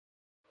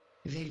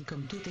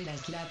Welcome to the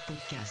Last Lap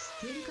Podcast.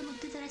 Welcome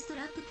to the Last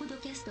Lap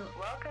Podcast.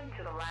 Welcome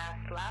to the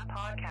Last Lap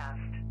Podcast.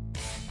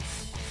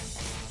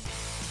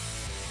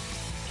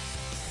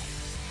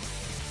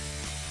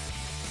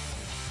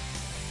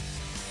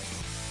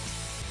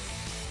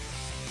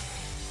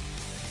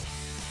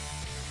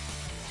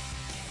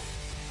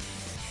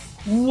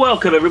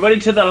 Welcome, everybody,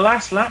 to the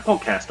Last Lap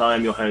Podcast. I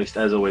am your host,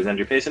 as always,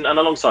 Andrew Pearson, and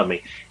alongside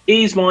me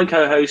is my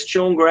co-host,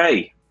 Sean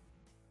Gray.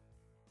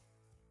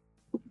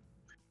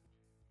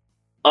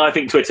 I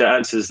think Twitter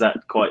answers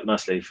that quite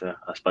nicely for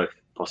us both,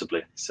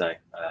 possibly. So,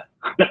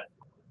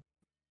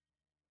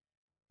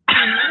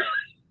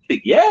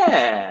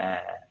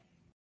 yeah.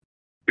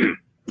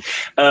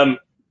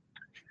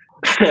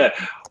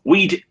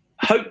 We'd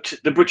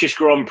hoped the British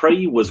Grand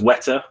Prix was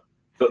wetter,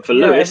 but for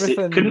Lewis, it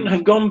couldn't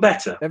have gone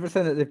better.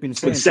 Everything that they've been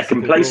saying. With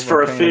second place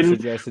for a Finn,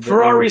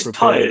 Ferrari's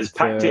tyres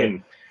packed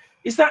in.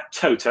 Is that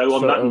Toto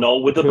on that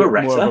knoll with the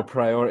Beretta? More of a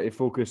priority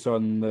focus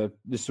on the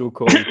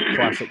so-called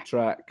classic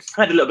tracks.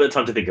 I had a little bit of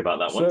time to think about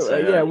that one. So,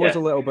 yeah, it was a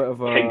little bit of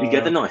a... Came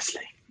together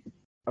nicely.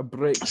 A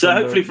break. So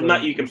hopefully from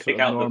that you can pick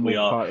out that we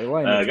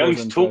are going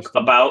to talk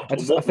about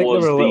what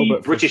was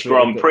the British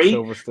Grand Prix.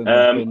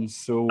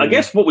 I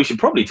guess what we should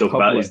probably talk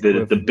about is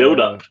the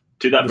build-up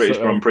to that British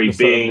Grand Prix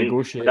being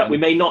that we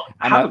may not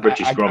have a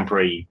British Grand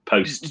Prix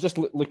post just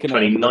looking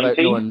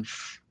 2019.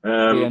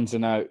 The ins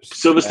and outs.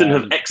 Silverstone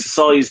have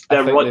exercised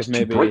their right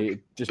to break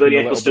Bernie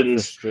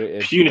Ecclestone's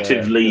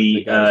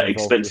punitively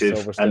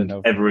expensive and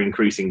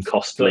ever-increasing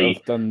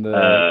costly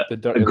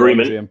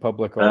agreement.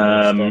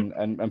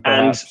 And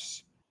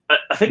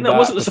I think that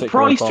wasn't a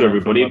surprise to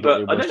everybody,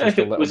 but I don't know if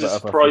it was a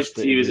surprise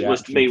to you as it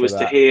was to me, was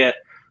to hear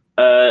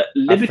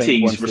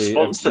Liberty's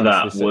response to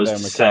that was to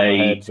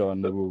say,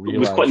 it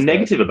was quite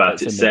negative about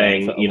it,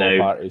 saying,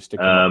 we're not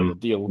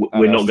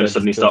going to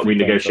suddenly start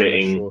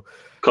renegotiating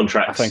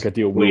contracts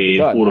with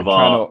all of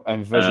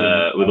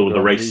with all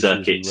the race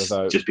circuits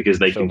just because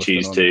they can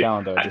choose to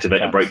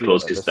activate a break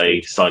clause because they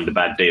signed a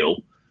bad deal.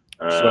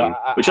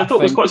 Which I thought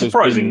was quite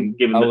surprising,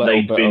 given that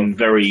they'd been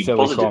very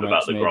positive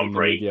about the Grand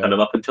Prix kind of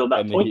up until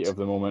that point. In the heat of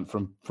the moment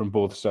from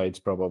both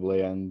sides,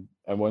 probably, and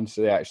once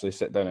they actually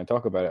sit down and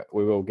talk about it,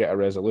 we will get a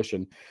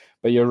resolution.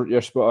 But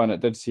you're spot on. It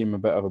did seem a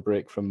bit of a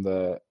break from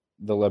the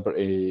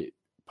Liberty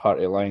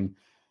party line.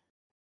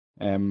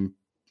 I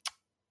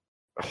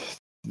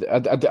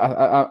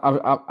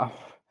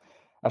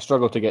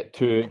struggle to get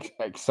too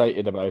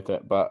excited about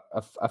it, but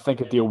I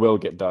think a deal will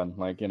get done.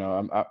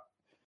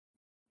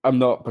 I'm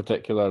not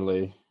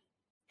particularly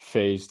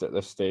phased at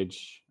this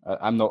stage.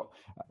 I'm not.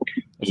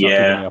 It's not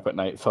keeping me up at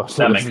night. Thoughts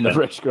in the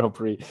British Grand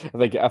Prix.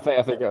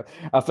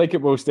 I think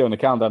it will stay on the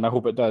calendar, and I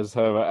hope it does.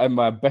 However, in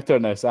my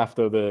bitterness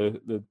after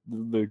the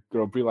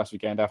Grand Prix last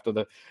weekend,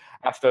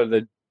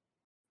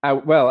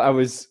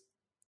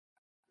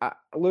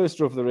 Lewis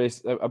drove the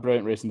race, a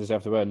brilliant race, and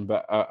deserved to win.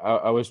 But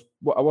I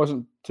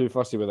wasn't too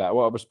fussy with that.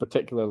 What I was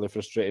particularly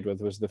frustrated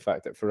with was the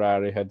fact that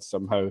Ferrari had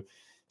somehow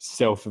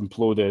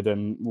self-imploded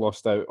and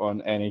lost out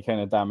on any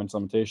kind of damage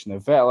limitation.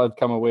 If Vettel had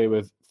come away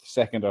with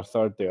second or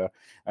third there,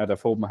 I'd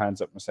have held my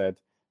hands up and said,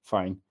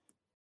 fine.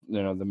 The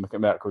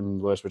Merck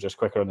and Lewis were just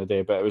quicker on the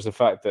day. But it was the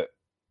fact that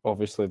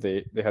obviously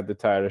they had the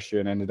tyre issue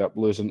and ended up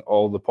losing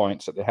all the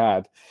points that they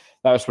had.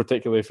 That was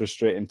particularly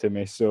frustrating to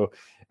me. So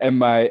in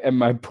my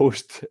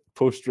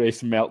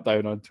post-race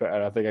meltdown on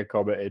Twitter, I think I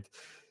commented,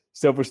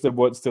 Silverstone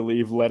wants to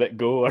leave, let it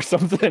go, or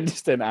something,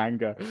 just in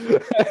anger,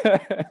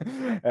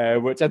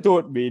 which I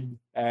don't mean.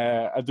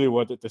 I do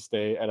want it to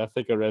stay, and I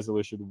think a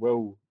resolution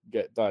will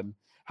get done.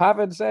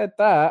 Having said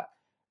that,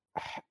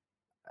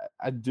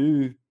 I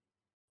did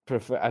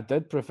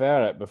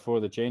prefer it before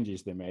the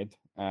changes they made.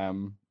 I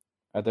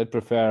did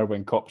prefer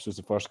when Cops was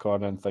the first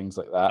corner and things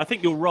like that. I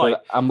think you're right.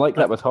 But I'm like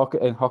that with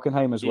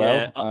Hockenheim as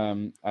well.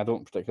 I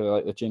don't particularly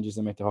like the changes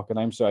they made to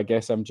Hockenheim, so I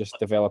guess I'm just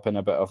developing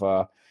a bit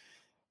of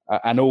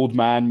an old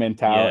man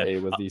mentality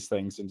with these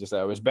things, and just,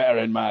 it was better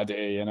in my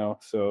day,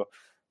 So,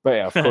 but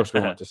yeah, of course we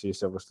want to see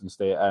Silverstone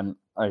stay, and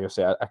like I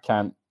say, I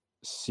can't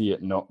see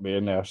it not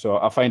being there. So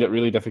I find it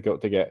really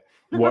difficult to get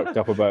worked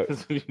up about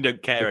you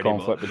don't care the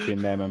conflict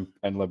between them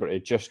and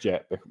Liberty just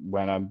yet,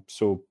 when I'm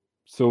so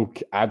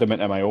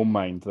adamant in my own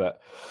mind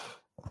that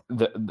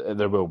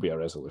there will be a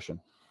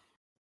resolution.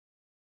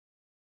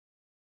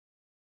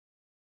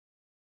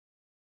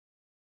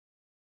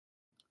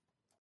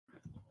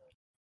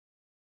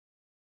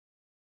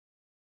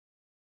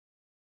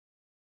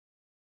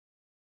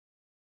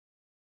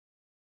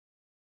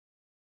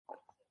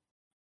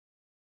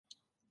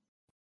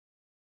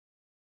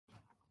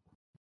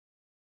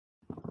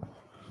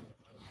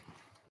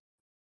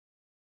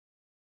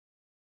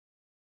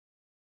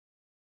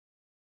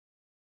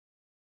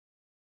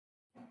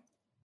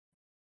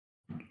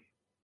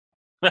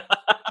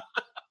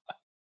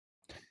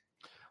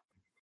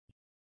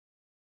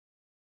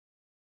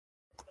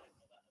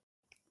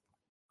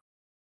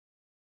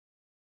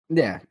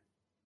 Yeah.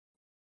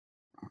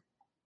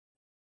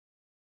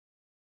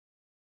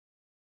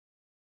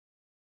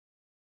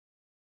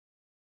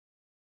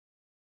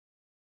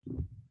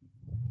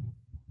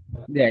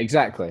 Yeah,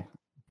 exactly.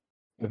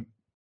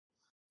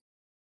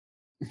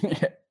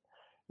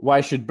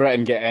 Why should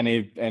Britain get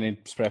any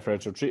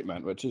preferential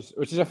treatment? Which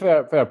is a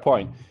fair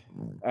point.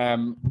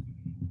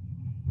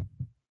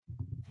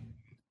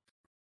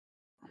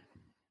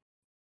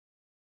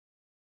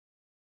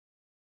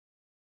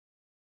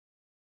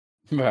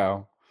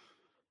 Well,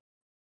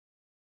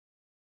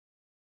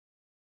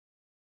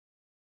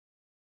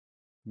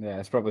 yeah,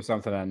 it's probably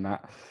something in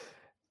that.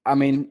 I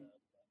mean,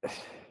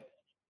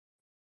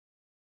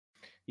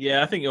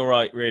 yeah, I think you're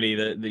right. Really,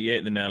 you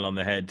hit the nail on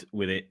the head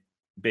with it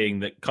being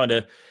that kind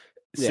of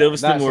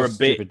Silverstone were a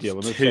bit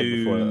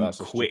too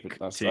quick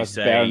to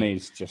say,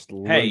 Bernie's just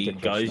 "Hey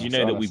guys, you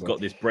know that we've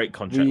got this break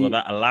contract. Well,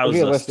 that allows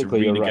us to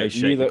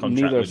renegotiate the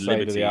contract with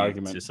Liberty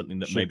to something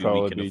that maybe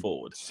we can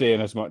afford."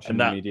 Saying as much in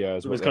the media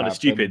as was kind of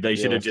stupid. They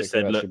should have just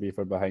said, "Look,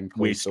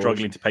 we're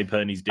struggling to pay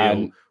Bernie's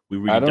deal. We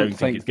really don't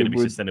think it's going to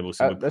be sustainable,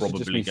 so we're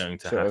probably going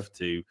to have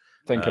to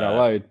thinking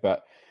aloud."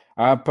 But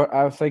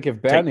I think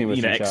if Bernie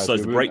was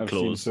exercise the break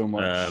clause, so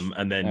much,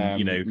 and then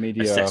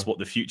assess what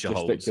the future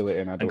holds,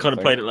 and kind of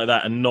played it like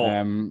that, and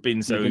not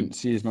been so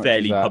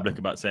fairly public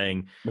about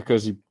saying,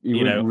 because he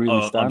wouldn't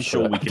really stand I'm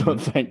sure we can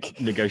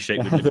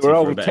negotiate with Liberty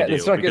for a better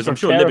deal, because I'm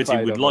sure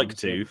Liberty would like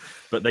to,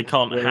 but they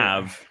can't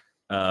have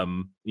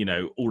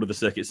all of the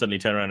circuits suddenly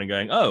turn around and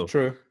going, "Oh,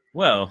 true.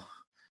 Well,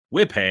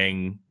 we're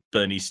paying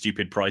Bernie's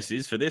stupid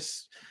prices for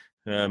this."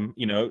 You're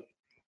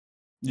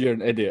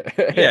an idiot.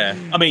 Yeah,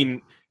 I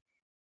mean,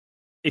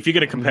 if you're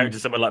going to compare it to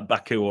somewhere like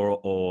Baku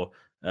or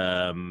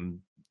Abu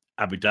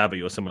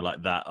Dhabi or somewhere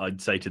like that, I'd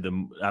say to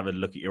them, have a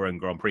look at your own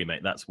Grand Prix,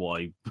 mate. That's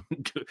why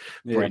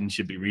Britain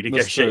should be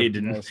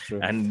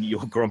renegotiated, and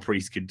your Grand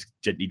Prix could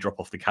gently drop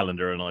off the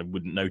calendar, and I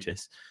wouldn't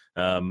notice.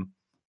 But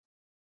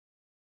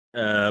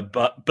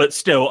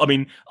still, I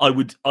mean, I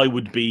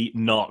would be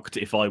knocked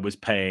if I was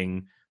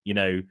paying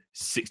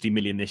 60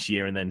 million this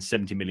year and then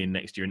 70 million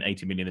next year and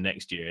 80 million the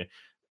next year.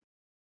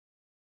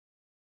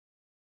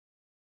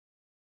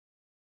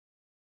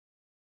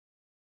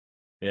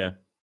 Yeah.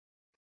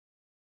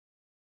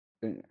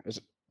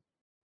 Is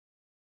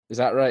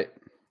that right?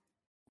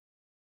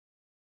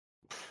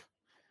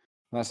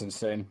 That's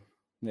insane.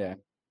 Yeah.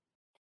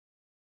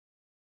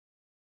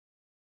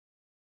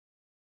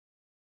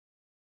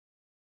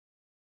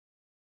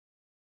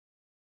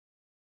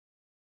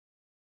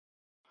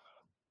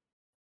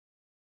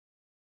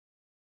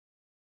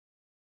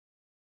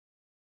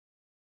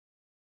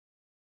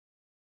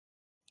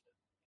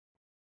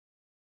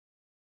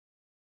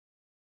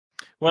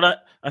 Well,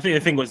 I think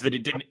the thing was that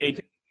it didn't.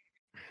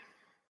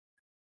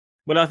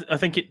 Well, I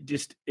think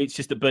it's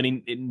just that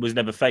Bernie was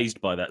never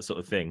phased by that sort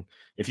of thing.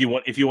 If you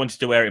wanted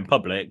to wear it in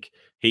public,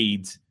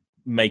 he'd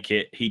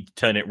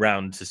turn it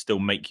round to still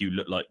make you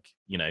look like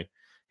he'd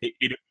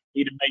have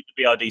made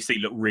the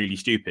BRDC look really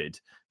stupid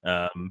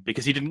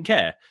because he didn't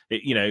care.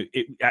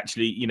 It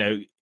actually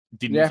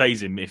didn't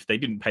phase him if they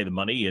didn't pay the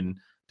money and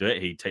do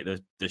it. He'd take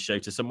the show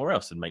to somewhere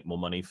else and make more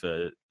money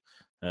for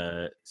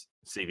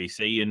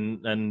CVC,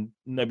 and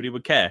nobody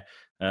would care.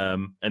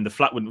 And the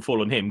flat wouldn't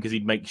fall on him because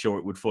he'd make sure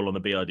it would fall on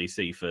the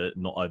BRDC for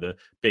not either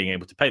being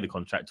able to pay the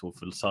contract or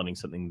for signing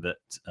something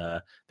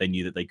that they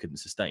knew that they couldn't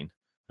sustain.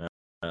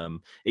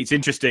 It's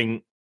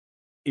interesting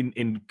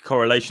in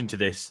correlation to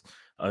this.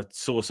 I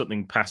saw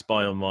something pass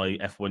by on my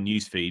F1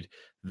 newsfeed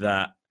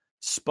that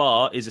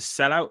Spa is a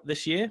sellout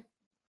this year,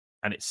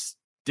 and it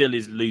still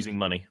is losing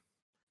money.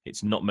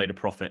 It's not made a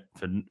profit.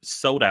 For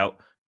sold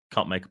out,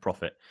 can't make a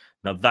profit.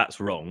 Now that's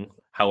wrong.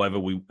 However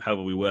we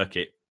work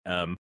it.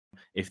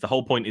 If the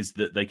whole point is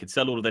that they could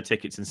sell all of their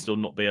tickets and still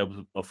not be able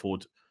to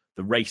afford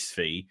the race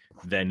fee,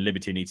 then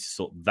Liberty needs to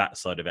sort that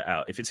side of it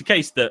out. If it's a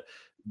case that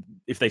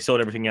if they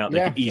sold everything out,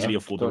 they could easily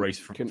afford the race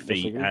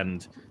fee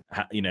and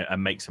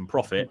and make some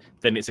profit,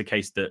 then it's a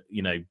case that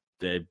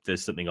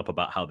there's something up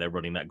about how they're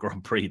running that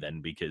Grand Prix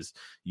then, because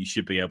you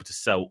should be able to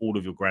sell all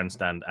of your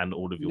grandstand and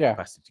all of your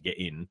capacity to get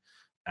in.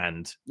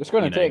 And it's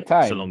going to take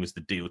time, so long as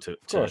the deal to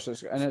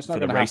and it's not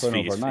going to happen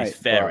overnight. Is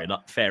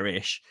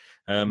fairish.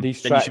 Then you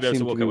should be able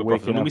to walk out with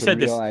profit. And we said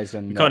this.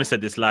 We kind of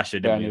said this last year.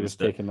 Didn't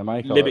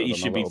we? Liberty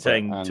should be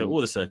saying to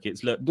all the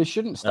circuits, "Look, they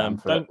shouldn't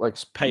stand for don't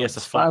pay us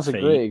a flat fee.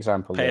 A great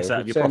example. Pay us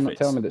out of your profits.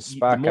 Tell me that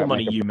Spa the more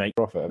money you make,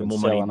 the more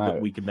money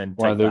that we can then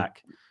take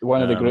back.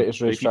 One of the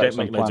greatest race if you don't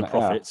make loads of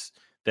profits,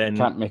 then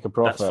can't make a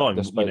profit. That's fine.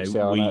 Despite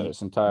selling out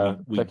its entire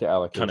ticket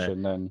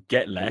allocation, then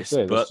get less,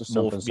 but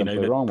more.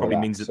 That probably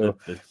means that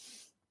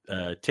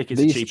the tickets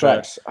these are cheaper.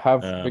 Tracks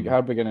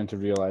are beginning to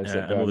realise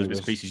that all those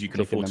bits pieces you can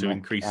afford to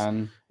increase,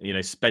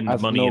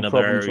 spend money in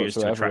other areas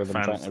to attract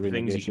fans and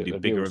things. You can do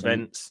bigger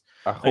events.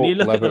 And you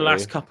look at the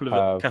last couple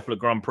of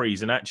Grand Prix,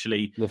 and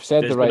actually there's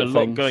been a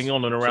lot going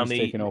on and around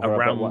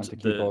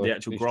the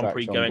actual Grand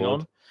Prix going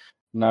on.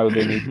 Now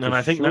they need and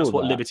I think that's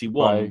what Liberty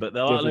won, but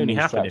that'll only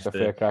happen if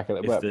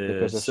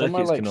the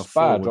circuits can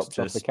afford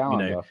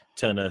to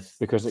turn a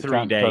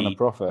 3-day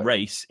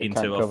race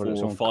into a 4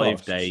 or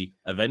 5 day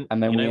event,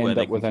 and then we where end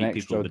they up with can an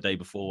keep people extra the day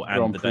before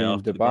and the day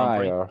after the Grand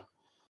Prix.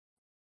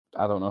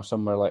 I don't know,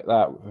 somewhere like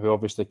that, who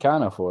obviously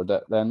can afford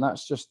it, then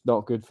that's just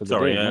not good for the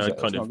game, is it?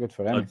 It's not good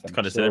for anything. I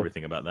kind of said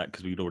everything about that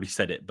because we'd already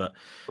said it, but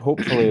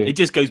hopefully it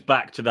just goes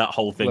back to that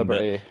whole thing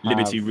that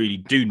Liberty have really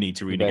do need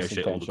to the best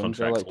renegotiate all the intentions.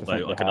 I contracts, like to although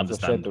think I they can have. They've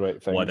said understand the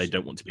right why things. they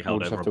don't want to be We'll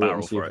held just over have a to wait barrel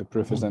and see for if it. the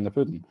proof is in the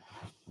pudding.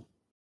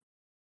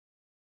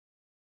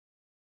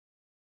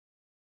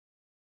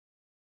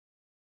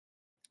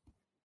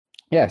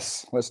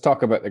 Yes, let's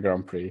talk about the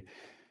Grand Prix.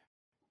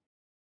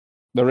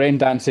 The rain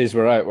dances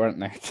were out, weren't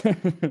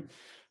they?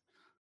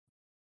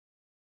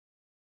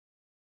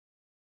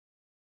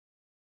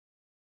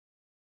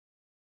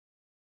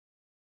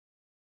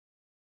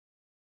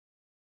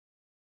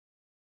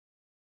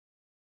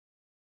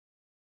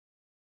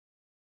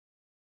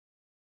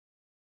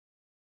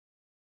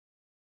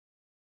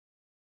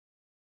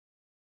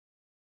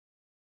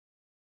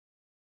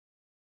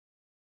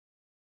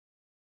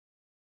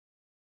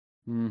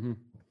 Mm-hmm.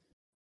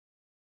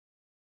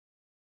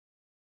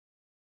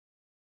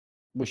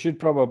 We should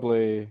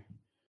probably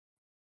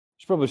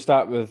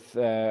start with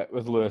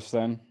Lewis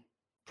then.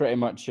 Pretty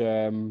much.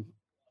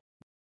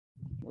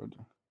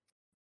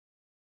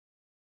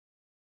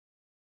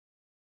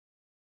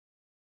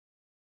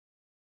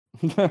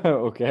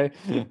 Okay.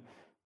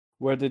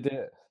 Where did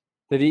it?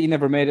 Did he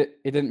never made it?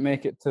 He didn't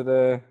make it to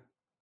the.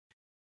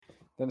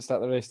 Didn't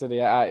start the race, did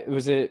he?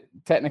 Was it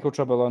technical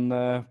trouble on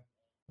the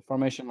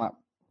formation lap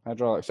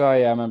hydraulics? Oh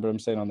yeah, I remember him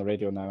saying on the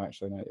radio now.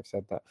 Actually, now you've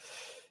said that.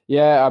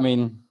 Yeah, I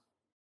mean,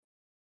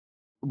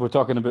 we're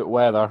talking about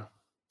weather.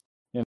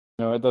 You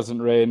know, it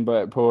doesn't rain,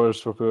 but it pours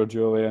for poor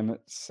Julian.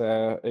 It's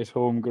his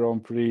home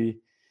Grand Prix.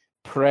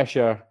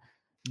 Pressure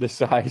the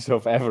size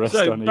of Everest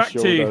on his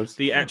shoulders. To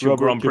the actual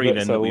Robert Grand Prix Kubica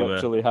then that we were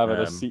literally having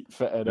a seat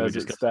fitted as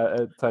it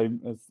started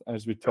time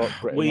as we talk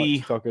pretty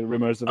much talking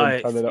rumours of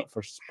him turning up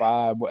for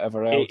Spa and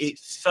whatever else.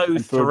 It's so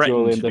and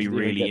threatened to be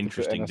really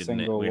interesting, didn't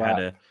it? We had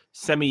a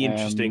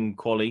semi-interesting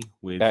quali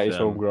with his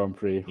home Grand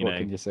Prix. What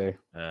can you say?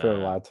 Poor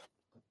lad.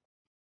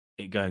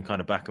 It going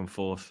kind of back and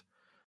forth,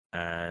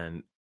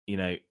 and you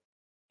know,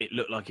 it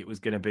looked like it was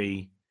going to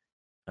be.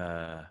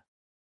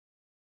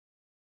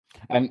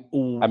 And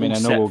I mean, I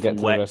know we'll get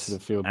to the rest of the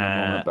field in a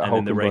moment, but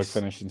Hulkenberg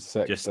finishing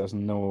sixth, there's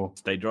no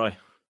stay dry,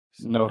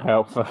 no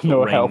help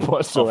whatsoever.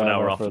 Half an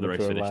hour after the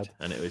race finished, lad.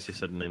 and it was just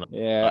suddenly like,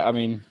 I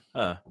mean,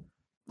 I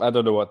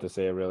don't know what to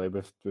say really.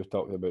 We've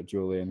talked about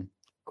Julian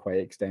quite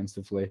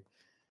extensively.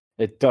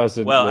 It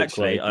doesn't. Well, look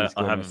actually, like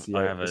I have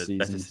a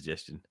better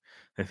suggestion.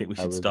 I think we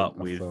should start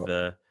with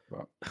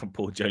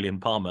poor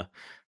Jolyon Palmer,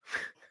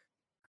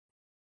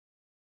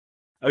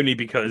 only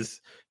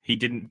because he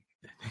didn't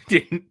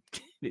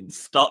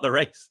start the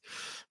race.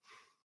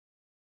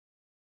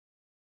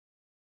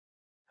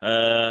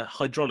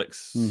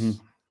 Hydraulics. Mm-hmm.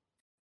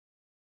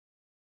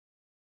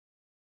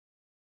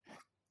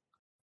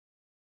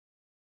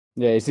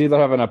 Yeah, he's either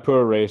having a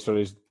poor race or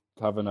he's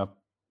having a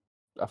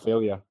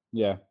failure.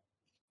 Yeah,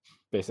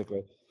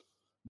 basically.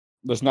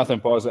 There's nothing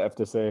positive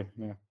to say.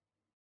 Yeah.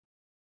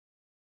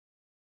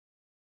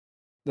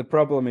 The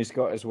problem he's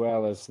got as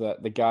well is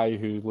that the guy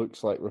who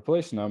looks like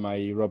replacing him,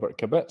 i.e. Robert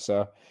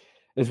Kubica,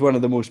 is one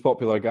of the most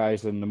popular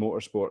guys in the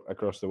motorsport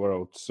across the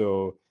world.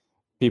 So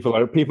people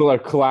are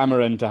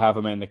clamoring to have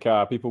him in the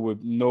car.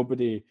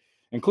 Nobody,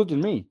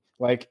 including me,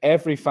 like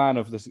every fan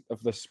of this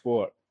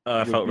sport.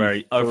 I felt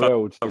really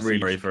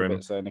sorry for him,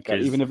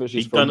 even if it's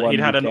just he'd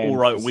had an all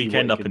right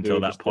weekend up until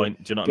that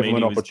point. Do you know what I mean? Give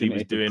him an opportunity he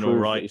was doing all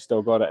right. He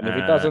still got it, and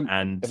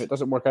if it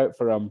doesn't work out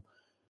for him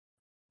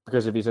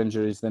because of his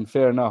injuries, then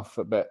fair enough.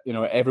 But you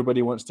know,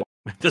 everybody wants to.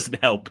 It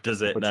doesn't help,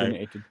 does it?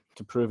 Opportunity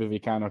to prove if he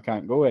can or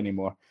can't go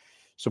anymore.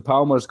 So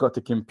Palmer's got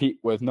to compete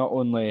with not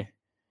only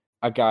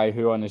a guy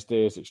who on his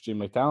day is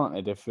extremely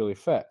talented if fully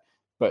fit,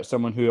 but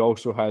someone who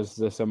also has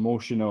this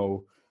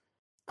emotional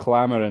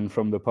clamoring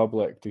from the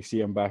public to see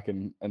him back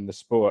in the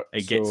sport.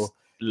 It gets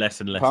less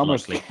and less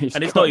Palmer's, likely.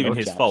 And it's not even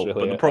his fault,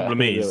 really, but the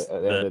problem is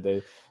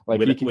that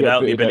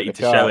without the ability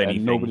to show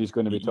anything, nobody's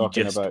going to be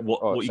talking about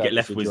what you get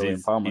left with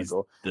is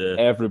the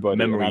everybody,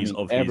 memories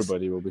of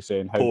everybody will be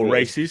saying how poor good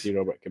races. To see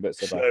Robert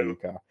Kubica back in the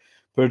car.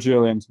 Poor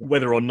Julian.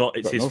 Whether or not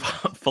it's his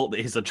fault that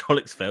his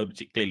hydraulics failed,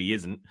 which it clearly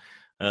isn't.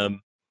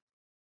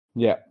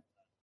 Yeah.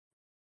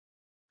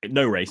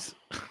 No race.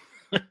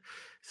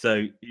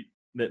 So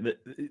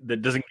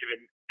that doesn't give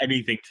him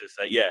anything to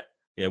say. Yeah.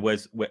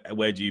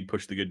 Where do you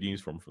push the good news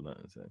from that?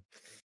 So.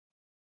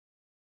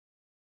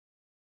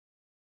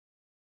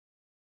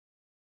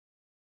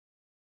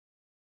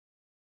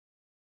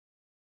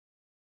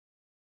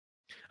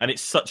 And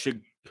it's such a.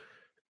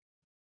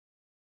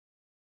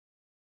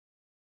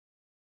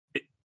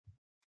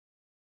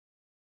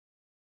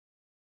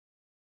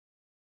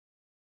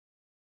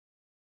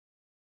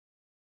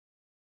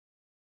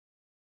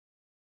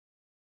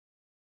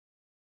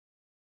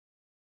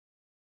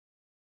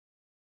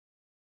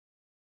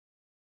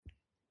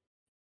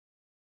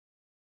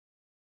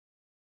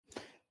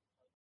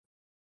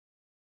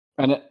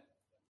 And it.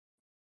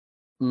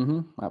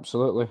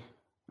 Absolutely.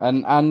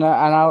 And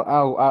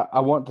I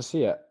want to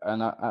see it,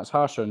 and that's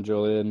harsh on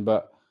Julian,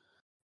 but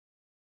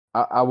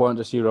I want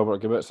to see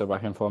Robert Kubica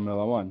back in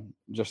Formula One,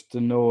 just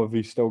to know if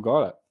he's still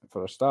got it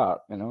for a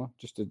start.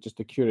 Just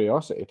a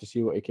curiosity to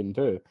see what he can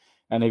do,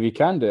 and if he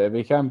can do it,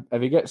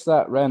 if he gets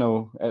that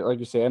Renault, like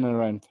you say, in and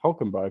around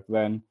Hulkenberg,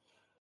 then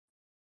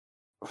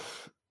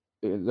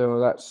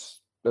that's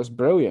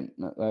brilliant.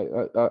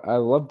 I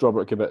loved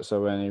Robert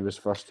Kubica when he was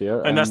first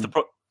here, and that's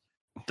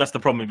the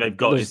problem they've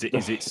got. It's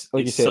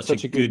like you say,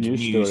 such a good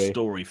news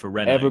story for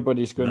Renault.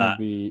 Everybody's going to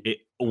be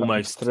it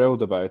almost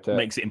thrilled about it.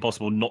 Makes it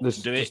impossible not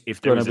to do it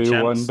if there going is to a be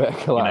chance. One bit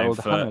of collateral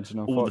for damage, and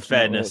all the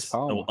fairness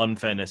or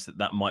unfairness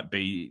that might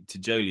be to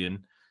Jolyon.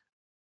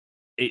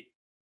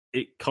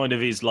 It kind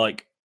of is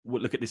like,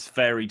 look at this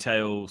fairy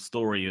tale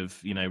story of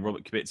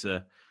Robert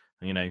Kubica,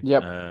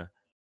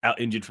 out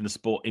injured from the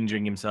sport,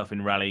 injuring himself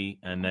in rally,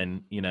 and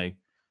then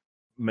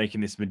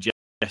making this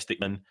majestic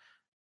man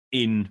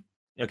in.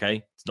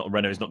 Okay, it's not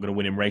Renault. He's not going to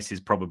win in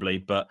races probably,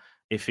 but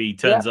if he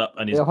turns up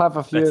and he'll have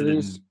a few of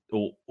these,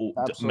 or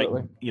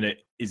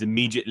is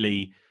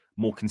immediately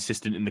more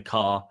consistent in the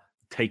car,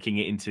 taking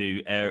it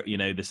into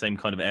the same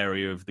kind of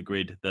area of the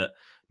grid that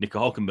Nico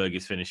Hulkenberg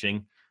is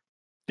finishing,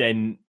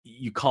 then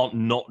you can't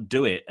not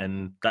do it,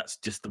 and that's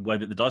just the way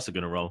that the dice are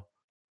going to roll.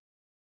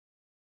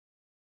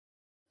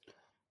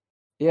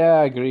 Yeah,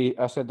 I agree.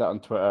 I said that on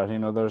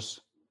Twitter.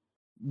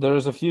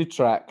 There's a few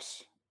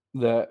tracks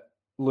that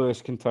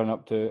Lewis can turn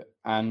up to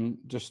and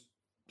just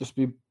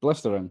be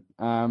blistering.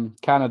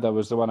 Canada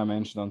was the one I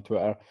mentioned on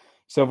Twitter.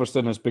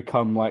 Silverstone has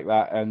become like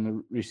that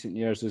in recent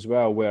years as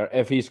well, where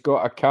if he's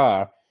got a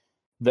car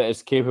that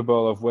is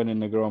capable of winning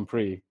the Grand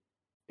Prix,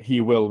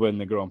 he will win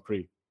the Grand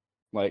Prix.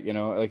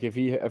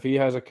 If he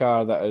has a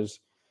car that is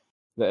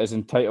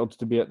entitled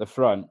to be at the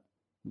front,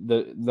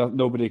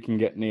 nobody can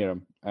get near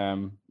him.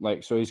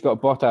 So he's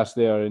got Bottas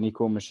there in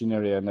Eco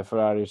Machinery, and the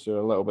Ferraris are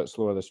a little bit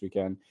slower this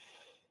weekend.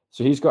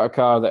 So he's got a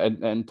car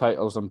that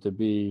entitles him to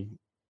be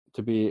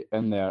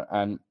in there.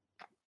 And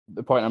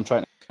the point I'm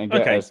trying to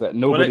get is that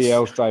nobody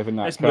else driving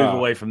that car. Let's move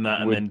away from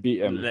that and then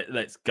beat him.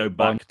 Let's go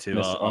back to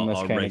on this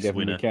our kind race of given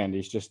winner. Weekend.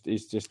 He's just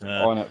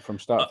on it from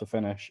start to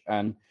finish.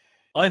 And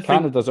I think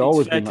Canada's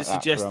always been to like that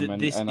suggest for him. that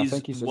this and I is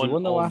think he's one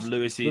won the last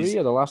Lewis's 3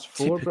 or the last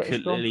 4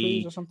 British Grand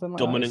Prix or something like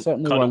dominant that.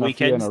 He's kind of won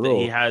weekends a that row.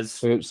 he has.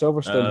 So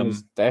Silverstone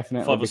has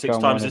definitely 5 or 6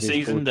 become times one a of his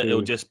season that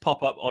he'll just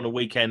pop up on a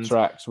weekend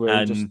tracks where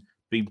and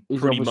be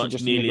pretty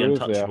much nearly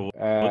untouchable.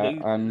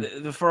 And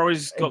the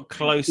Ferraris got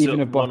close even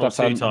if one or Bottas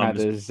two hadn't had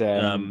times his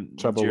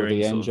trouble with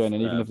the engine,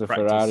 and even if the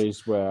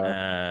Ferraris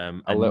were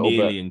a little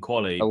nearly bit in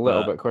quali, a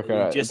little bit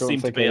quicker, he just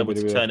seemed to be able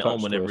to turn it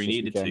on whenever he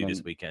needed to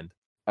this weekend.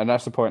 And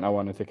that's the point I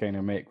wanted to kind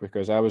of make,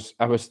 because I was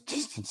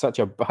just in such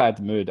a bad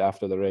mood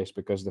after the race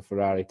because the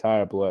Ferrari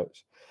tyre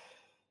blowouts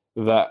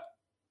that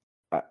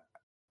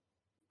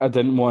I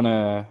didn't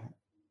want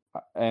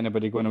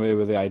anybody going away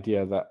with the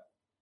idea that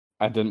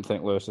I didn't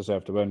think Lewis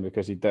deserved to win,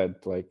 because he did.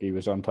 He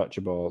was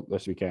untouchable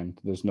this weekend.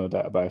 There's no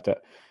doubt about it.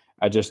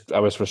 I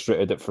was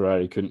frustrated that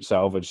Ferrari couldn't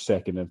salvage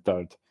second and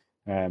third,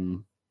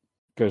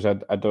 because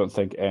I don't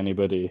think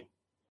nobody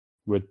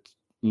would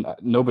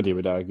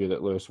argue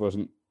that Lewis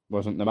wasn't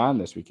the man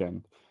this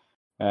weekend.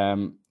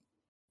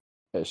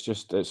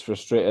 It's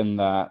frustrating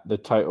that the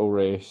title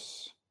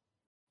race,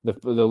 the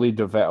lead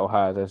that Vettel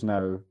had, has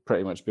now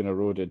pretty much been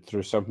eroded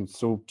through something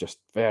so just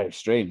very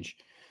strange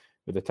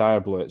with the tyre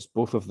blowouts,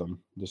 both of them,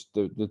 just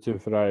the two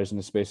Ferraris in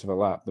the space of a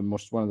lap.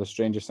 One of the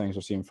strangest things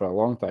I've seen for a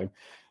long time.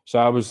 So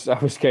I was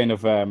kind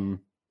of in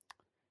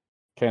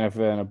a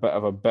bit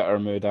of a bitter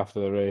mood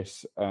after the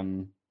race,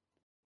 and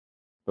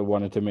I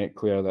wanted to make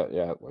clear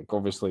that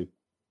obviously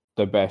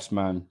the best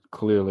man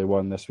clearly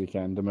won this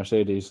weekend. The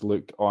Mercedes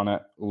looked on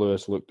it.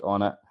 Lewis looked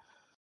on it.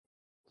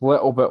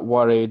 Little bit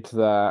worried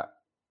that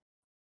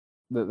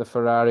the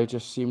Ferrari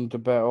just seemed a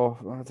bit off.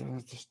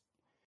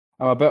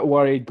 I'm a bit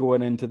worried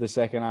going into the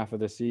second half of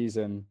the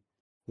season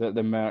that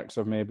the Mercs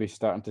are maybe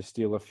starting to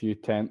steal a few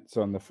tenths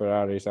on the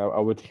Ferraris. I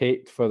would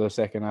hate for the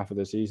second half of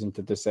the season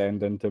to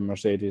descend into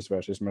Mercedes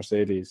versus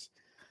Mercedes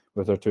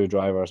with their two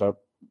drivers. I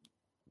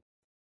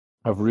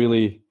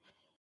really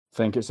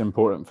think it's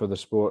important for the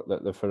sport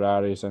that the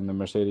Ferraris and the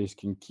Mercedes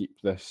can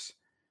keep this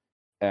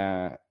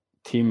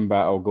team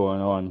battle going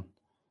on,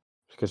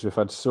 because we've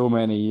had so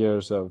many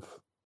years of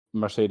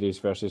Mercedes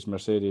versus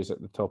Mercedes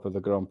at the top of the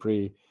Grand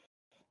Prix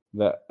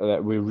that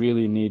we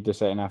really need the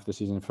second half of the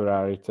season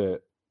Ferrari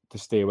to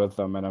stay with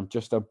them. And I'm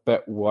just a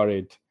bit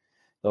worried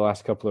the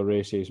last couple of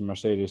races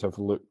Mercedes have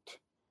looked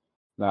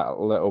that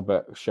little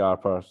bit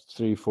sharper,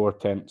 3-4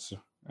 tenths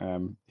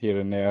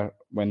here and there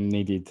when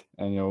needed.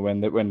 And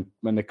when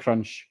the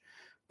crunch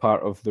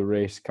part of the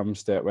race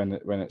comes to it,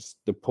 when it's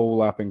the pole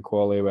lap in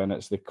quali, when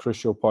it's the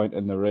crucial point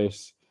in the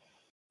race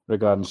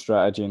regarding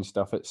strategy and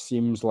stuff, it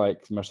seems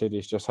like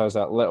Mercedes just has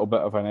that little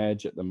bit of an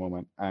edge at the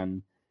moment,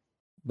 and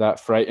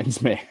that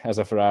frightens me as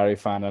a Ferrari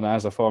fan and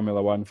as a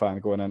Formula One fan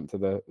going into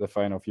the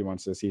final few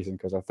months of the season,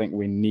 because I think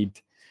we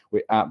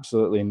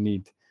absolutely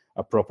need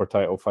a proper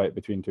title fight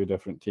between two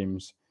different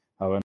teams,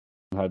 having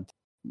had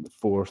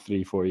 4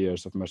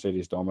 years of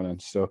Mercedes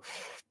dominance. So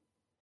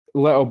a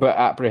little bit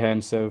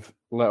apprehensive,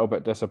 a little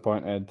bit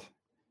disappointed,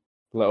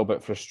 a little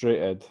bit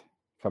frustrated,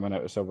 coming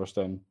out of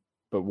Silverstone,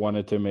 but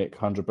wanted to make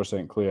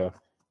 100% clear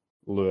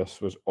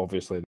Lewis was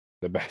obviously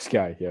the best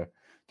guy here.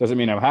 Doesn't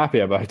mean I'm happy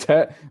about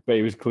it, but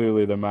he was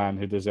clearly the man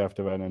who deserved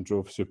to win and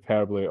drove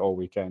superbly all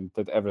weekend,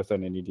 did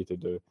everything he needed to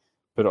do,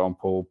 put it on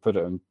pole, put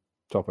it on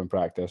top in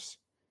practice,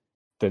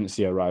 didn't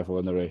see a rival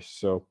in the race.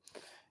 So,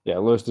 yeah,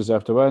 Lewis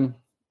deserved to win.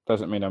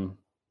 Doesn't mean I'm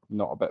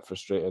not a bit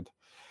frustrated.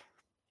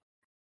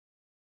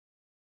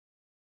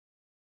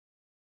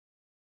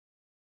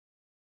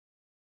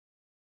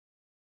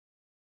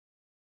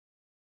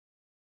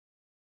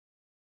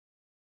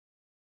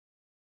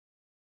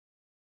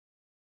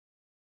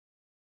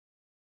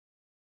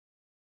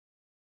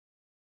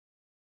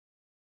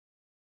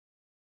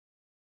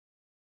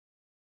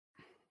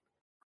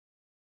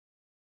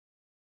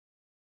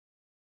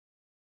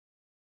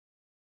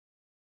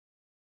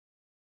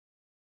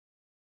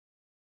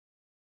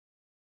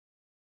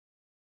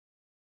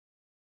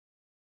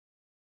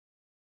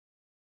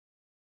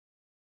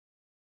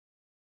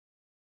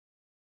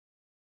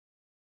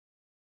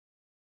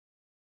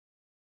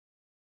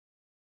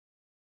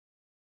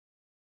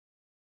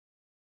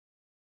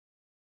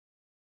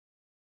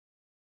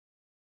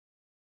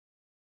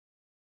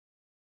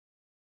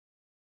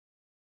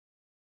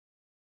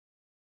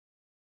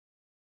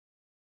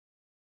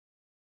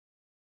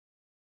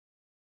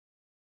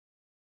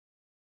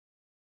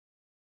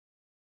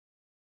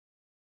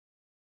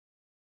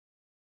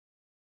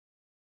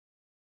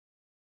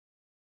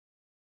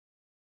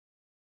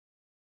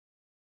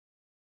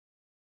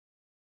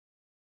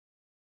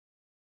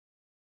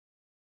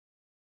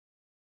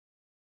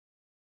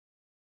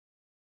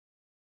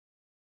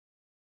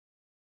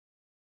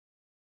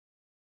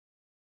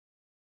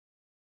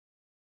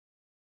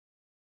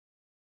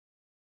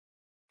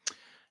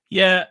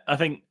 Yeah, I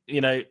think,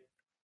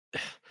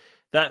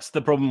 that's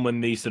the problem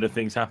when these sort of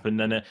things happen.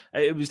 And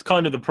it was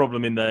kind of the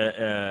problem in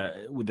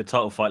the with the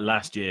title fight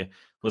last year,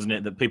 wasn't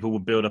it? That people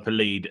would build up a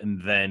lead and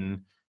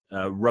then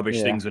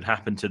rubbish things would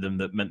happen to them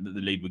that meant that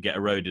the lead would get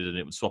eroded and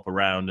it would swap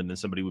around and then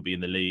somebody would be in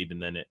the lead and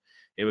then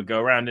it would go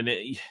around. And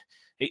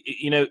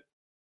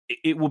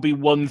it will be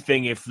one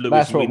thing if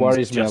Lewis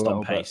wins just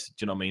on pace.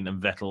 Do you know what I mean?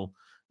 And Vettel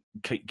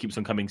keeps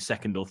on coming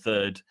second or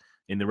third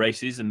in the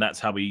races, and that's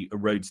how he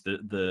erodes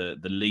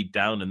the lead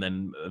down and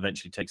then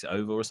eventually takes it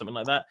over or something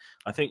like that.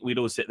 I think we'd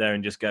all sit there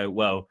and just go,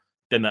 well,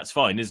 then that's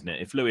fine, isn't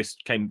it? If Lewis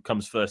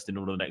comes first in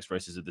all of the next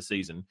races of the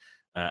season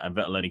and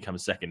Vettel only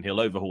comes second, he'll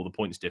overhaul the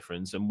points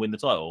difference and win the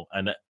title.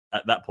 And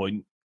at that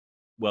point,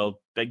 well,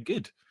 they're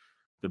good.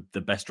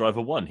 The best driver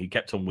won. He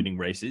kept on winning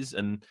races,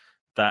 and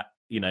that,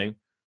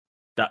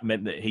 that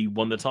meant that he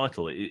won the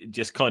title. It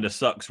just kind of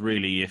sucks,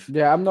 really, if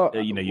I'm not.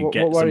 You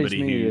get somebody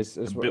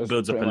who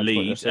builds up a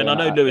lead. And I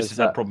know Lewis has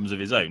had problems of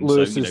his own,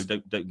 so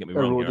don't get me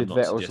wrong here. I'm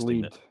not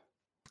suggesting that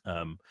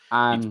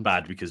it's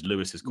bad because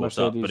Lewis has caught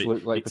up, but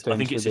I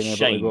think it's a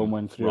shame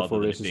win 3 or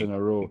 4 races in a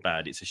row.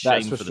 Bad. It's a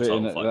shame for the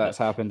title fight. That's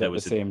happened at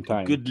the same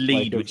time. Good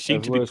lead, which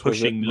seemed to be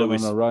pushing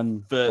Lewis on a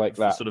run like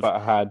that, sort of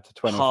but had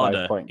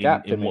 25-point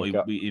gap in what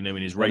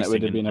in his racing. It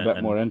would have been a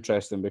bit more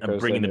interesting because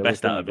bringing the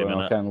best out of him.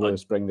 And can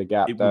Lewis bring the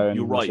gap down?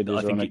 You're right.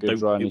 I think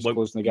it won't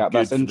closing the gap.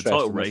 That's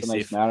interesting. That's a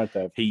nice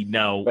narrative. He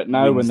now, but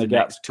now when the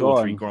gap's 2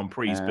 or 3 Grand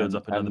Prix, builds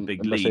up another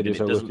big lead, and it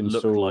doesn't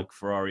look like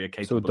Ferrari are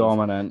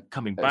capable of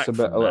coming back from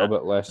that. A little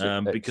bit less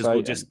because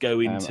we'll just go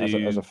into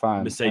as a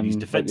fan. Mercedes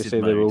defensive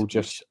mode.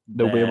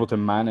 They'll be able to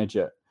manage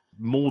it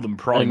more than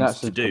primed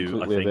to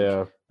do. I think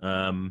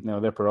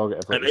their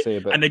prerogative, like they say,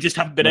 but and they just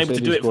haven't been able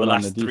to do it for the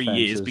last 3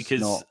 years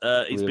because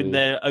it's been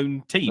their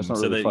own team,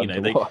 so really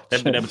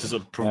they've been able to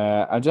sort of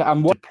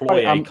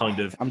deploy a kind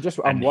of. I'm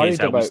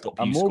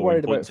more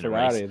worried about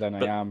Ferrari than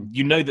I am.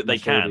 You know that they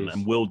can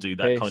and will do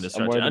that kind of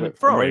strategy, and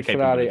Ferrari are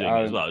capable of doing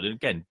it as well.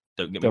 Again,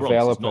 don't get me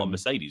wrong, it's not a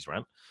Mercedes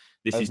rant.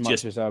 This is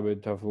just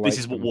this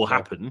is what will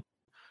happen.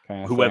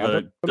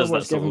 Whoever does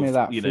that sort of,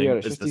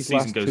 as the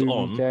season goes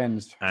on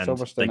and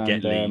they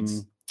get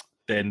leads,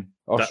 then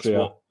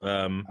Austria.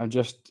 That's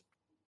what.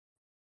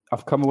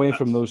 I've come away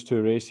from those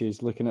 2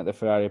 races looking at the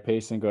Ferrari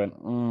pace and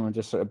going,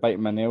 just sort of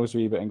biting my nails a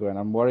wee bit and going,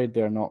 I'm worried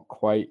they're not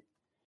quite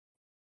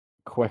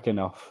quick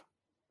enough.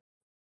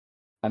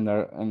 And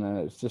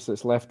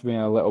it's left me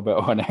a little bit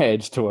on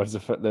edge towards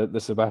the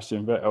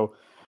Sebastian Vettel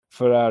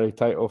Ferrari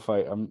title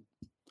fight.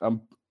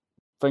 I'm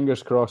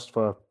fingers crossed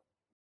for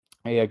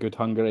A, a good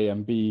Hungary,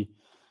 and B,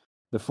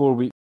 the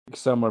 4-week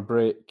summer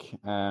break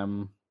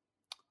to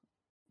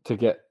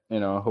get,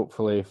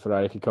 hopefully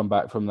Ferrari could come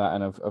back from that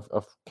and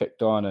have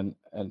kicked on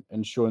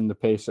and shown the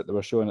pace that they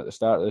were showing at the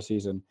start of the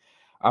season.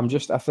 I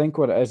think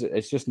what it is,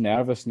 it's just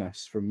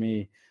nervousness for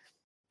me,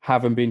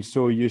 having been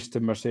so used to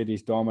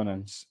Mercedes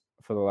dominance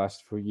for the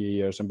last few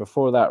years. And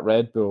before that,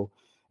 Red Bull,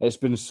 it's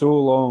been so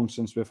long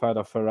since we've had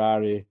a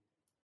Ferrari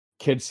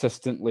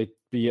consistently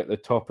be at the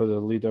top of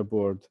the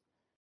leaderboard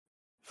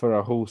for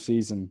a whole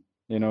season.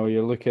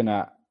 You're looking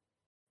at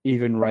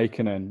even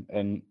Raikkonen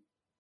in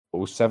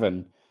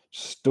 2007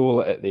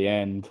 stole it at the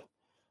end.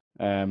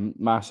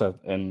 Massa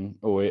in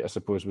 2008, I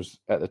suppose, was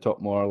at the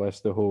top more or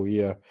less the whole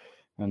year,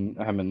 and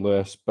him and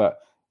Lewis. But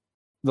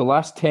the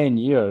last 10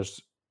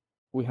 years,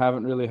 we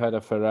haven't really had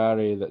a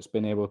Ferrari that's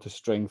been able to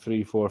string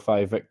 3, 4,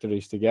 5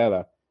 victories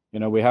together.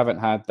 We haven't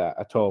had that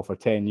at all for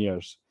 10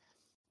 years.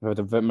 We had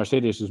a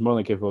Mercedes who's more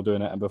than capable of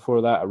doing it, and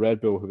before that, a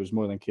Red Bull who was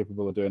more than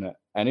capable of doing it.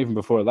 And even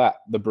before that,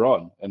 the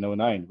Brawn in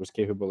 09 was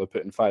capable of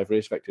putting 5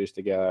 race victories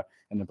together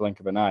in the blink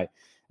of an eye.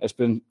 It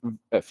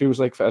feels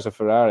like, as a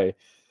Ferrari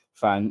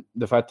fan,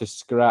 they've had to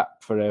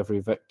scrap for every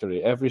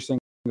victory. Every single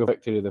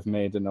victory they've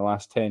made in the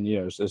last 10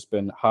 years has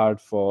been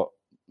hard fought.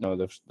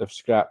 They've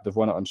scrapped, they've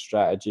won it on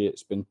strategy,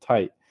 it's been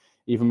tight.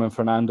 Even when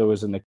Fernando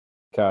was in the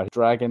car,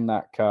 dragging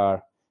that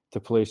car to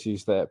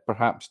places that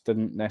perhaps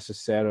didn't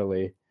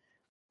necessarily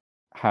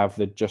have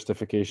the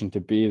justification to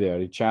be there.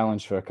 He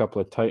challenged for a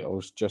couple of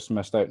titles, just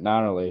missed out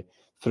narrowly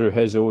through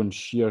his own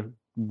sheer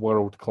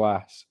world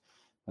class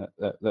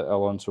that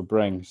Alonso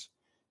brings.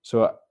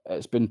 So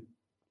it's been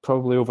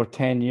probably over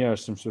 10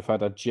 years since we've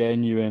had a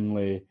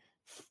genuinely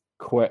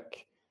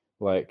quick,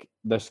 like,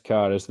 this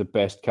car is the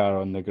best car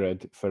on the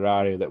grid,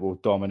 Ferrari that will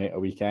dominate a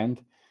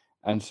weekend.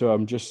 And so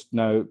I'm just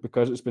now,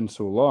 because it's been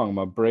so long,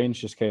 my brain's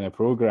just kind of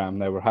programmed.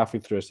 Now we're halfway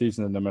through a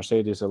season and the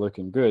Mercedes are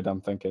looking good.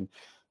 I'm thinking,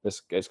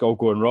 it's all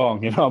going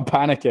wrong. I'm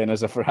panicking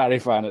as a Ferrari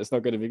fan. It's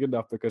not going to be good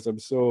enough because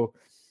the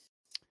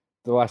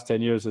last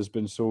 10 years has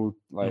been so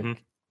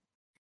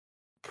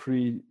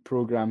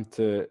pre-programmed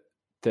to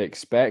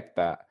expect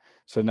that.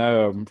 So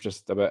now I'm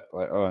just a bit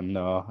like, oh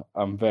no,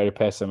 I'm very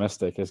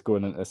pessimistic as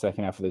going into the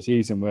second half of the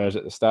season. Whereas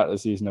at the start of the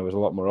season, I was a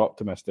lot more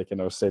optimistic and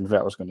I was saying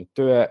Vettel's going to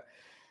do it.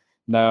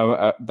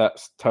 Now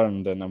that's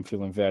turned and I'm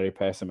feeling very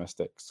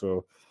pessimistic.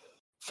 So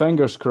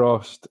fingers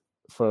crossed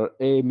for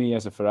A, me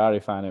as a Ferrari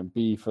fan, and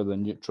B, for the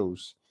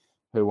neutrals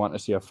who want to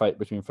see a fight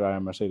between Ferrari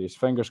and Mercedes.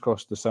 Fingers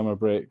crossed the summer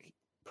break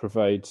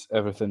provides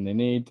everything they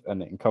need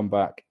and they can come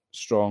back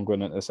strong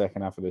going into the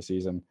second half of the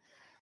season.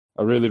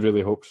 I really,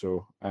 really hope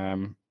so.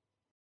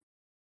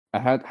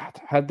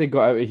 Had they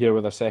got out of here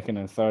with a second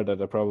and third, I'd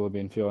have probably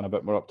been feeling a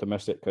bit more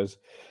optimistic, because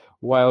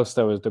whilst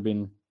I would have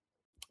been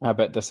a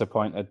bit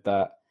disappointed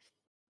that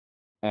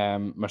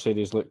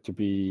Mercedes looked to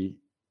be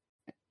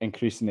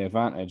increasing the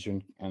advantage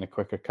in a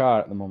quicker car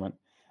at the moment,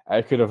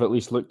 I could have at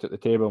least looked at the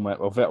table and went,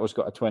 well, Vettel's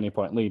got a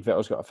 20-point lead,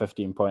 Vettel's got a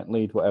 15-point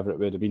lead, whatever it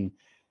would have been.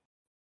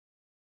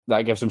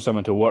 That gives them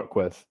something to work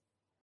with.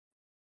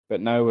 But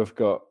now we've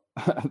got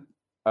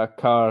a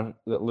car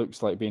that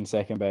looks like being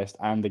second best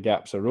and the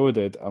gap's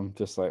eroded. I'm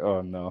just like,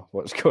 oh no,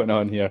 what's going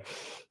on here?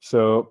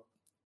 So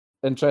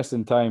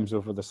interesting times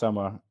over the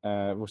summer.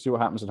 We'll see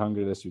what happens in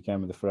Hungary this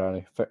weekend with the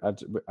Ferrari.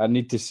 I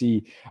need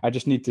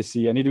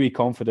a wee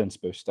confidence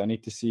boost. I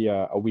need to see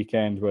a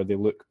weekend where they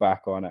look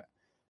back on it.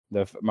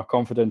 My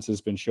confidence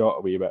has been shot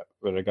a wee bit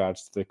with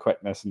regards to the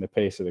quickness and the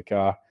pace of the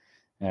car.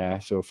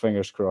 So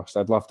fingers crossed.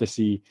 I'd love to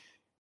see,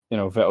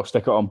 Vettel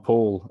stick it on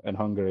pole in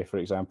Hungary, for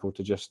example,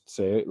 to just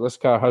say this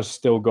car has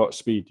still got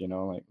speed.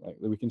 Like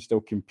we can still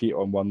compete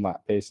on one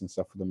lap pace and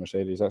stuff with the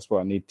Mercedes. That's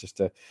what I need just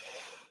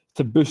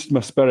to boost my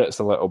spirits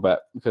a little bit,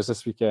 because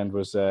this weekend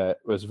was a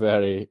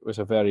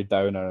very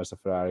downer as a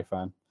Ferrari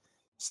fan.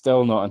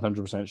 Still not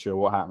 100% sure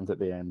what happened at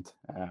the end.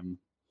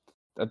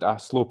 A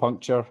slow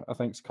puncture, I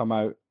think, has come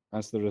out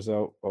as the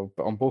result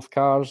but on both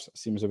cars. It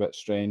seems a bit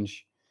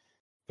strange.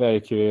 Very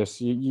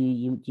curious.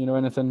 You know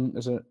anything?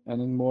 Is there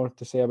any more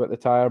to say about the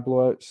tyre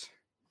blowouts?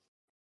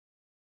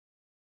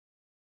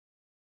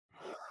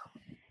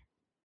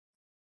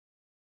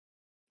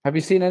 Have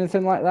you seen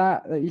anything like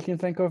that you can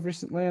think of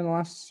recently in the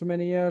last so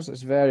many years?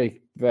 It's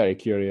very, very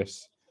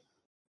curious.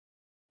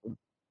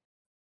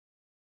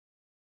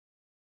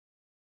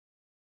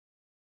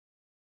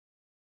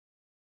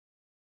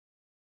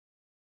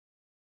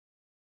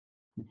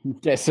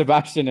 Get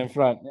Sebastian in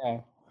front, yeah.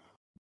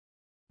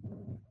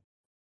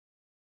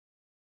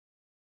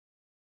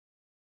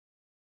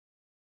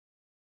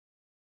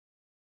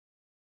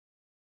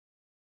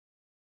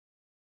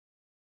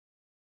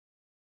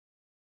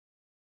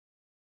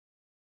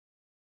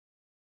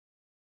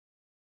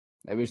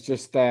 It was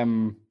just at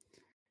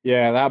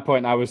that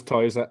point I was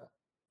toys out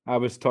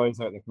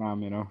the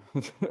pram,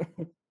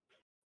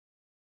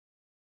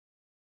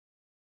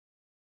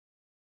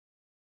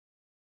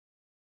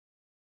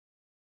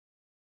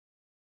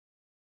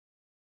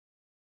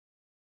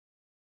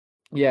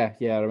 Yeah,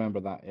 I remember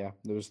that. Yeah,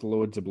 there was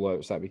loads of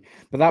blowouts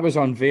but that was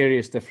on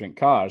various different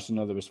cars.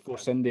 There was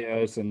Force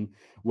Indias and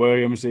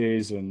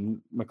Williamses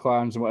and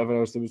McLarens and whatever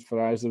else there was.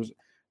 Ferraris. There was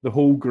the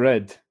whole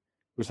grid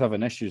was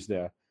having issues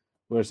there,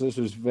 whereas this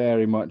was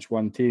very much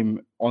one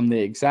team on the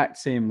exact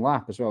same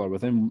lap as well, or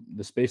within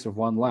the space of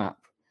one lap.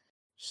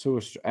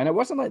 And it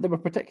wasn't like they were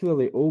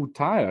particularly old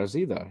tires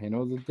either.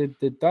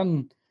 They'd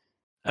done.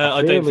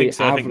 I don't think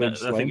so. I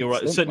think you're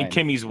right. Length, Certainly,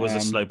 Kimmy's was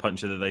a slow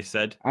puncher that they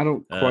said. I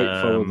don't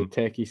quite follow the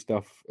techie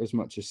stuff as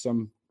much as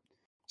some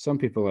some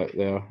people out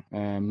there.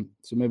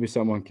 So maybe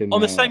someone can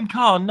on the same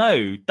car.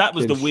 No, that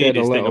was the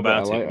weirdest thing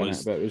about it.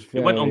 Was it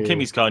went on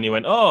Kimi's car and you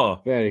went,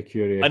 oh, very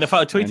curious. And if I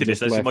had tweeted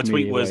this, my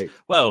tweet was,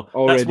 well,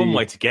 that's one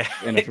way to get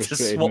it to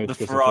swap the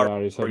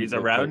Ferraris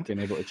around. Been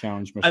able to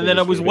challenge and then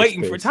I was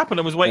waiting for it to happen.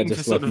 I was waiting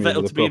for sort of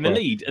Vettel to be in the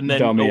lead and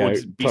then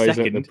would be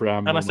second.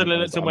 And I suddenly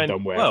looked and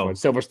went, well,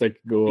 Silverstone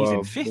go. He's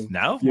in fifth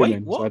now.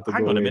 Wait, what?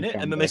 Hang on a minute.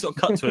 And then they sort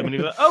of cut to him and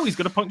he was like, oh, he's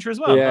got a puncture as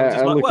well.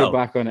 Yeah, I'm looking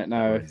back on it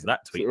now.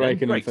 That tweet.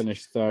 Raikkonen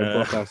finished third.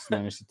 Bottas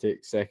managed to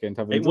take second.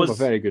 It was a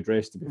very good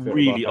race, to be fair.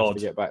 Really odd to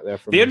get back there.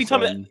 From the only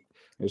time it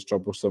was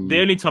troublesome. The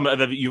only time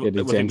you've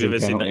ever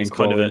seen that is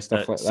kind of at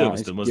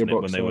Silverstone, wasn't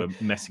it, when they were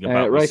messing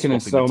about with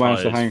Raikkonen still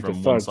managed to hang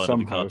from for one third side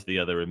somehow. of the car to the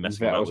other and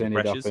messing about with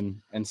pressures. Up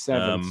in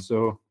seventh.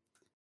 So,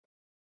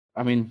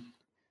 I mean,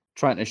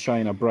 trying to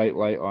shine a bright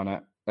light on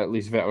it, at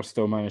least Vettel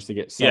still managed to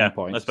get some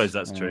points. I suppose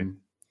that's true.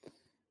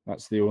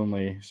 That's the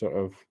only sort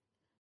of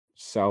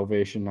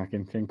salvation I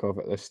can think of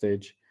at this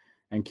stage.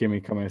 And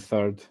Kimi coming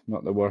third,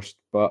 not the worst.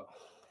 But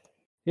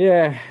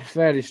yeah,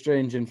 very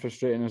strange and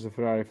frustrating as a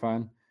Ferrari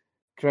fan.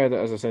 Credit,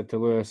 as I said, to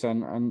Lewis,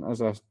 and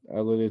as I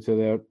alluded to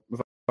there,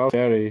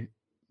 Valtteri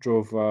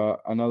drove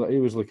another. He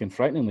was looking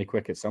frighteningly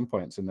quick at some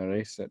points in the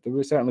race. It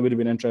certainly would have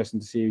been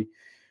interesting to see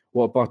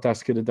what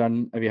Bottas could have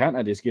done if he hadn't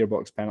had his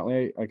gearbox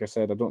penalty. Like I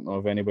said, I don't know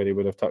if anybody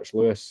would have touched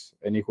Lewis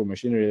in equal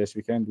machinery this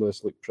weekend.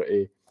 Lewis looked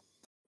pretty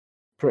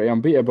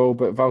unbeatable,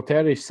 but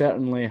Valtteri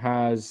certainly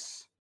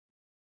has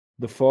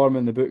the form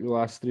in the book the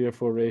last 3 or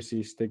 4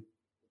 races to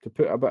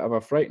put a bit of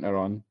a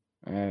frightener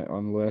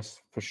on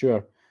Lewis, for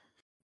sure.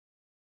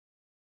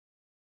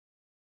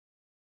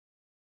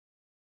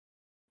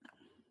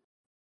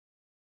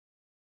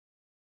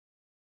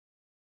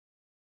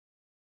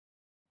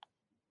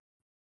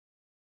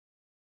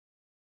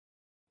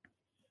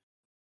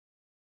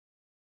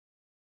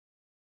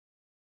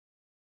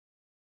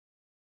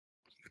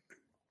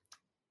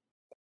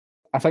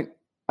 I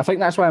think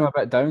that's why I'm a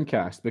bit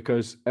downcast,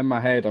 because in my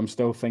head I'm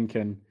still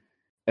thinking,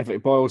 if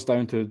it boils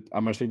down to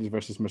a Mercedes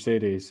versus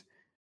Mercedes,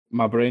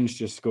 my brain's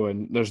just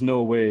going, there's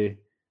no way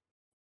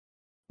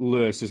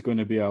Lewis is going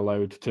to be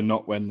allowed to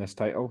not win this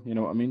title. You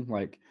know what I mean?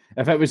 Like,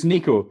 if it was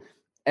Nico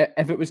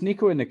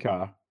in the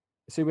car,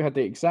 say we had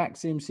the exact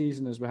same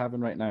season as we're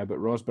having right now, but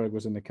Rosberg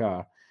was in the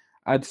car,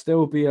 I'd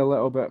still be a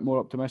little bit more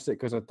optimistic,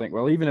 because I'd think,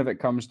 well, even if it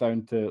comes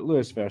down to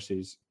Lewis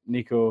versus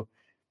Nico,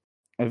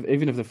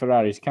 even if the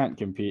Ferraris can't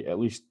compete, at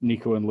least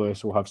Nico and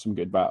Lewis will have some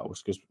good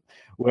battles. Because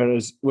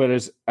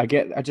whereas I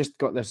just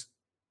got this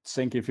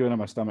sinking feeling in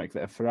my stomach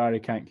that if Ferrari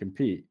can't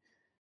compete,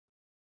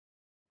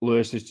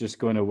 Lewis is just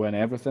going to win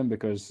everything,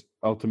 because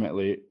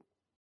ultimately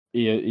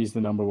he's the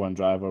number one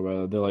driver,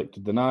 whether they like to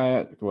deny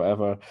it,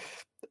 whatever.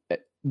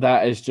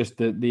 That is just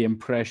the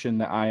impression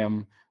that I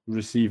am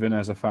receiving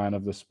as a fan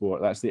of the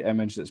sport. That's the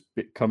image that's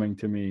coming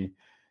to me,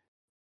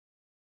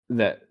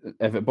 that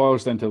if it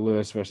boils down to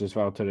Lewis versus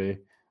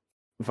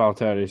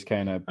Valtteri's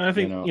kind of, I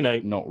think,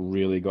 not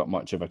really got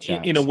much of a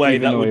chance. In a way,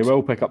 even though he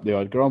will pick up the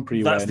odd Grand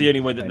Prix. That's the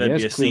only way that there'd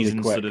be a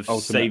season sort of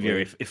saviour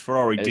if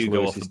Ferrari do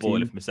go off the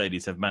boil, if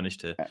Mercedes have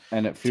managed to,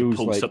 and it feels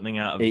pull like something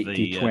out of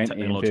the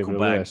technological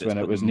bag. When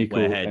it was Nico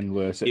and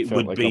Lewis, it felt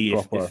would like be a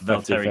proper if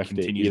Valtteri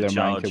continued to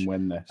charge can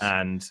win this.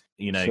 And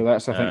so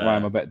that's, I think, why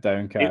I'm a bit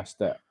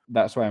downcast.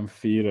 That's why I'm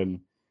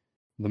fearing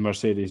the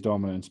Mercedes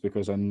dominance,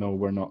 because I know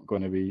we're not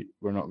going to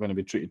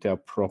be treated to a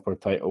proper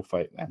title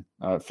fight then.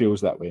 It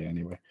feels that way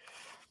anyway.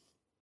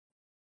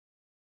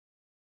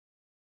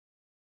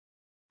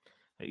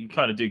 You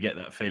kind of do get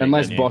that feeling.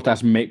 Unless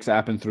Bottas makes it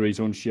happen through his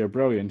own sheer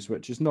brilliance,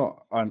 which is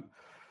not...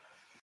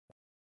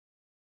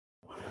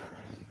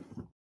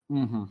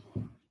 Mm-hmm.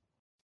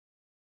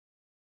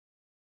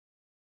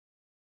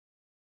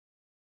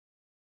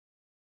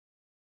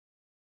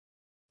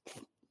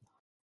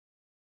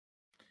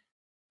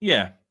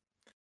 Yeah.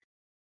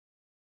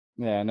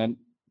 Yeah, and then...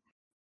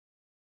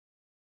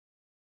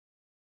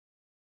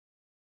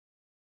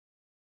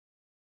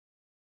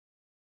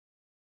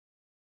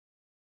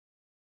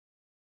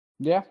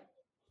 Yeah,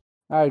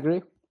 I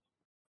agree.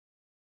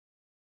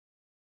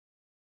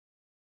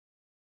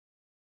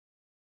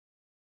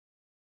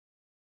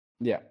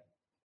 Yeah.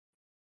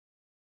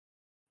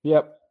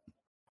 Yep.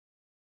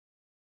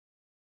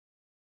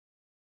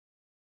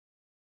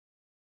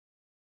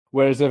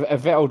 Whereas if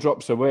Vettel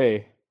drops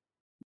away,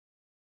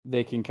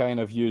 they can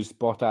kind of use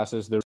Bottas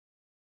as the,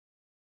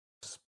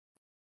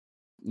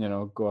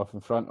 go off in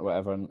front or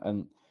whatever.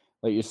 And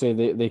like you say,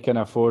 they can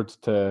afford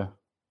to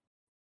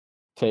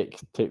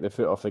take the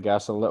foot off the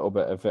gas a little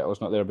bit if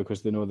Vettel's not there,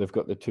 because they know they've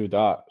got the two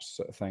darts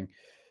sort of thing.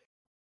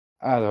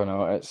 I don't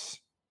know.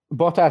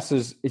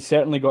 Bottas he's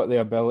certainly got the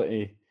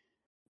ability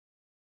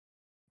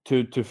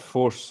to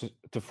force it.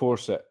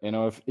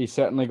 If he's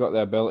certainly got the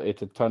ability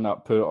to turn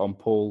up, put it on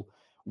pole,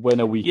 win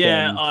a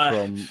weekend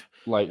from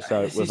lights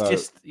out without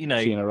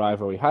seeing a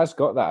rival. He has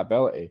got that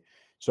ability.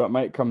 So it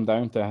might come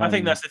down to him. I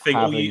think that's the thing.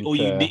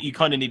 You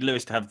kind of need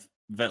Lewis to have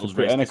Vettel's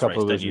put race in a this couple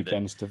race, of those don't you?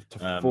 weekends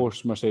to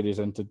force Mercedes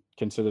into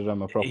consider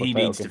him a proper He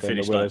title needs to contender.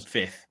 finish whereas,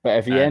 fifth. But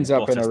if he ends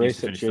up in a Bottas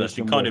race needs to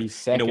situation kind where of, he's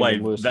second in a way,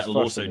 and Lewis is Vettel first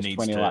also and there's needs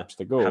 20 to laps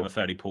to go, have a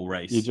fairly poor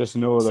race. you just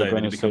know they're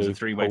going then to it becomes say a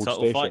three-way hold title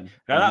station. fight.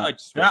 Now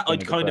that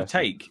I'd kind of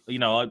depressing. take. You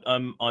know,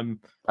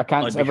 I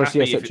can't I'd be ever see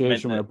a happy if it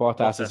meant situation where that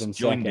Bottas is in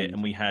joined second it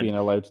and we had being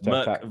allowed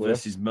to attack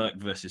Lewis. Merck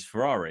versus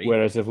Ferrari.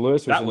 Whereas if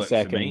Lewis was that in works for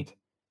me second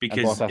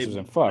because and Bottas was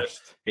in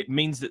first, it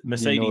means that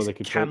Mercedes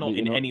cannot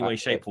in any way,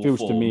 shape, or form. It feels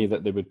form to me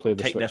that they would play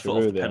the take their foot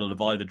switcheroo off the pedal of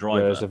either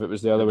driver. Whereas if it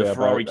was the other way about,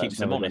 Ferrari that's keeps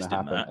them never going honest to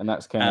in happen. that. And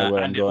that's kind of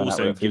where I'm going at.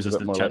 Also It gives feels us a bit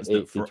the more chance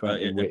like that 80-20 a car that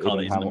weighted in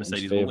isn't a Hamilton's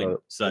Mercedes will win.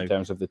 favour So, in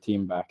terms of the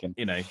team backing.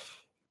 You know.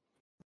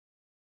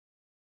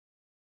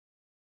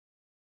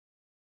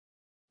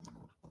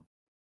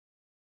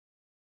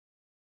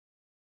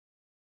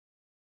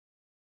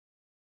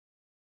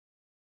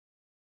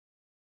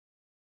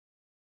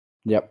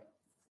 Yep.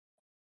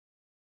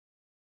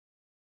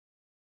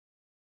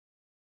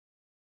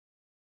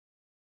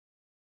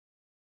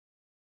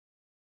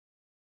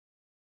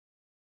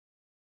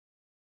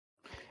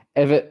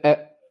 If it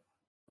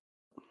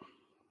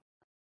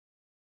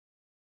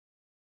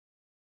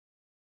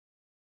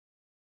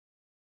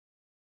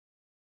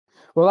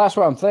well, that's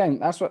what I'm saying.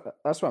 That's what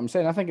I'm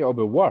saying. I think it'll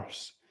be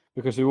worse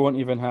because we won't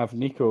even have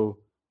Nico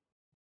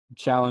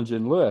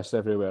challenging Lewis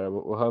everywhere.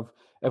 We'll have,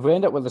 if we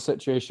end up with a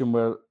situation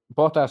where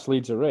Bottas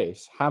leads a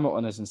race,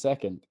 Hamilton is in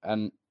second,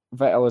 and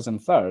Vettel is in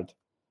third,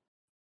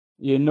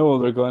 you know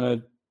they're going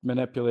to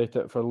manipulate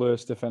it for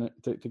Lewis to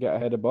get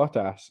ahead of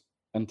Bottas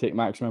and take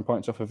maximum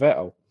points off of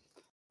Vettel,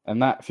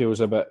 and that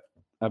feels a bit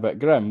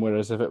grim.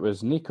 Whereas if it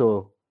was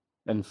Nico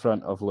in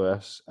front of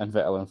Lewis and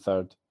Vettel in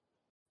third,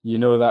 you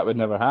know that would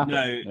never happen.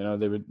 No. You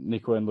know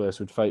Nico and Lewis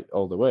would fight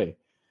all the way.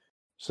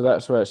 So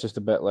that's where it's just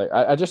a bit like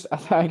I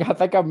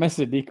think I'm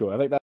missing Nico. I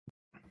think that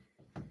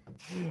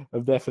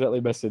I'm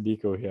definitely missing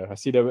Nico here. I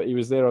see that he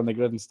was there on the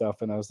grid and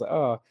stuff, and I was like,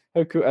 oh,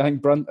 how cool. I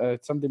think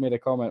somebody made a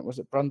comment. Was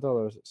it Brundle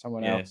or was it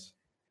someone else?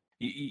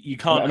 You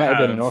can't. It might have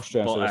been in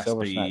Austria instead of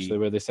Bottas Silverstone, actually,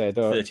 where they said,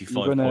 "Oh,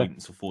 35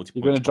 points or 40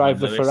 you're going to drive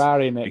the Lewis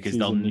Ferrari next because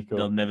season, Nico."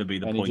 There'll never be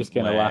the and point he just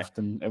kind of where laughed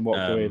and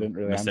walked away. Didn't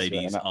really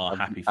Mercedes answer it. are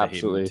happy for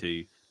him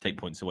to take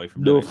points away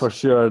from Lewis. Lewis. For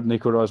sure,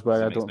 Nico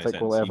Rosberg. I don't no think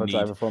sense. will ever You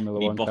drive need- a Formula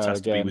you need One car Bottas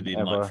to be again. within,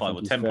 Ever. like, 5 I or think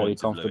he's 10 very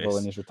points of comfortable Lewis,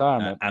 in his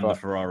retirement. and but the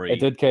Ferrari. it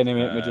did kind of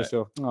make me just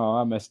go, "Oh,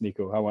 I miss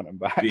Nico. I want him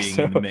back." Being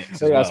So in the mix I as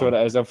think that's well. what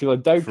it is. I'm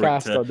feeling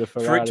downcast on the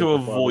Ferrari for it to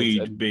performance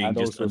avoid being and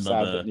just also sad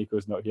another that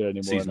Nico's not here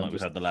anymore. season And like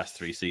we've had the last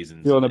 3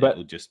 seasons. feeling a bit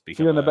it'll just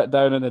become feeling a bit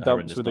down in the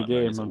dumps horrendous with the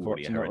nightmare. game, It's already a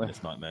unfortunately.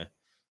 horrendous nightmare.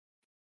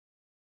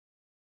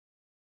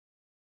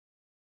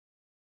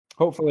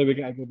 Hopefully we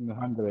get a good in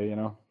Hungary, you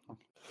know.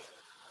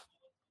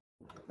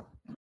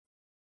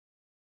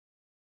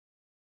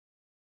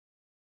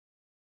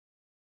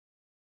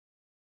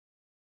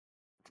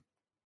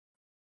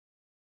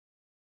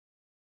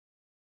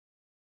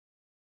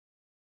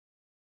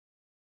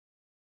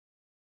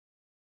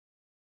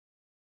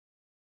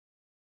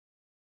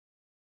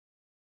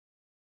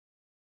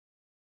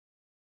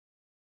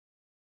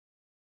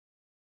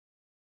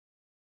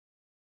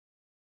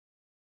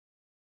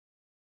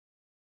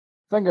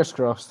 Fingers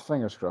crossed.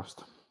 Fingers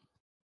crossed.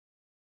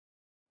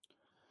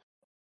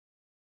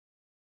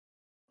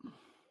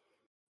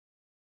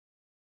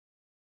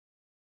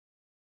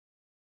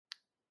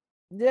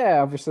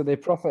 Yeah, obviously they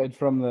profited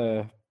from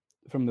the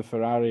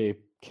Ferrari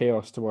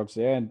chaos towards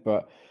the end,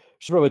 but we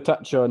should probably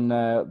touch on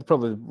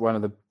probably one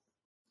of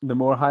the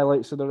more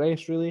highlights of the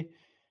race. Really,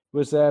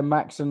 was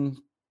Max and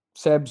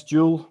Seb's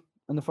duel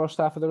in the first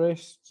half of the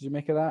race. Did you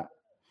make of that?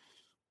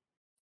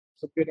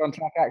 Some good on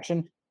track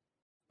action.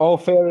 All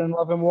fair in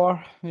love and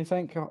war. You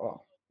think?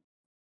 Oh.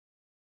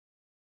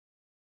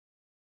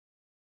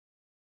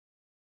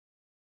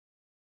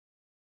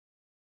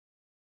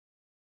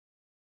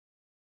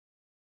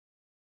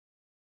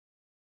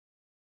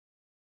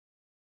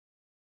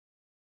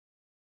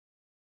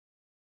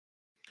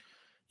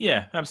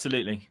 Yeah,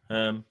 absolutely.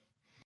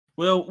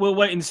 We'll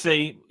wait and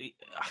see.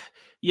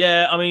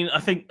 Yeah, I mean, I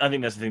think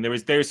that's the thing.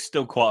 There is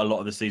still quite a lot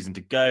of the season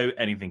to go.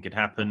 Anything could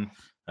happen.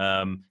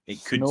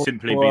 It could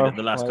simply be that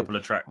the last couple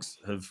of tracks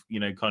have,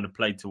 kind of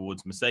played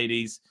towards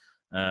Mercedes,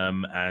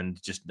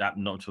 and just that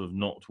not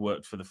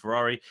worked for the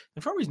Ferrari.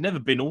 The Ferrari's never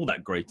been all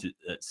that great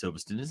at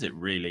Silverstone, is it?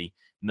 Really,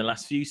 in the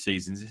last few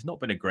seasons, it's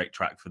not been a great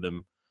track for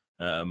them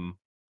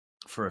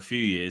for a few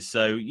years.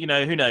 So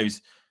who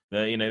knows?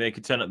 They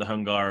could turn up the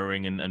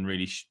Hungaroring and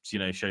really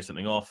show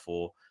something off,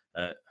 or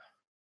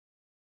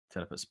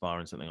turn up at Spa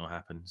and something will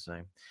happen.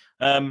 So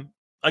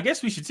I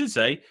guess we should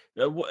say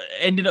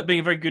ended up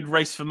being a very good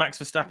race for Max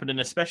Verstappen and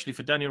especially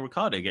for Daniel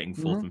Ricciardo getting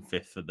 4th and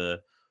 5th for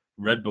the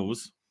Red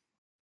Bulls.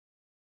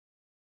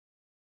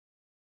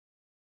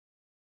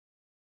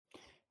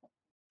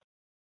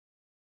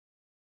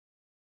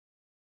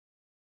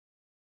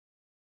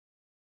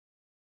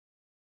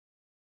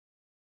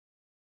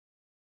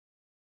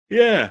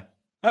 Yeah,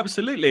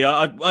 absolutely.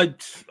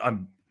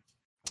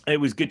 It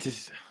was good to.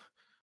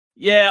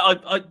 Yeah,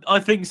 I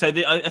think so.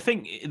 I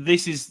think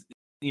this is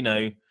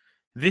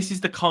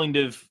the kind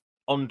of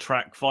on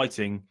track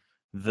fighting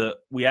that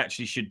we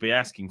actually should be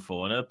asking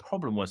for. And the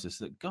problem was this,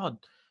 that God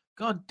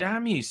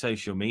damn you,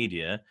 social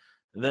media,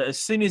 that as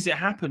soon as it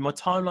happened, my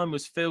timeline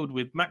was filled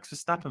with Max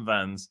Verstappen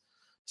fans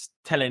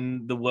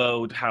telling the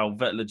world how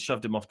Vettel had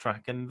shoved him off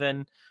track, and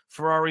then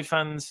Ferrari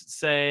fans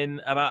saying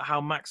about how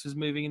Max was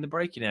moving in the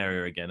braking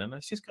area again. And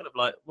it's just kind of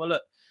like, well,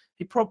 look,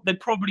 they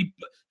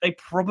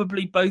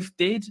probably both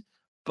did,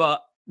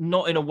 but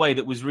not in a way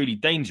that was really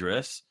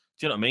dangerous.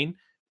 Do you know what I mean?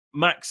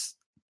 Max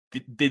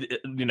did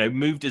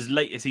moved as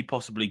late as he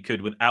possibly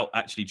could without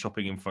actually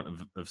chopping in front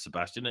of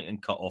Sebastian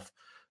and cut off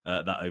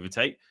that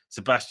overtake.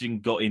 Sebastian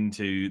got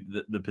into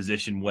the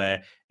position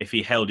where if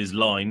he held his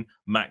line,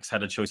 Max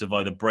had a choice of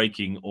either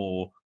braking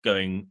or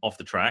going off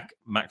the track.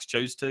 Max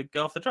chose to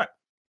go off the track.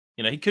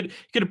 He could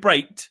have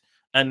braked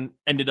and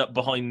ended up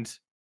behind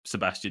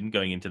Sebastian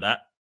going into that.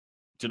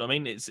 Do you know what I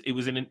mean? It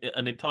was an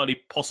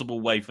entirely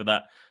possible way for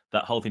that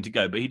whole thing to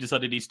go, but he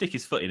decided he'd stick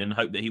his foot in and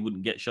hope that he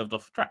wouldn't get shoved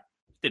off the track.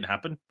 Didn't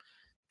happen.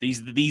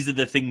 These are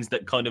the things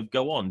that kind of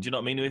go on. Do you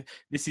know what I mean?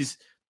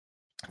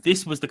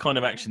 This was the kind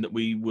of action that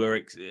we were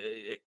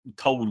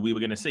told we were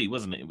going to see,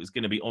 wasn't it? It was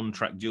going to be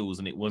on-track duels,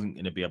 and it wasn't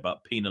going to be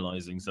about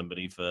penalising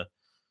somebody for...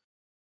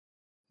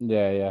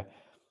 Yeah.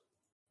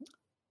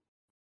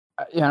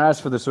 As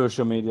for the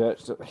social media,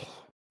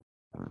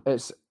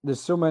 there's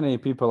so many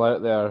people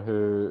out there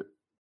who...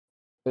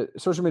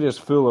 social media is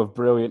full of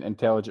brilliant,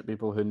 intelligent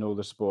people who know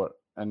the sport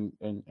and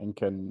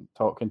can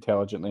talk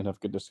intelligently and have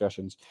good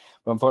discussions.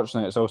 But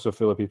unfortunately, it's also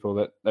full of people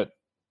that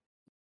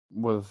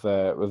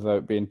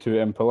without being too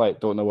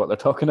impolite, don't know what they're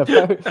talking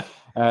about.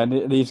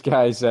 And these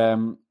guys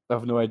have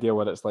no idea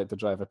what it's like to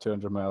drive a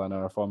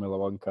 200-mile-an-hour Formula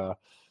One car.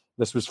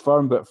 This was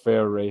firm but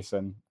fair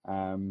racing.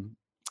 And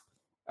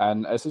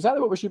it's exactly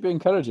what we should be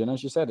encouraging.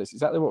 As you said, it's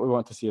exactly what we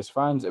want to see as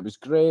fans. It was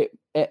great.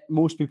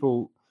 Most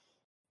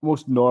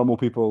normal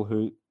people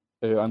who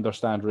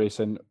understand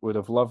racing would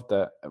have loved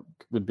it. It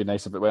would be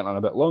nice if it went on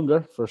a bit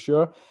longer, for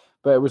sure.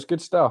 But it was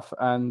good stuff.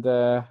 And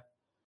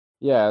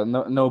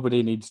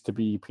nobody needs to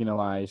be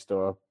penalised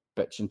or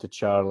bitching to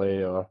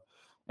Charlie or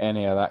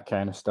any of that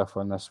kind of stuff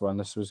on this one.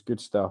 This was good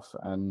stuff.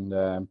 And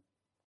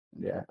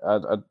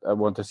I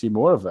want to see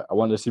more of it. I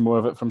want to see more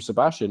of it from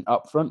Sebastian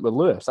up front with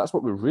Lewis. That's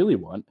what we really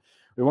want.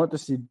 We want to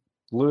see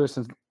Lewis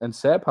and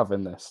Seb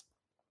having this.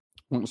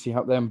 We want to see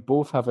them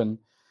both having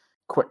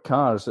quick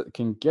cars that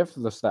can give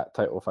us that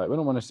title fight. We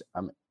don't want to see,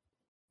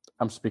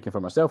 I'm speaking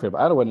for myself here, but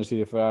I don't want to see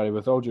the Ferrari,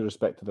 with all due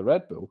respect to the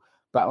Red Bull,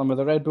 battling with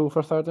the Red Bull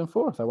for third and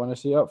fourth. I want to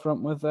see up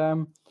front with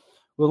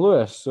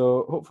Lewis.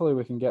 So hopefully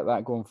we can get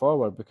that going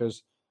forward,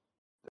 because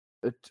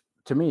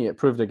to me it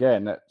proved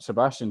again that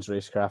Sebastian's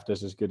racecraft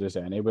is as good as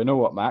any. We know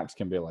what Max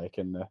can be like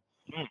in the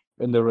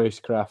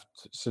racecraft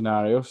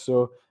scenario.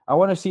 So I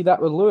want to see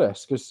that with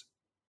Lewis, because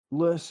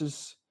Lewis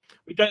is...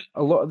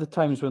 A lot of the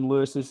times when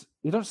Lewis is...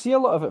 You don't see a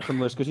lot of it from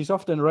Lewis because he's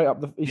often right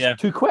up the... He's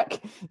too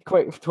quick,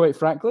 quite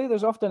frankly.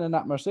 There's often in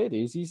that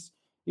Mercedes,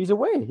 he's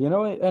away,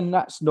 and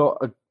that's not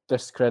a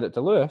discredit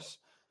to Lewis,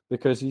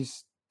 because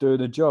he's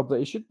doing a job that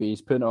he should be.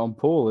 He's putting it on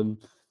pole and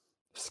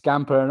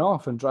scampering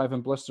off and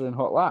driving blistering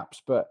hot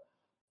laps. But,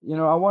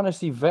 I want to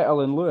see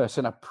Vettel and Lewis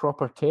in a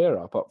proper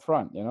tear-up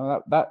front.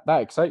 That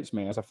excites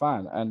me as a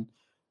fan. And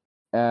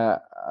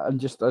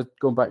just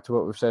going back to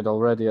what we've said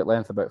already at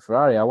length about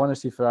Ferrari, I want to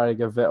see Ferrari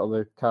give Vettel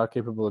the car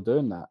capable of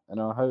doing that.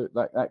 How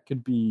that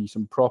could be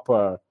some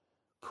proper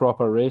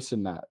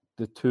racing. That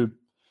the two,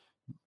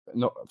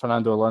 not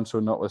Fernando Alonso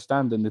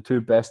notwithstanding, the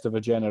two best of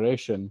a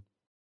generation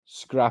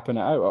scrapping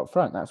it out up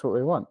front. That's what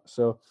we want.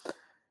 So,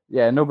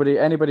 yeah,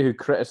 anybody who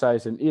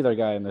criticizing either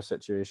guy in this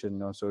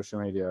situation on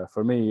social media,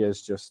 for me,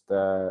 is just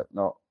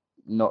not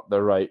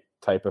the right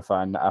type of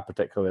fan that I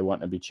particularly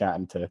want to be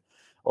chatting to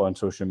on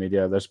social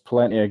media. There's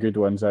plenty of good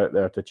ones out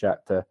there to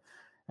chat to.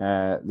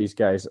 These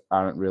guys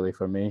aren't really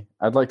for me.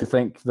 I'd like to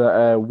think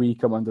that we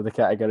come under the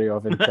category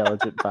of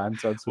intelligent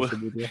fans on social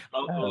media.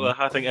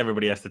 I think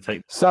everybody has to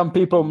take... Some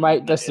people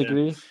might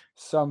disagree. Yeah.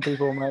 Some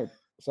people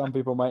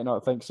might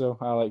not think so.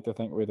 I like to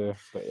think we do.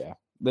 But yeah,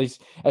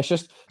 it's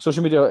just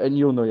social media, and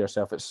you'll know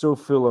yourself, it's so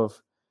full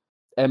of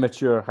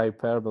immature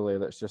hyperbole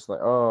that's just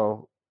like,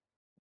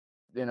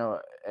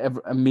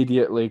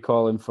 immediately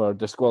calling for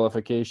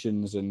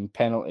disqualifications and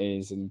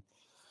penalties and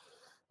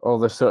all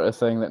this sort of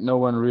thing that no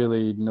one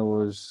really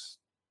knows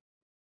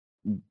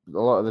a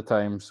lot of the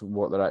times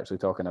what they're actually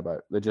talking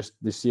about. They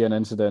see an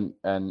incident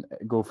and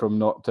go from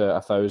 0 to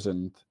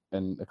 1,000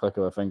 in a click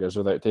of their fingers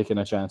without taking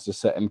a chance to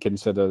sit and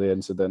consider the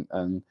incident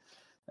and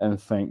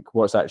think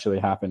what's actually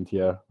happened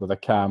here with a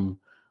calm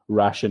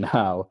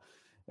rationale.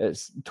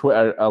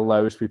 Twitter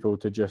allows people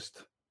to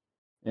just,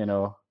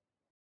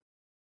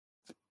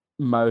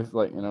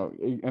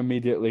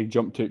 immediately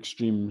jump to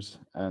extremes,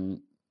 and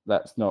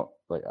that's not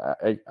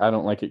I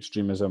don't like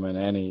extremism in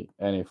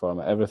any form.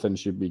 Everything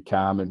should be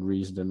calm and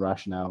reasoned and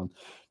rationale. And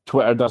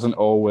Twitter doesn't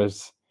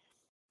always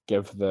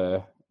give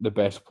the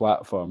best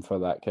platform for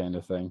that kind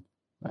of thing.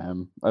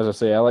 As I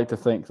say, I like to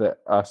think that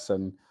us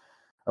and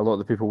a lot of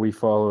the people we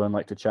follow and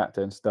like to chat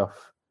to and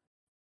stuff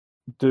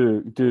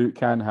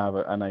can have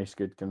a nice,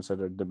 good,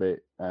 considered debate.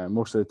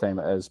 Most of the time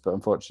it is, but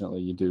unfortunately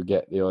you do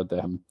get the odd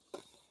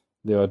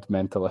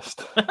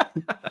mentalist.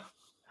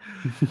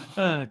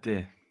 Oh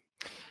dear.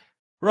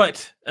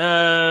 Right.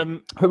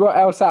 What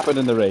else happened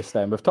in the race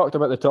then? We've talked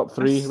about the top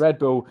three. Red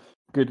Bull,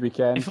 good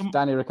weekend.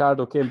 Danny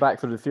Ricciardo came back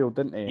through the field,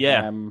 didn't he?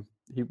 Yeah.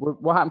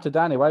 What happened to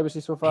Danny? Why was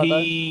he so far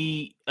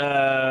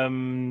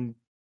down?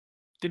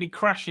 Did he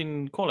crash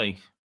in quali?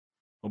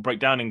 Or break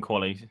down in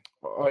quali?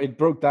 Oh, he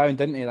broke down,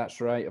 didn't he?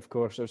 That's right, of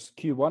course. It was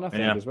Q1, I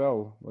think, as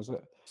well, was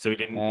it? So he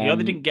didn't. He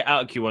either didn't get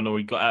out of Q1 or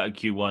he got out of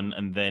Q1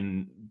 and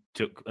then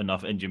took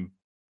enough engine.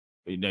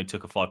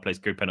 Took a 5-place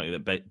grid penalty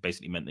that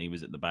basically meant that he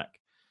was at the back.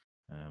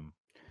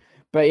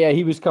 But yeah,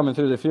 he was coming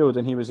through the field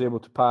and he was able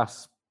to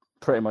pass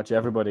pretty much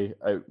everybody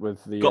out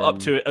with the. Got up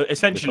to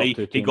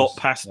essentially, he got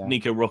past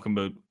Nico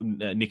Rockenberg.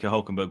 Nico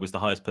Hulkenberg was the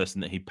highest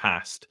person that he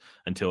passed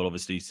until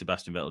obviously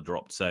Sebastian Vettel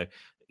dropped. So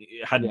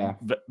had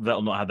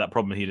Vettel not had that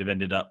problem, he'd have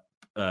ended up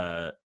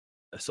a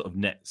sort of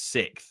net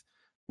 6th,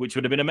 which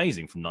would have been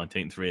amazing from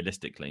 19th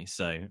realistically.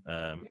 So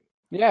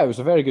yeah, it was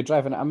a very good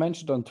drive, and I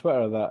mentioned on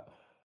Twitter that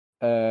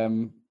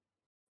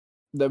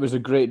that was a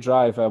great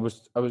drive. I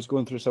was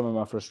going through some of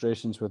my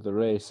frustrations with the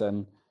race,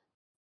 and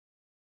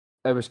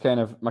it was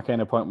my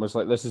kind of point was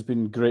like, this has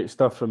been great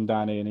stuff from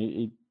Danny,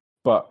 and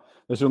but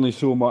there's only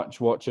so much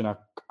watching a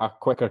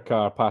quicker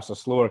car pass a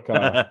slower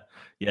car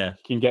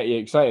can get you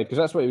excited, because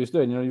that's what he was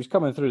doing. He was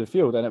coming through the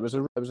field and it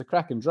was a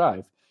cracking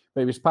drive,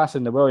 but he was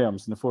passing the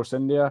Williams and the Force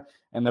India,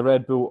 and the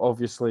Red Bull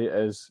obviously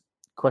is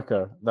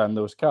quicker than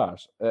those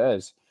cars. It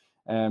is.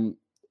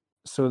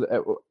 So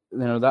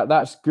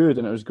that's good,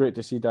 and it was great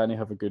to see Danny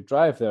have a good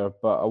drive there,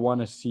 but I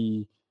want to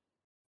see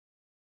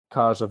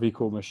cars of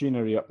equal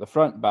machinery up the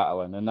front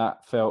battling, and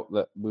that felt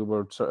that we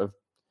were sort of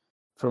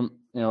from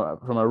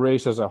a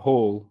race as a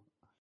whole,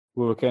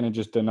 we were kind of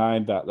just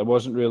denied that. There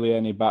wasn't really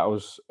any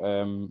battles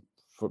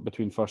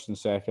between first and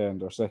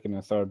second, or second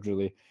and third,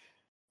 really,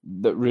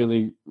 that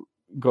really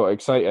got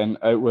exciting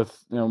out with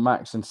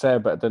Max and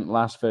Seb, but it didn't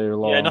last very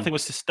long. Yeah, nothing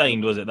was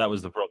sustained, was it? That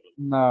was the problem.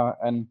 No,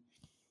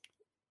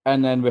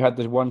 and then we had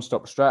this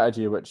one-stop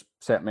strategy, which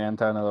set me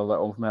into another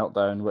little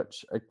meltdown,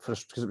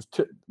 because it was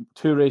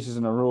two races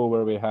in a row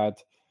where we had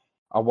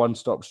a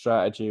one-stop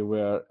strategy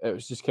where it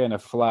was just kind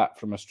of flat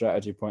from a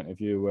strategy point of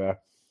view, where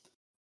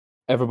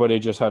everybody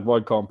just had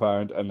one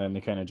compound and then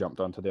they kind of jumped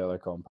onto the other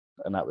compound,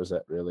 and that was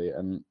it, really.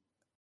 And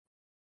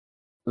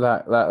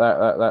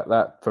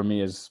that for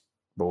me is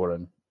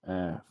boring.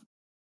 I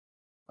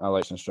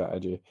like some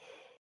strategy.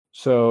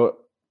 So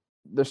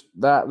the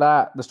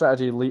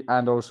strategy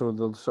and also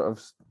the sort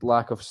of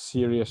lack of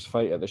serious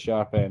fight at the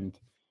sharp end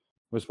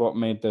was what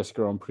made this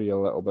Grand Prix a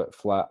little bit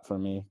flat for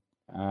me.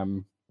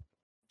 And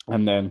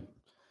then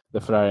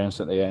the Ferrari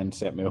incident at the end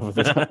sent me over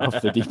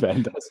off the deep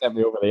end. That sent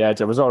me over the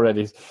edge. I was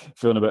already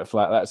feeling a bit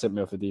flat. That sent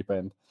me off the deep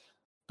end.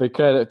 Big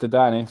credit to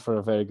Danny for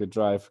a very good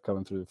drive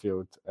coming through the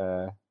field.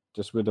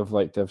 Just would have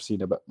liked to have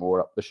seen a bit more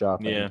up the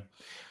sharp end.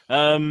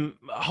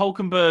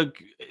 Hulkenberg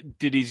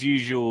did his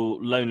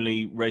usual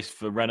lonely race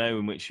for Renault,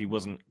 in which he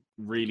wasn't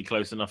really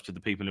close enough to the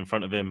people in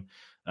front of him.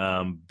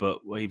 But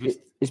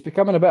he's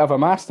becoming a bit of a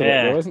master,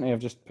 though, isn't he? Of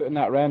just putting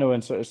that Renault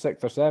in sort of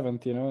 6th or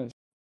 7th.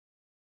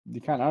 You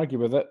can't argue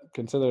with it,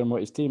 considering what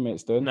his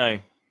teammates doing. No,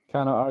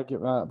 cannot argue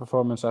with that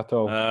performance at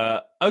all.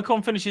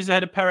 Ocon finishes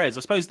ahead of Perez.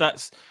 I suppose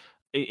that's,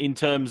 in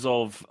terms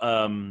of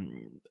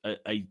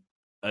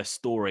a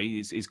story,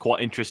 is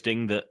quite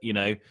interesting that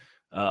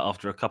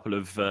after a couple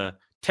of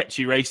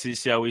tetchy races,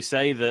 shall we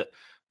say, that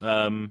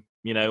on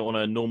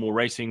a normal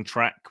racing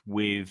track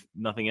with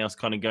nothing else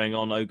kind of going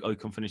on,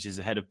 Ocon finishes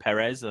ahead of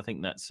Perez. I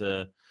think that's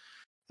a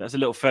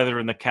little feather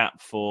in the cap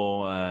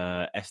for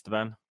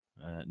Esteban,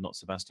 not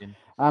Sebastian.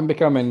 I'm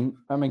becoming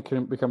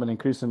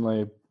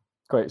increasingly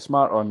quite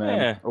smart on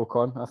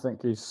Ocon. I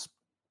think he's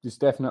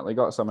definitely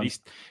got something.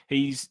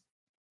 He's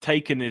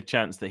taken the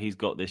chance that he's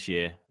got this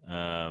year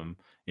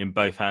in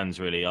both hands,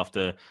 really.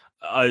 After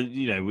I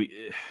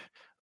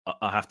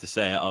have to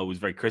say, I was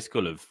very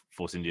critical of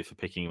Force India for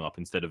picking him up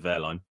instead of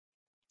Wehrlein.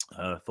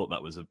 I thought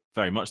that was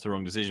very much the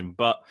wrong decision,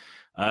 but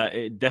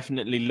it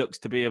definitely looks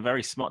to be a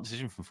very smart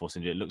decision from Force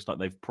India. It looks like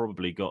they've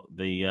probably got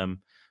the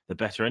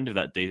better end of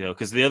that deal,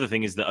 because the other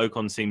thing is that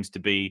Ocon seems to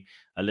be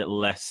a little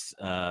less.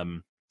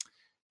 Wehrlein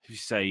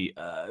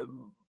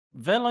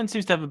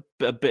seems to have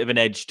a bit of an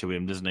edge to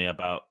him, doesn't he,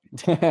 about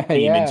team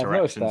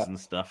interactions and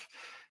stuff.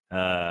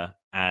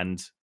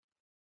 And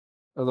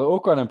although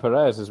Ocon and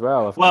Perez as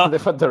well,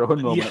 they've had their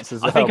own moments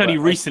as well. I think only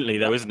recently,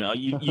 though, isn't it?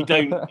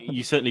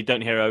 You certainly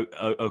don't hear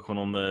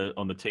Ocon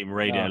on the team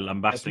radio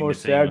lambasting the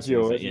team.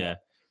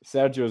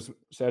 Sergio,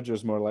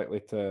 Sergio's more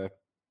likely to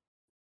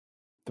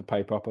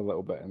pipe up a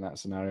little bit in that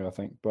scenario, I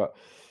think. But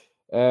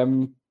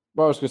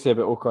what I was going to say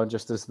about Ocon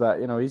just is that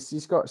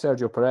he's got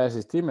Sergio Perez,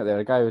 his teammate there,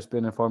 a guy who's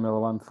been in Formula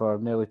One for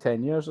nearly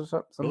 10 years or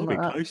something like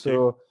that.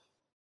 So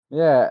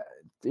yeah,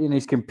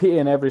 he's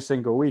competing every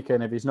single week,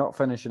 and if he's not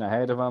finishing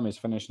ahead of him, he's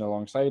finishing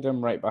alongside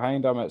him, right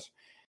behind him.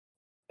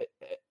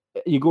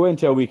 You go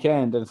into a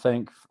weekend and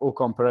think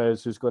Ocon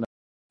Perez, who's going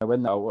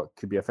win that, what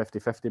could be a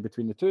 50-50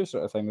 between the two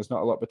sort of thing. There's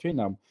not a lot between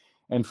them.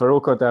 And for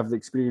Ocon to have the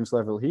experience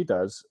level he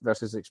does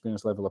versus the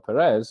experience level of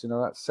Perez,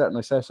 that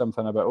certainly says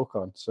something about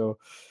Ocon. So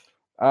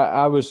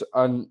I was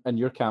in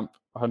your camp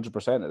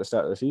 100% at the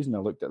start of the season. I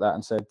looked at that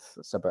and said,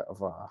 it's a bit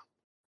of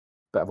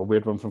a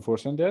weird one from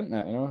Force India, isn't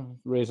it?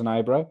 Raise an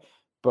eyebrow.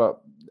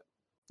 But,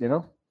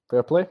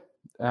 fair play.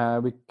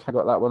 We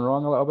got that one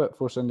wrong a little bit.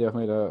 Force India have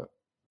made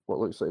what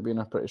looks like being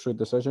a pretty shrewd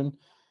decision.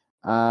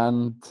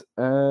 And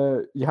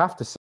you have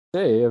to say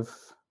that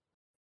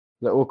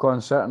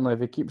Ocon certainly, if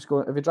he keeps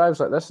going, if he drives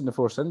like this in the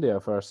Force India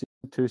for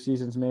 2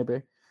 seasons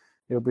maybe,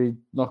 he'll be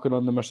knocking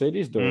on the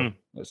Mercedes door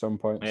at some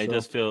point. Yeah, it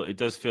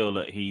does feel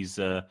that he's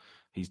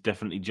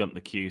definitely jumped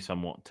the queue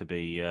somewhat to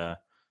be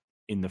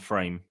in the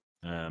frame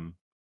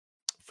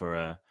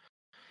for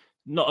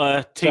not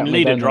a team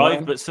leader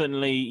drive, but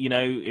certainly,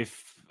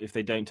 if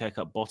they don't take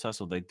up Bottas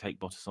or they take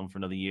Bottas on for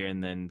another year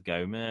and then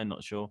go, man,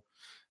 not sure.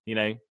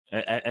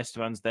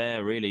 Esteban's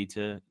there really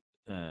to.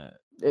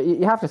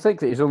 You have to think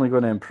that he's only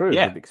going to improve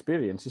with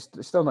experience. He's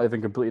still not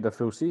even completed a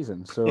full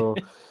season. So,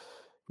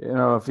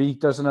 if he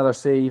does another,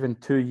 say, even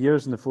 2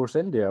 years in the Force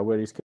India, where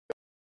he's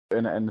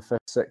in it in the 5th,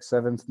 6th,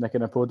 7th,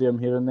 nicking a podium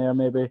here and there,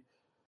 maybe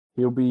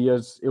he'll be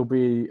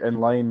in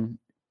line.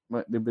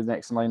 He'll be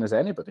next in line as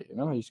anybody.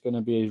 He's going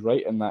to be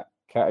right in that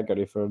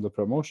category for the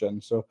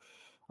promotion. So,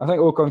 I think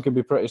Ocon can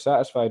be pretty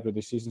satisfied with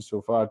the season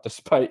so far,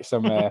 despite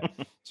some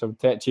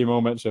tetchy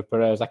moments with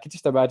Perez. I could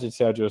just imagine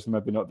Sergio's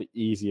maybe not the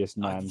easiest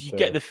man. You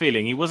get the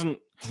feeling he wasn't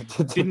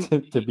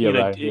to be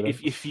around.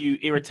 If you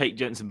irritate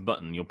Jenson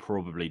Button, you're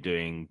probably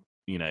doing,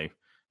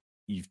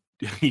 you've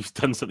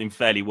done something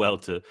fairly well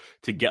to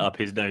get up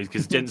his nose,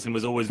 because Jenson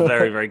was always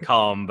very, very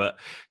calm, but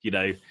he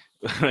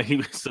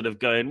was sort of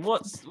going,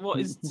 what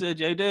is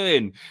Sergio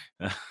doing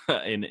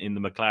in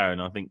the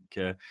McLaren? I think,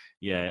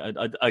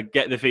 I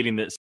get the feeling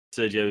that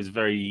Sergio is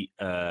very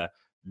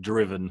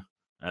driven,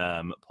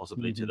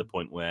 possibly to the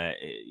point where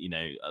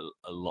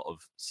a lot of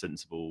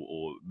sensible,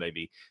 or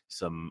maybe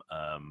some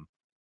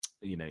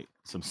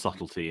some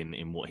subtlety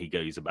in what he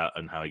goes about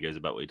and how he goes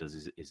about what he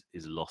does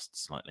is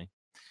lost slightly.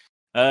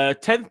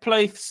 10th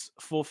place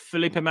for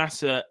Felipe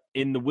Massa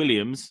in the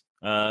Williams.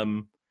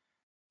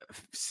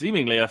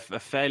 Seemingly a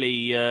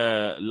fairly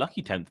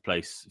lucky 10th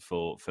place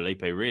for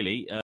Felipe,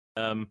 really.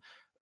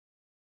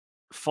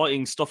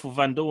 Fighting Stoffel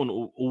Van Dorn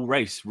all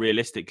race,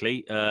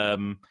 realistically.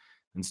 And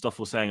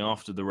Stoffel saying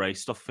after the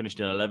race, Stoffel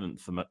finished in 11th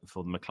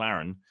for the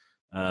McLaren.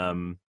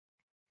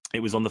 It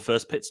was on the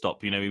first pit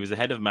stop. He was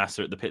ahead of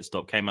Massa at the pit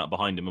stop, came out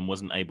behind him and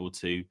wasn't able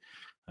to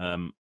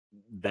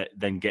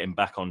then get him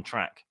back on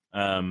track.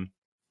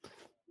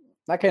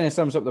 That kind of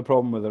sums up the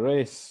problem with the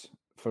race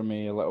for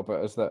me a little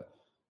bit, is that,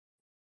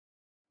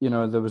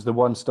 there was the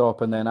one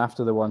stop, and then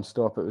after the one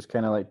stop, it was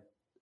kind of like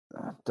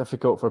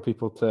difficult for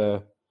people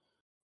to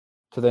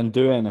then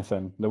do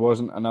anything. There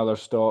wasn't another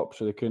stop,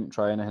 so they couldn't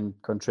try anything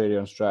contrary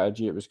on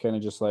strategy. It was kind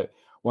of just like,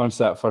 once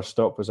that first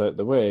stop was out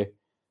the way,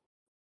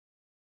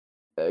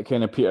 it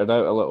kind of petered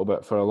out a little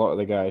bit for a lot of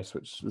the guys,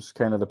 which was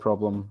kind of the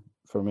problem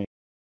for me.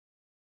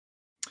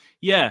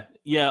 Yeah,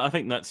 I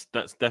think that's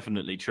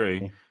definitely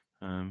true.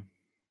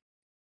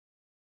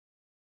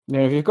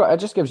 If you've got, it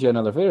just gives you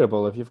another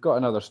variable. If you've got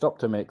another stop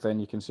to make, then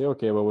you can say,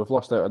 okay, well, we've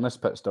lost out on this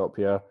pit stop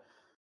here.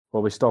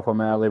 Will we stop them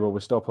early? Will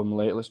we stop them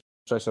late? Let's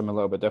try something a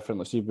little bit different.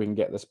 Let's see if we can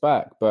get this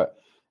back. But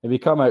if you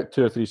come out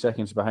 2 or 3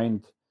 seconds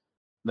behind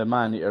the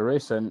man that you're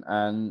racing,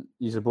 and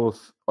these are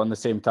both on the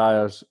same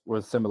tyres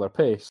with similar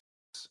pace,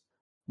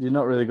 you're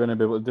not really going to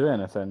be able to do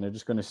anything. They're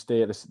just going to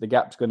stay at the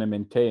gap's going to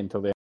maintain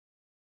until the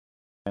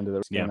end of the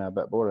race. It's a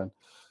bit boring.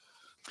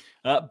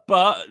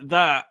 But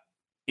that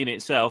in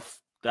itself,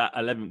 that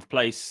 11th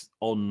place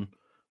on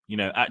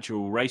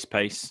actual race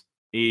pace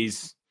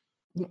is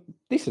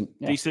decent.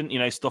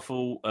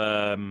 Stoffel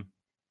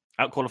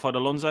outqualified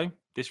Alonso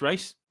this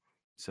race,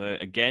 so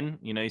again,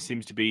 he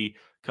seems to be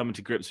coming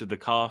to grips with the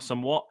car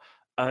somewhat.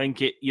 I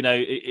think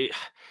it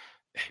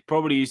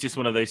probably is just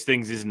one of those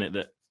things, isn't it,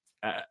 that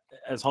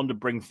as Honda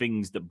bring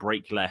things that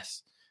break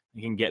less,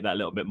 you can get that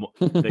little bit more.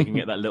 They can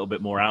get that little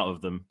bit more out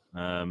of them.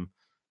 I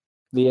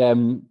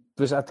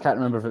can't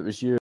remember if it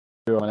was you or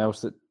someone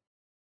else that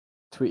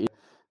tweeted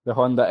the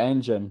Honda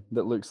engine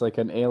that looks like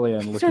an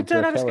alien looking through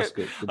a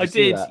telescope. I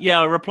did. Yeah,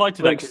 I replied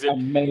to that because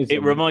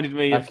it reminded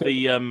me of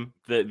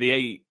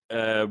the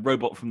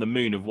robot from the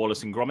moon of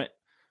Wallace and Gromit.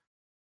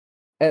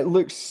 It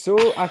looks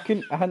so. I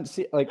hadn't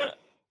seen it, like.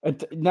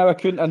 Now I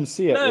couldn't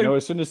unsee it. No.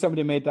 As soon as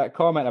somebody made that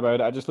comment about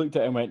it, I just looked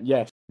at it and went,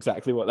 "Yes,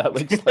 exactly what that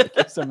looks like."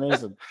 It's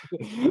amazing.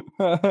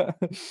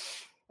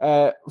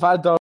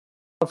 Van Dorn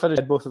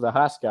finished both of the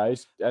Haas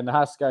guys, and the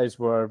Haas guys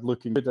were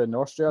looking good in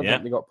Austria. I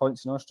think they got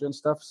points in Austria and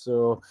stuff.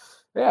 So,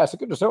 yeah, it's a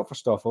good result for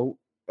Stoffel.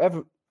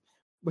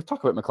 We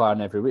talk about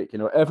McLaren every week.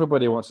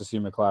 Everybody wants to see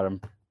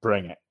McLaren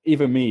bring it.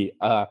 Even me,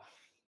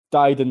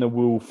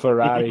 dyed-in-the-wool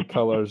Ferrari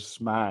colours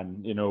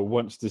man,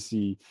 wants to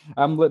see.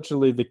 I'm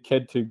literally the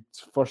kid whose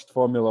first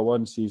Formula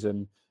One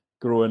season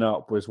growing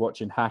up was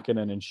watching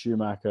Hakkinen and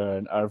Schumacher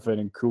and Irvine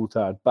and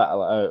Coulthard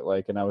battle it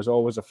out, and I was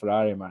always a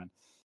Ferrari man.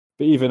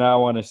 But even I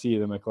want to see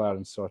the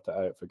McLaren sort it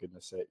out, for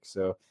goodness sake.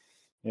 So,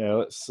 yeah,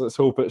 let's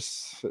hope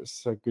it's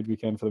a good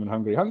weekend for them in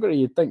Hungary. Hungary,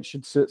 you'd think,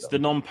 should suit them. It's the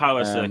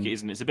non-power circuit,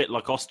 isn't it? It's a bit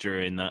like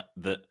Austria in that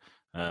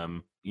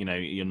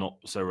you're not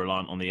so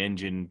reliant on the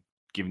engine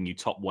giving you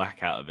top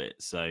whack out of it.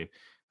 So,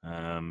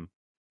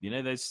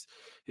 there's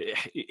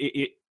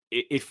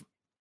if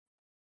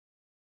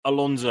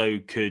Alonso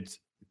could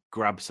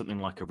grab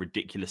something like a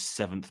ridiculous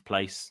 7th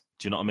place,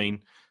 do you know what I mean?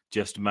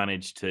 Just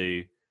manage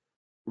to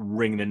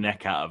wring the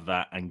neck out of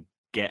that and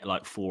get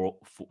like four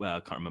I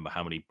can't remember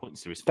how many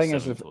points there is for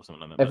 7th or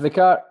something like that.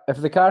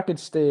 If the car could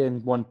stay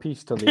in one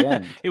piece till the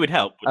end, it would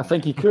help. I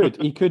think he could.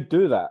 He could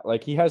do that.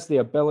 Like, he has the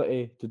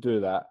ability to do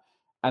that,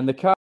 and the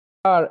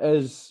car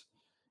is,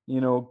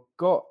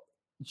 got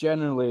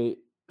generally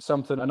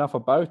something enough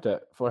about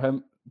it for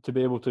him to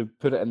be able to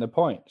put it in the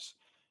points.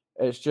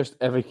 It's just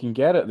if he can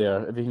get it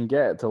there, if he can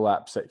get it to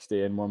lap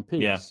 60 in one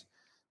piece, yeah.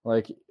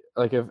 like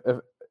if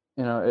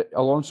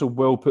Alonso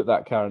will put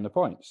that car in the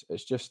points.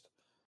 It's just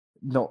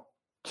not.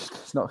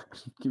 It's not.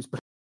 Keeps.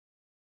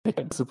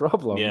 It's a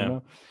problem. Yeah,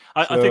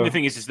 I think the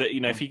thing is that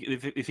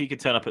if he could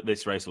turn up at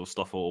this race or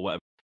Stoffel or whatever,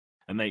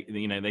 and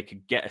they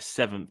could get a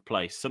 7th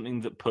place,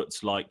 something that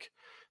puts like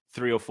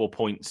 3 or 4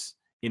 points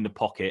in the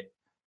pocket.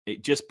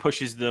 It just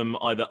pushes them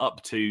either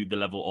up to the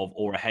level of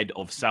or ahead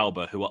of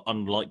Sauber, who are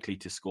unlikely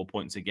to score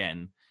points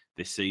again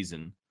this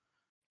season.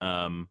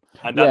 And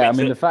that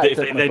the fact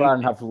that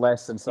McLaren have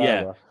less than Sauber.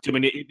 Yeah, I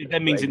mean, it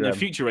then means in the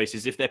future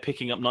races, if they're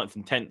picking up 9th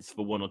and 10th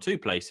for 1 or 2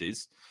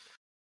 places,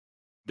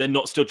 they're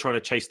not still trying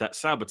to chase that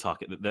Sauber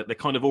target. They're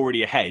kind of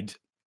already ahead,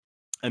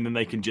 and then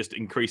they can just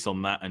increase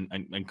on that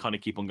and kind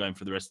of keep on going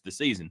for the rest of the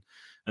season.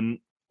 And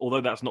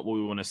although that's not what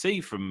we want to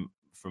see from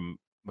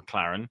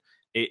McLaren,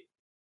 it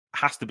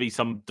has to be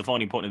some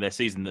defining point of their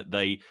season that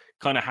they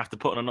kind of have to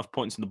put on enough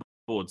points on the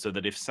board so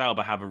that if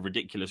Sauber have a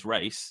ridiculous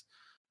race,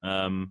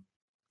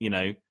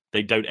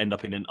 they don't end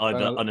up in an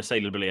either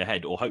unassailably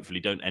ahead or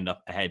hopefully don't end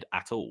up ahead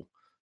at all.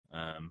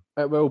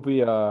 It will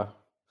be a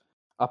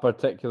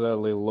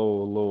particularly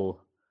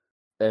low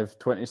if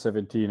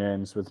 2017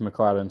 ends with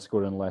McLaren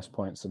scoring less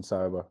points than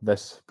Sauber.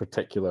 This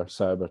particular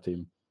Sauber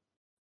team,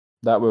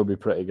 that will be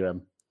pretty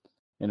grim.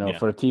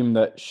 For a team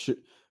that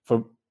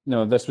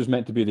this was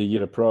meant to be the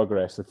year of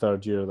progress, the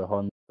 3rd year of the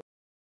Honda.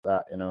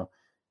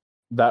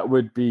 That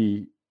would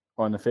be,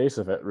 on the face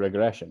of it,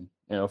 regression.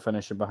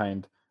 Finishing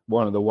behind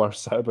one of the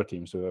worst Sauber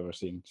teams we've ever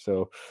seen.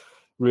 So,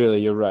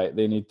 really, you're right.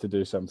 They need to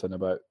do something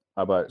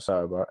about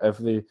Sauber. If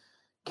they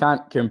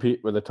can't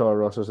compete with the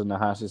Toro Rossos and the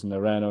Hasses and the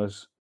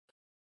Renaults,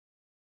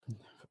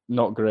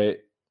 not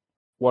great.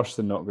 Worse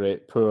than not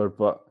great. Poor,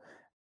 but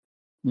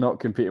not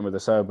competing with the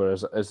Sauber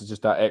is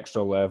just that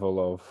extra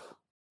level of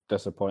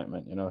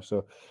disappointment.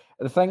 So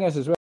the thing is,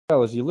 as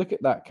well, as you look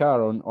at that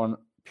car on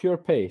pure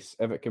pace,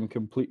 if it can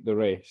complete the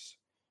race,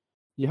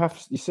 you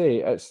say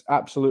it's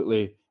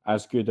absolutely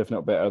as good, if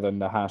not better, than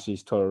the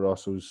Hasses, Toro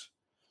Rossos.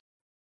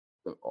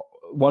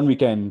 One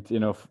weekend,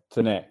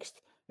 to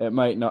next, it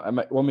might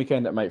not. One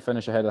weekend it might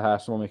finish ahead of the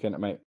Haas. One weekend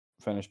it might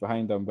finish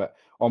behind them. But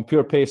on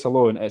pure pace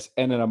alone, it's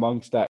in and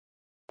amongst that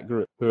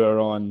group who are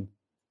on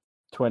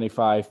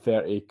 25,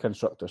 30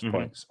 constructors'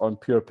 points. On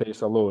pure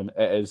pace alone,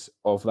 it is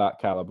of that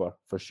caliber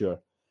for sure.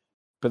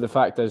 But the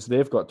fact is,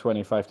 they've got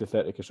 25 to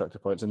 30 constructor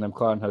points, and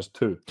McLaren has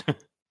 2.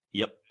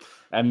 Yep.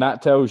 And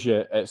that tells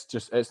you it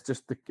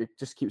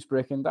just keeps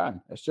breaking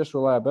down. It's just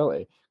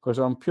reliability, because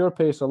on pure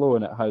pace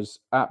alone, it has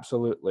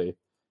absolutely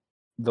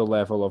the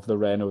level of the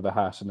Renault, the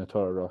Haas, and the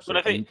Toro Rosso. But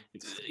I think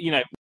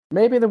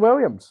maybe the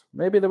Williams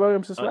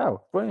as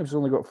well. Williams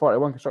only got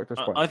 41 constructors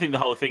points. I think the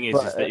whole thing is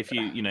that if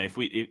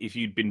if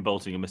you'd been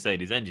bolting a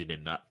Mercedes engine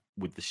in that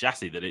with the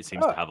chassis that it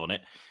seems to have on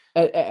it,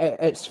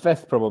 it's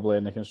 5th probably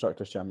in the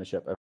constructors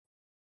championship.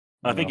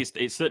 I think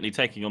it's certainly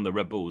taking on the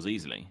Red Bulls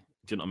easily.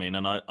 Do you know what I mean?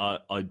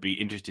 And I'd be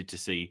interested to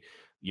see,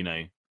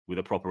 with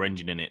a proper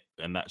engine in it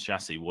and that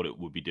chassis, what it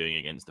would be doing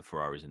against the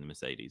Ferraris and the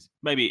Mercedes.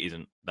 Maybe it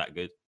isn't that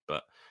good,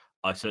 but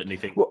I certainly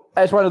think... Well,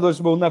 it's one of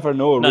those we'll never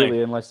know,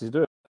 really, unless he's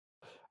doing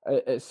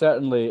it. It's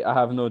certainly, I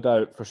have no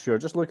doubt, for sure.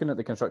 Just looking at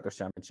the Constructors'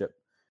 Championship,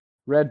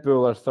 Red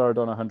Bull are 3rd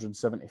on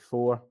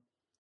 174,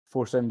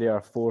 Force India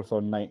are 4th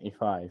on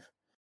 95.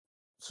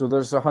 So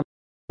there's 100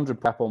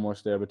 gap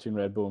almost there between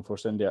Red Bull and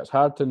Force India. It's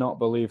hard to not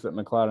believe that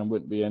McLaren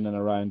wouldn't be in and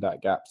around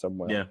that gap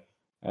somewhere. Yeah.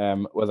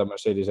 With a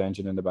Mercedes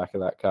engine in the back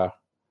of that car.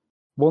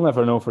 We'll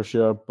never know for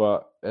sure,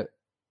 but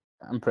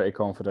I'm pretty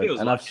confident. Feels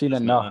and like I've seen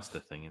enough. That's the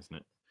thing, isn't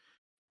it?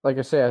 Like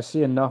I say, I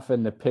see enough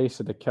in the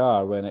pace of the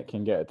car when it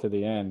can get it to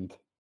the end.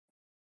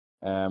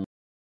 And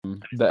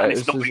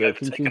it's not going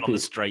to take on the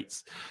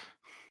straights.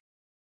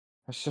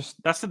 It's just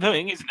that's the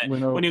thing, isn't it?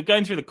 When you're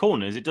going through the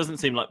corners, it doesn't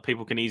seem like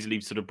people can easily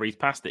sort of breeze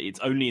past it. It's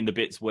only in the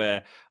bits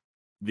where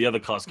the other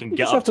cars can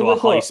get up to a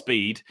high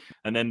speed,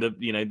 and then the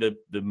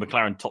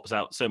McLaren tops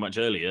out so much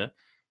earlier.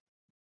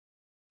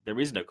 There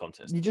is no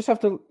contest. You just have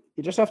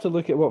to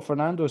look at what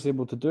Fernando's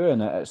able to do in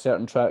it at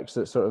certain tracks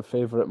that sort of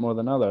favour it more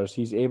than others.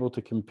 He's able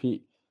to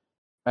compete,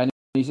 and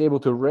he's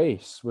able to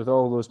race with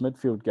all those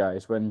midfield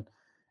guys. When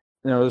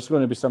there's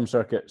going to be some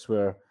circuits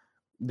where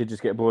they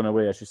just get blown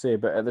away, as you say.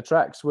 But at the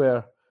tracks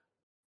where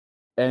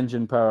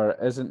engine power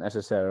isn't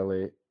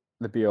necessarily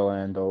the be-all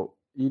and end-all,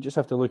 you just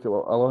have to look at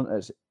what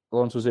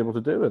Alonso's able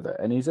to do with it.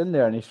 And he's in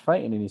there and he's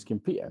fighting and he's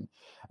competing.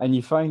 And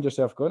you find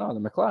yourself going,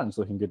 the McLaren's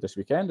looking good this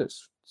weekend.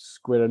 It's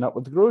squaring up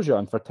with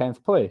Grosjean for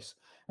 10th place.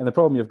 And the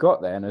problem you've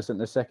got then is in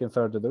the second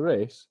third of the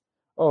race,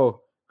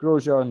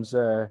 Grosjean's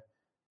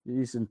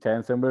he's in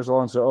 10th, and where's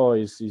Alonso?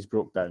 He's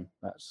broke down.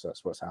 That's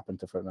what's happened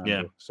to Fernando.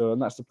 Yeah. So,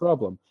 and that's the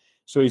problem.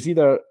 So he's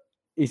either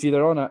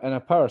in a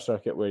power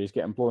circuit where he's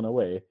getting blown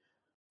away,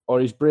 or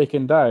he's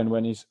breaking down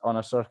when he's on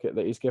a circuit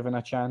that he's given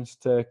a chance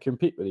to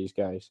compete with these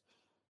guys.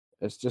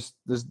 It's just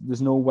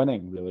there's no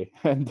winning really,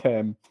 and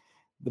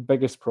the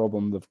biggest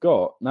problem they've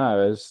got now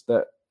is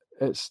that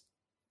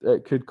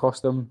it could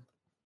cost them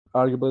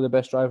arguably the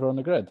best driver on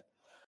the grid.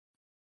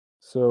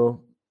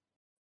 So,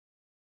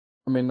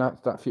 I mean,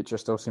 that future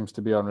still seems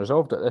to be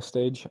unresolved at this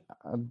stage.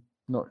 I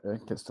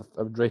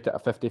would rate it a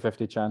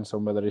 50-50 chance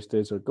on whether he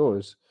stays or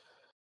goes.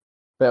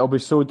 But it'll be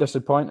so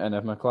disappointing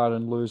if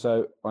McLaren lose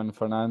out on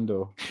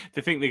Fernando.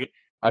 To think they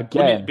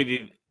again,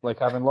 like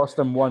having lost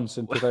him once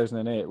in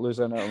 2008,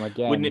 losing out on him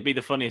again. Wouldn't it be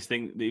the funniest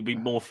thing? It'd be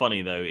more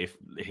funny though if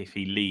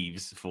he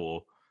leaves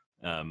for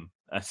and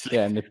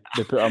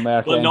they put a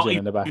Merc engine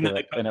in the back of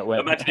it, and it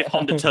went. Imagine if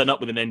Honda turn up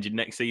with an engine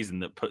next season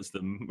that puts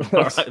them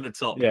right at the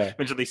top. Yeah.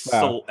 Imagine they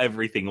salt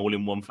everything all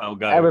in one foul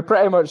go. I would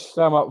pretty much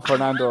sum up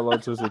Fernando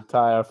Alonso's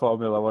entire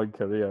Formula One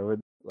career.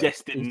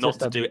 Destined not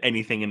to do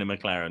anything in a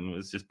McLaren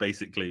was just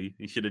basically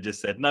he should have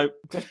just said no.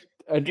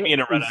 Give me in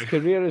a Renault. His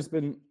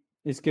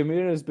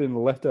career has been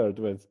littered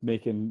with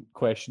making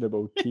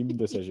questionable team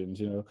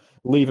decisions.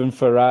 Leaving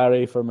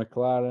Ferrari for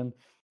McLaren.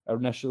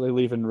 Initially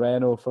leaving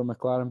Renault for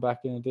McLaren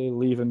back in the day,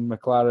 leaving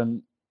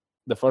McLaren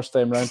the first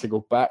time round to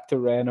go back to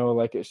Renault.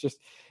 Like, it's just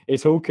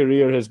his whole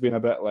career has been a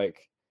bit like,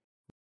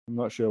 I'm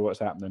not sure what's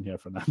happening here,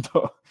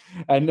 Fernando.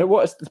 And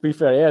to be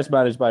fair, he is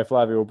managed by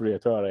Flavio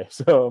Briatore,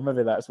 so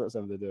maybe that's what's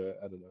having to do it.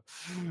 I don't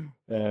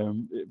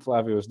know.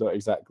 Flavio's not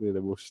exactly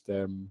the most,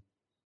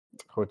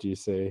 what do you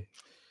say?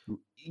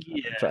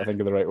 Yeah. I'm trying to think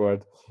of the right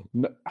word.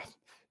 No,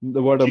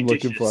 the word I'm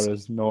looking for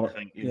is not.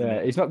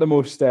 He's not the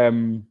most.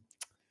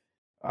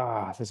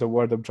 There's a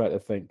word I'm trying to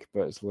think,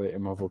 but it's late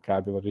in my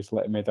vocabulary. It's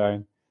letting me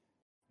down.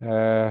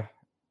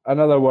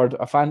 Another word,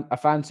 a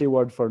fancy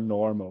word for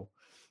normal.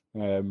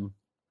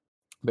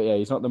 But yeah,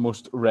 he's not the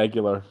most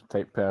regular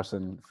type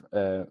person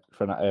for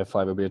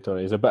Flavio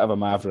Briatore. He's a bit of a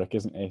maverick,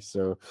 isn't he?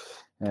 So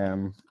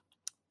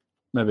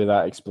maybe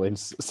that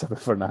explains some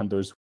of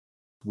Fernando's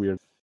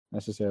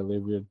necessarily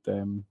weird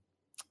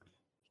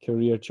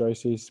career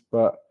choices.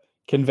 But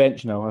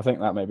conventional, I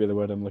think that might be the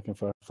word I'm looking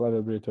for.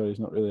 Flavio Briatore is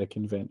not really a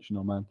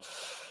conventional man.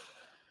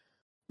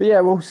 But yeah,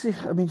 we'll see.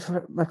 I mean,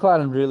 for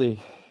McLaren,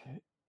 really,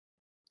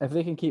 if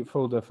they can keep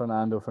hold of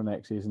Fernando for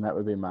next season, that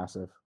would be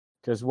massive.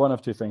 Because one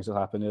of two things will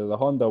happen. Either the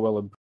Honda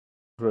will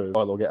improve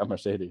or they'll get a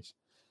Mercedes.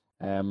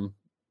 So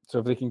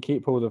if they can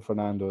keep hold of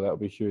Fernando, that'll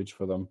be huge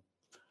for them.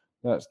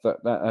 That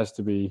has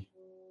to be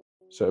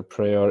sort of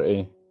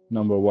priority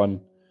number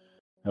one,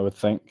 I would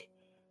think.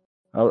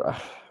 I'm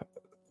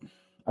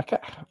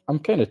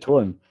kind of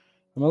torn.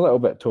 I'm a little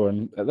bit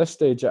torn. At this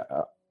stage,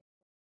 I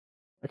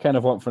kind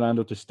of want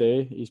Fernando to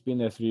stay. He's been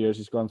there 3 years.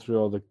 He's gone through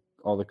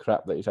all the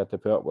crap that he's had to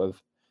put up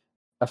with.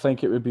 I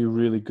think it would be a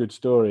really good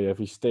story if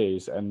he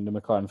stays and the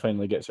McLaren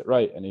finally gets it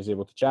right and he's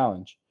able to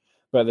challenge.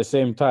 But at the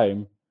same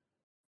time,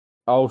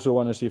 I also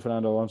want to see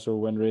Fernando Alonso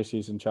win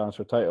races and challenge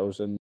for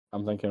titles. And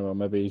I'm thinking, well,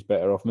 maybe he's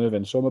better off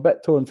moving. So I'm a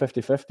bit torn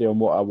 50-50 on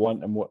what I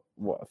want and what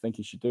I think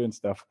he should do and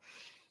stuff.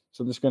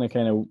 So I'm just going to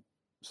kind of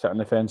sit on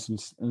the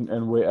fence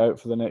and wait out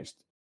for the next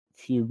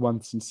few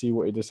months and see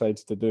what he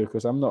decides to do,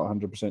 because I'm not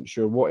 100%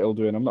 sure what he'll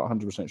do and I'm not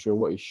 100% sure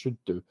what he should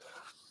do.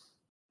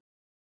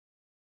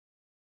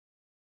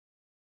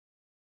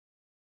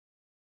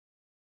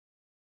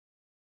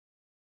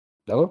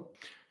 Hello?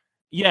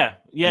 Yeah.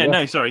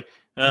 No, sorry.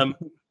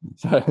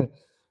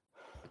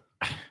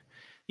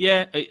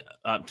 Yeah,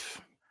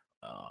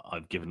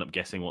 I've given up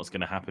guessing what's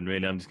going to happen.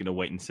 Really, I'm just going to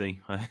wait and see.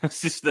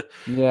 It's just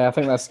yeah, I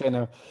think that's kind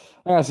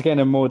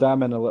of more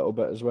damning a little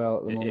bit as well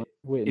at the moment.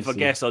 If I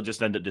guess, I'll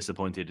just end up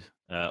disappointed,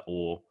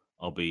 or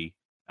I'll be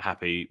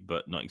happy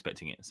but not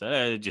expecting it.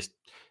 So just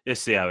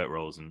see how it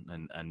rolls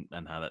and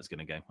how that's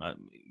going to go.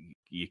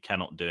 You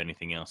cannot do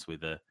anything else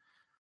with a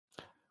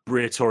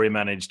Briatore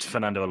managed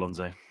Fernando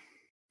Alonso.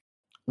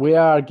 We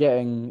are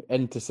getting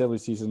into silly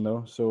season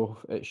though, so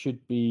it should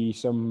be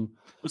some.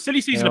 Well,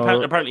 silly season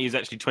apparently is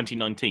actually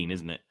 2019,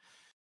 isn't it?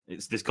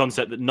 It's this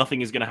concept that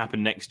nothing is going to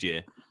happen next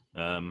year.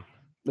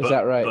 Is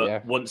that right? But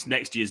yeah. Once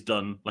next year's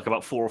done, like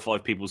about 4 or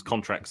 5 people's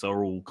contracts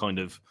are all kind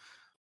of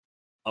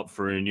up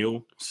for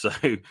renewal. So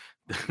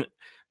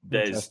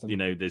there's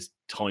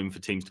time for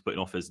teams to put in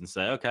offers and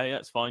say, okay,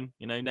 that's fine.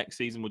 Next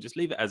season we'll just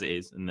leave it as it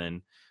is, and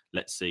then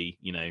let's see.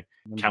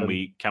 Can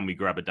we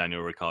grab a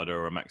Daniel Ricciardo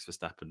or a Max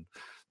Verstappen?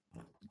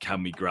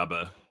 Can we grab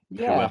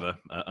whoever,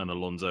 an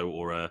Alonso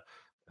or a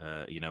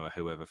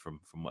whoever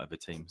from whatever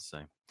team? So,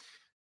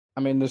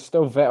 I mean, there's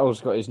still Vettel's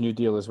got his new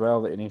deal as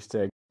well that he needs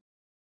to. A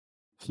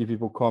few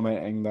people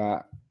commenting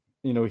that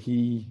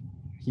he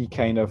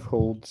kind of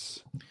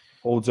holds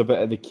a bit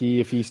of the key.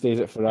 If he stays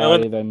at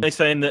Ferrari, then they're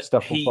saying that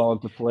stuff will fall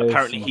into place.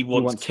 Apparently, he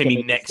wants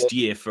Kimi next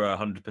year for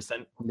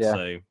 100%. Yeah.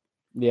 So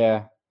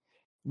yeah,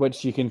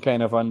 which you can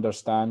kind of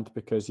understand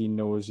because he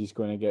knows he's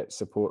going to get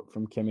support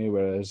from Kimi.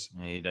 Whereas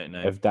you don't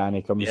know if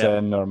Danny comes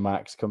in or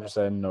Max comes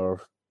in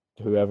or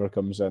whoever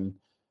comes in,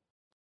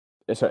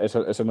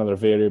 it's another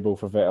variable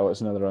for Vettel.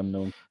 It's another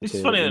unknown. This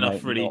is funny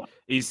enough, really,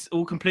 is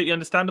all completely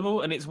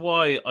understandable, and it's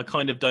why I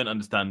kind of don't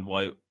understand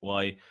why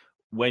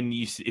when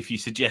if you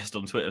suggest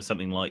on Twitter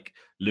something like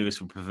Lewis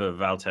would prefer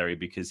Valtteri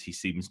because he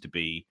seems to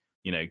be,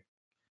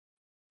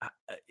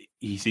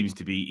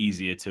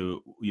 easier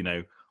to,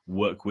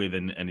 work with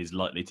and is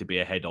likely to be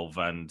ahead of,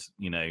 and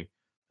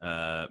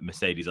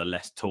Mercedes are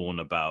less torn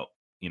about,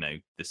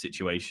 the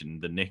situation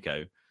than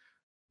Nico.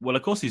 Well,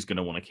 of course he's going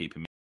to want to keep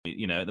him.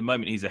 At the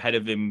moment he's ahead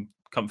of him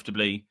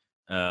comfortably,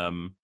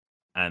 and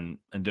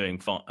doing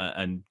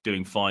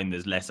fine.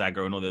 There's less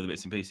aggro and all the other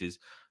bits and pieces.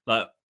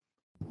 Like,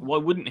 why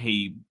wouldn't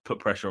he put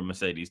pressure on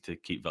Mercedes to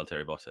keep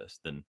Valtteri Bottas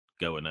than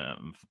go and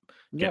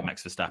get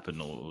Max Verstappen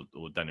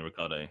or Daniel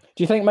Ricciardo?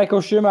 Do you think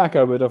Michael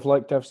Schumacher would have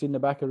liked to have seen the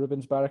back of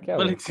Rubens Barrichello?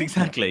 Well, it's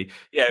exactly.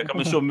 Yeah,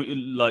 I'm sure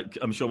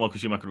Michael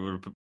Schumacher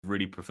would have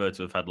really preferred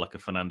to have had like a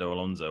Fernando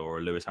Alonso or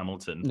a Lewis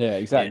Hamilton. Yeah,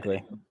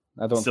 exactly.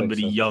 I don't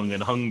somebody think so. young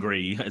and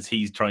hungry as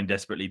he's trying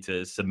desperately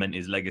to cement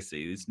his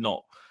legacy. It's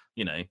not,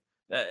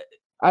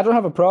 I don't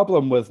have a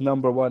problem with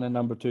number 1 and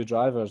number 2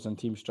 drivers and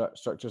team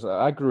structures.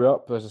 I grew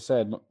up, as I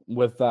said,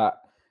 with that.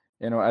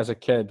 As a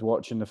kid,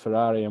 watching the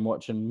Ferrari and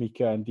watching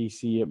Mika and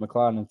DC at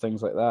McLaren and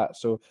things like that.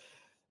 So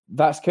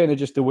that's kind of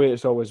just the way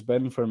it's always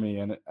been for me.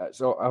 And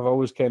so I've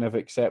always kind of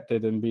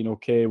accepted and been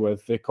okay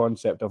with the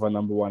concept of a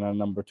number 1 and a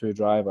number 2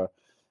 driver.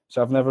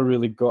 So I've never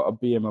really got a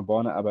bee in my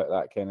bonnet about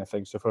that kind of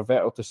thing. So for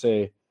Vettel to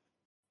say,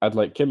 I'd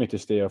like Kimi to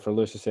stay, or for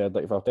Lewis to say, I'd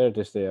like Valtteri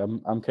to stay,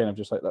 I'm kind of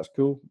just like, that's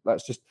cool.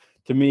 That's just,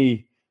 to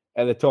me,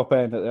 at the top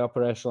end, at the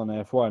upper echelon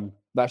F1,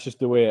 that's just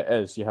the way it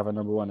is. You have a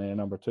number 1 and a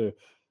number 2.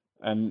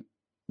 And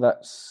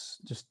that's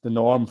just the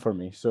norm for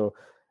me. So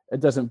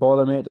it doesn't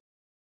bother me.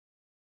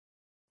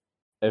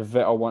 If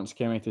Vettel wants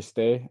Kimi to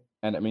stay,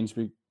 and it means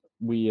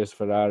we as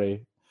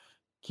Ferrari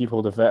keep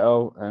hold of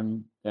Vettel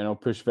and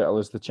push Vettel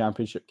as the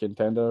championship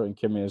contender and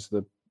Kimi as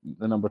the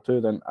number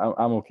 2, then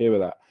I'm okay with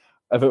that.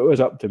 If it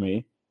was up to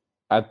me,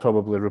 I'd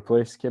probably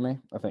replace Kimi.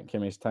 I think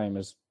Kimi's time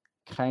is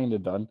kind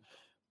of done.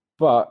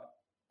 But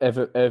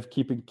if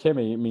keeping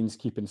Kimi means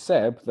keeping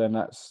Seb, then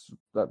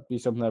that'd be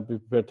something I'd be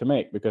prepared to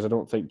make, because I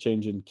don't think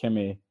changing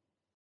Kimi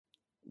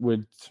for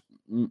a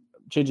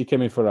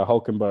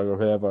Hülkenberg or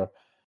whoever,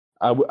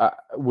 I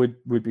would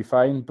be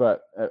fine.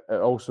 But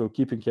also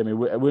keeping Kimi,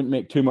 it wouldn't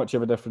make too much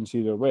of a difference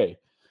either way.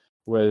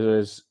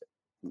 Whereas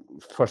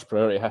first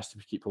priority has to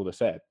be keep hold of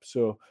Seb.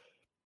 So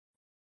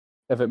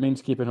if it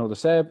means keeping hold of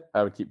Seb,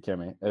 I would keep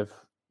Kimi. If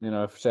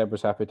Seb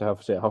was happy to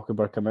have, say,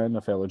 Hülkenberg come in,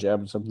 a fellow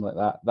German, something like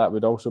that, that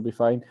would also be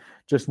fine.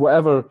 Just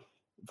whatever,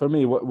 for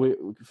me,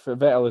 for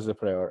Vettel is the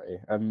priority,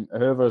 and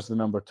whoever's the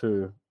number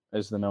 2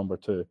 is the number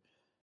 2,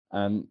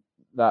 and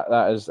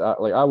that is I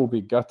will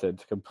be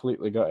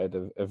completely gutted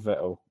if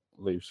Vettel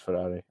leaves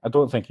Ferrari. I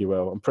don't think he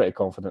will. I'm pretty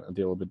confident the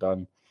deal will be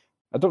done.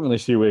 I don't really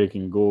see where he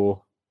can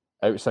go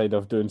outside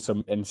of doing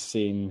some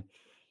insane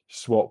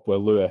swap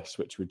with Lewis,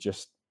 which would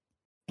just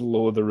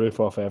blow the roof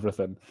off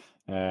everything.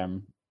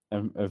 And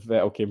if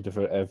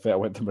Vettel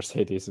went to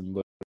Mercedes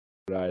and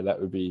Ferrari, that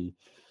would be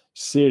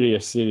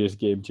serious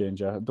game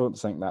changer. I don't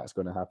think that's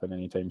going to happen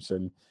anytime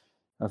soon.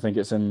 I think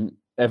it's in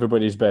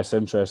everybody's best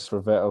interest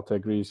for Vettel to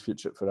agree his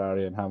future at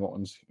Ferrari and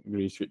Hamilton's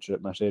agree his future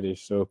at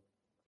Mercedes. So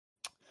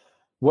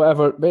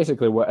whatever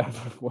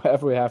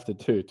we have to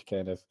do to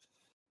kind of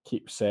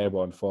keep Seb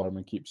on form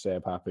and keep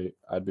Seb happy,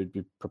 I would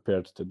be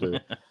prepared to do.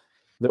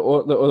 The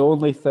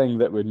only thing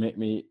that would make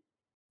me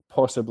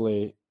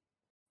possibly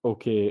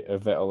okay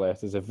if Vettel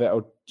left is if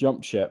Vettel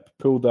jumped ship,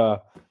 pulled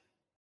a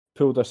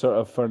sort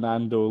of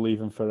Fernando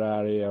leaving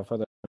Ferrari. I've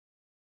had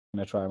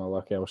to try my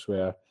luck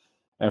elsewhere,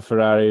 and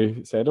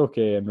Ferrari said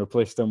okay and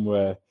replaced him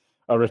with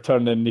a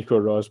returning Nico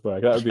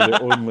Rosberg. That would be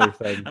the only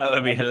thing. That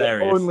would be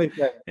hilarious. Only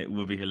thing. It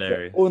would be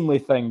hilarious. The only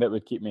thing that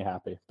would keep me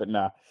happy. But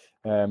nah.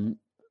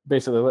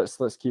 Basically,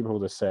 let's keep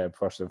hold of Seb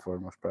first and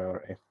foremost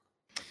priority.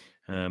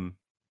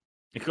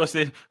 Of course,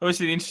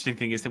 obviously the interesting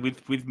thing is that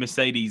with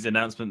Mercedes'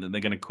 announcement that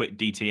they're going to quit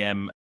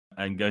DTM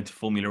and go into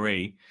Formula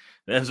E,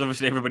 there's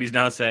obviously everybody's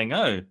now saying,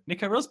 "Oh,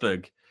 Nico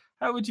Rosberg,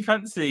 how would you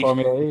fancy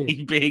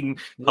being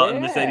part of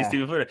the Mercedes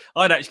team?"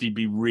 I'd actually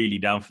be really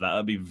down for that.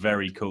 That'd be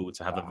very cool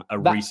to have a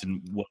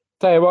recent.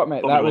 Tell you what,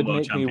 mate, that would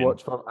make me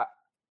watch.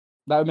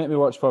 That would make me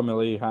watch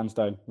Formula E hands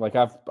down. Like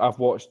I've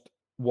watched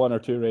 1 or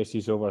 2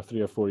 races over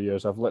 3 or 4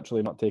 years. I've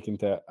literally not taken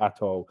to it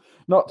at all.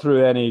 Not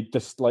through any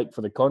dislike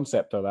for the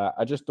concept of that.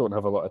 I just don't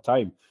have a lot of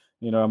time.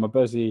 I'm a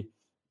busy,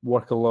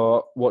 work a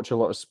lot, watch a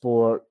lot of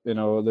sport.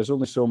 There's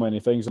only so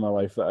many things in my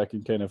life that I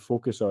can kind of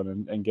focus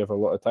on and give a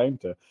lot of time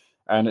to.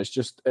 And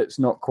it's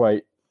not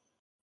quite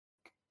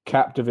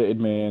captivated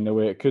me in the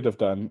way it could have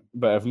done.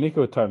 But if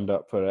Nico turned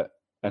up for it,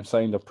 and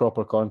signed a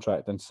proper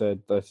contract and said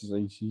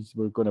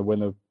we're going to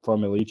win a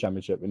Formula E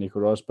championship with Nico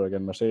Rosberg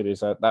and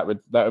Mercedes, that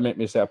would make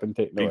me sit up and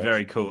take notice. Be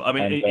very cool. I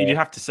mean, you'd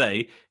have to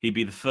say he'd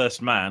be the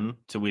first man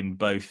to win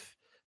both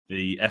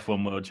the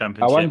F1 World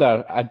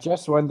Championship. I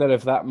just wonder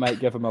if that might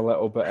give him a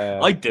little bit.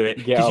 I'd do it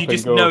because you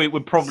just know it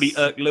would probably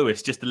irk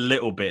Lewis just a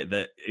little bit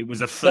that it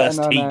was a first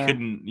he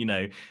couldn't.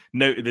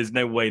 There's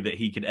no way that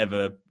he could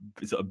ever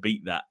sort of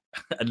beat that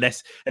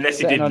unless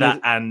he did that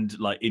and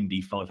like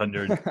Indy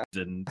 500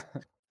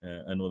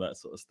 and all that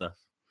sort of stuff.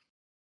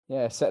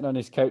 Yeah, sitting on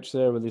his couch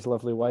there with his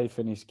lovely wife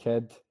and his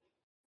kid.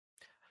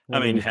 I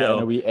mean, hell,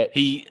 a wee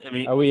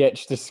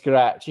itch to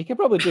scratch. He could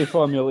probably do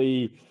Formula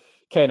E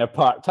kind of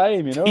part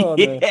time,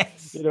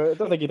 Yes. I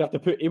don't think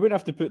he wouldn't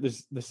have to put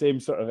the same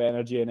sort of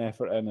energy and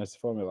effort in as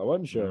Formula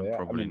One, surely. No,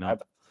 probably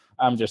not.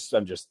 I'm just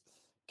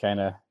kind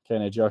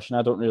of Josh, and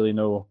I don't really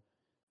know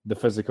the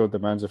physical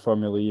demands of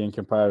Formula E in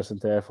comparison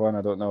to F1.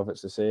 I don't know if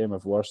it's the same,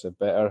 if worse, if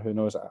better. Who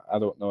knows? I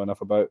don't know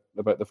enough about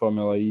the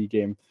Formula E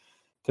game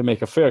to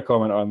make a fair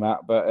comment on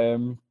that. But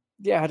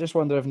I just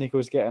wonder if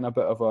Nico's getting a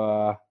bit of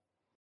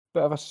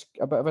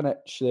an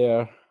itch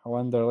there. I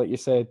wonder, like you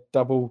said,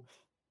 double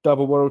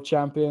world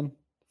champion,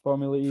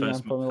 Formula E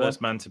and Formula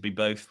First 1. man to be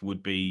both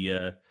would be.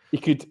 He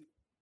could.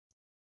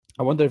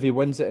 I wonder if he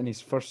wins it in his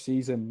first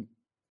season.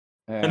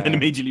 And then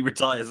immediately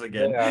retires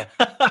again. Yeah,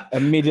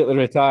 immediately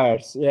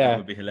retires. Yeah, that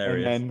would be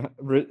hilarious. And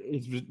then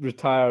he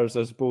retires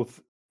as both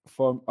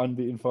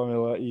unbeaten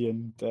Formula E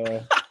and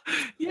F1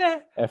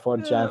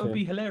 champion. That would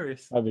be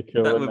hilarious. That'd be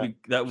cool.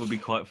 That would be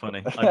quite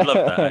funny. I'd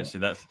love that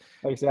actually. That's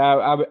like I say,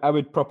 I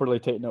would properly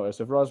take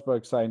notice if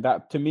Rosberg signed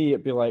that. To me,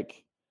 it'd be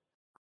like,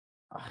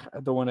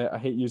 I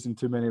hate using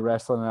too many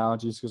wrestling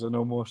analogies because I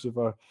know most of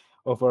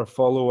our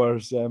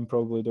followers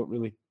probably don't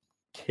really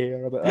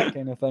care about that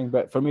kind of thing.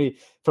 But for me,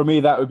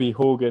 that would be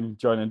Hogan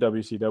joining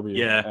WCW.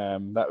 Yeah.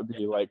 That would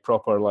be like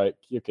proper, like,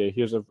 okay,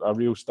 here's a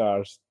real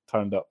stars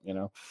turned up,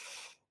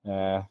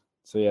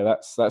 So yeah,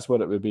 that's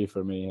what it would be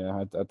for me.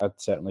 I'd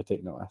certainly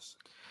take notice.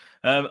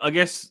 I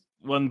guess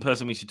one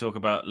person we should talk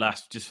about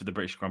last, just for the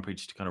British Grand Prix,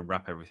 just to kind of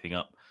wrap everything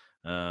up,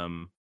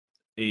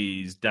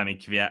 is Danny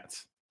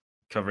Kvyat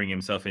covering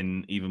himself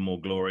in even more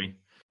glory.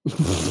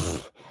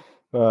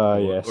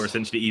 Yes. Or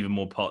essentially even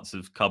more parts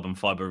of carbon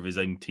fiber of his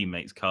own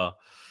teammate's car.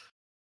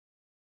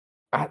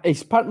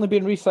 He's partly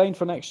been re-signed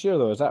for next year,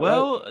 though. Is that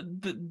right?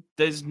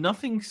 There's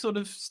nothing sort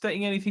of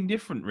stating anything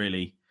different,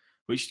 really,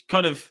 which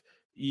kind of.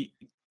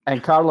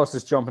 And Carlos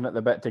is jumping at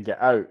the bit to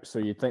get out, so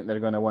you'd think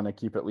they're going to want to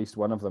keep at least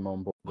one of them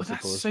on board. Well,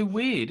 that's so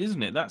weird,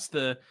 isn't it? That's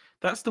the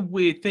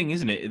weird thing,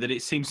 isn't it? That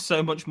it seems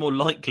so much more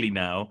likely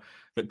now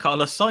that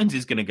Carlos Sainz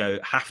is going to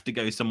have to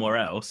go somewhere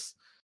else,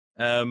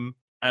 and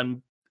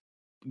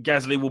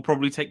Gasly will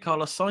probably take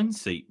Carlos Sainz's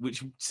seat,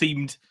 which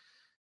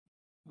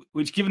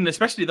given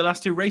especially the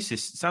last two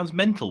races, sounds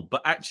mental.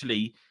 But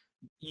actually,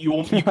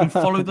 you can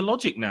follow the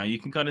logic now. You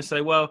can kind of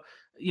say, well,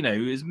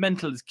 as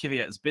mental as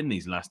Kvyat's been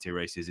these last two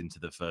races into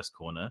the first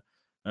corner,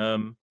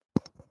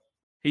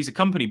 he's a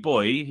company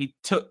boy.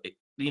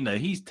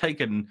 He's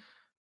taken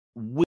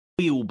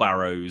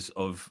wheelbarrows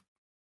of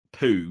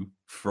poo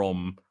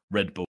from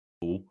Red Bull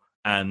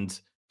and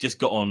just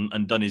got on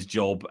and done his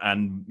job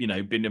and,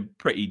 been a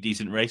pretty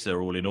decent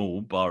racer all in all,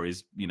 bar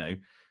his,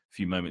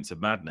 few moments of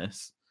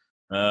madness.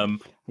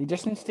 He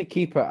just needs to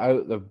keep it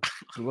out the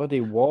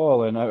bloody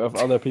wall and out of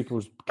other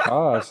people's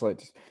cars.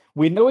 Like,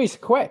 we know he's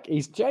quick.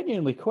 He's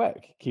genuinely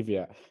quick,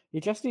 Kvyat. He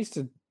just needs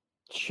to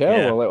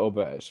chill a little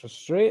bit. It's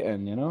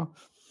frustrating,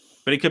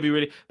 But it could be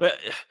really. But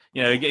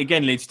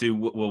again, leads to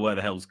where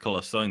the hell's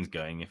Carlos Sainz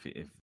going if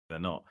they're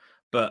not?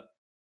 But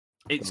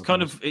it's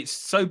it's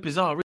so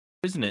bizarre,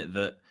 isn't it,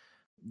 that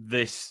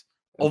this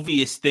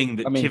obvious thing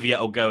that Kvyat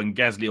will go and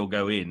Gasly will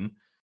go in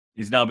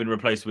is now been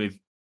replaced with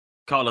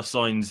Carlos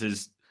Sainz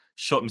has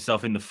shot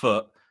himself in the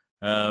foot,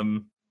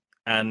 and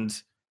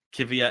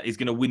Kvyat is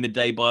going to win the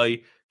day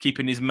by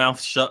keeping his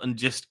mouth shut and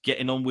just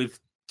getting on with,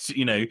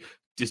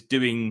 just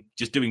doing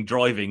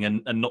driving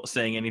and not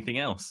saying anything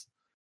else.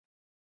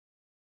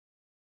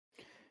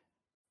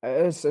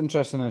 It's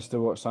interesting as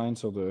to what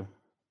Sainz will do.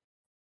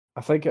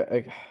 I think,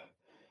 if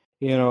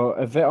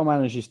Vettel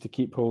manages to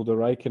keep hold of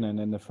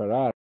Raikkonen in the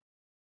Ferrari,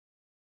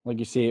 like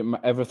you say,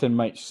 everything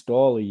might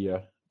stall a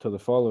year to the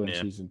following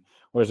season.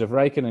 Whereas if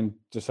Raikkonen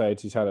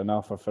decides he's had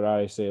enough, or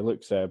Ferrari say,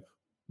 look, Seb,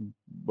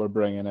 we're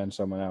bringing in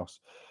someone else,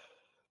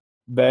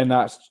 then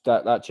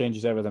that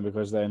changes everything,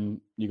 because then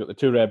you got the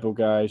two Red Bull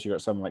guys, you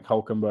got someone like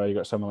Hülkenberg, you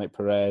got someone like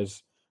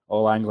Perez,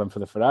 all angling for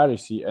the Ferrari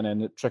seat, and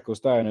then it trickles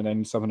down, and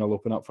then something will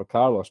open up for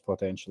Carlos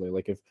potentially.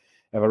 Like if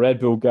a Red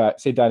Bull guy,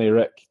 say Danny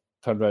Rick,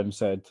 turned around and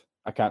said,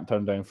 I can't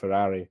turn down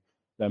Ferrari,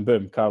 then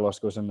boom, Carlos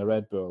goes in the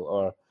Red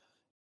Bull.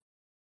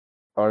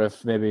 Or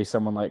if maybe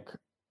someone like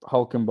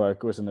Hülkenberg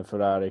goes in the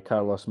Ferrari,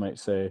 Carlos might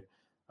say,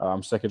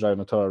 I'm sick of driving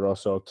a Toro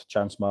Rosso to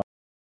chance my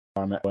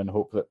arm and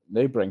hope that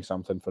they bring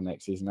something for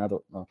next season. I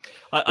don't know.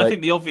 I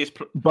think the obvious...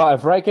 But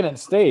if Raikkonen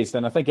stays,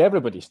 then I think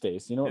everybody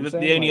stays. You know what I'm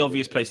saying? The only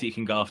obvious place that you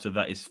can go after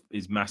that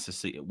is Massa's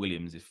seat at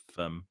Williams if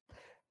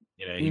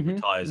he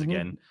retires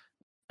again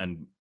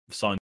and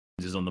Sainz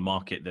is on the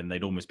market, then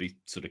they'd almost be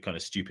sort of kind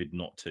of stupid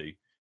not to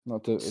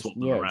swap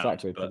them yeah, around.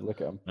 exactly. But, to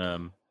look at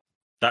them.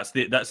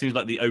 That seems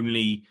like the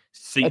only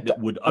seat that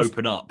would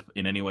open up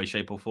in any way,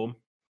 shape, or form.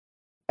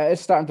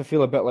 It's starting to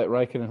feel a bit like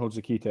Raikkonen holds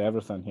the key to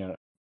everything here.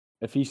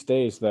 If he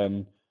stays,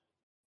 then,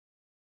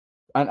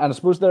 and I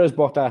suppose there is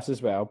Bottas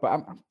as well, but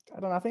I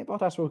don't know. I think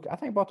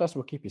Bottas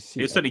will keep his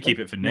seat. He'll certainly keep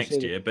it for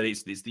next year, but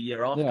it's the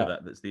year after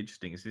that's the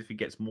interesting. It's if he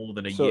gets more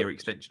than a year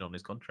extension on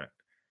his contract.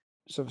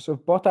 So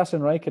Bottas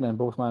and Raikkonen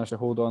both managed to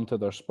hold on to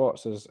their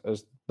spots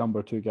as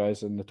number 2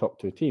 guys in the top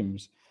 2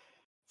 teams.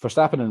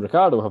 Verstappen and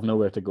Ricciardo have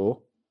nowhere to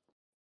go.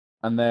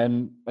 And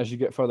then as you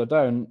get further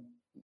down,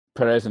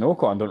 Perez and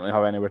Ocon don't really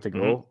have anywhere to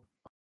go.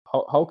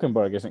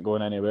 Hulkenberg isn't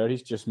going anywhere.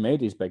 He's just made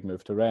his big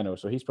move to Renault.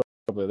 So he's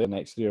probably the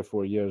next 3 or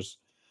 4 years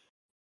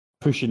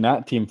pushing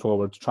that team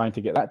forward, trying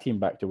to get that team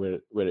back to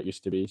where it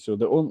used to be. So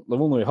the only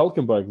way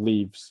Hulkenberg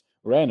leaves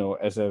Renault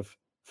is if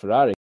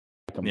Ferrari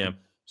comes. Yeah.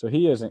 So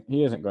he isn't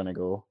going to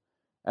go.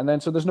 And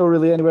then so there's no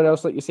really anywhere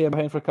else, like you say,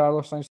 behind for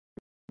Carlos Sainz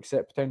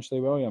except potentially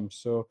Williams.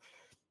 So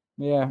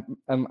yeah,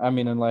 and I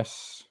mean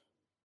unless.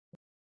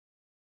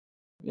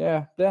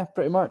 Yeah,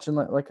 pretty much. And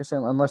like I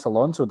said, unless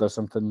Alonso does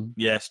something,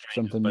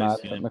 something mad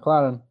at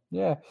McLaren.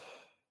 Yeah,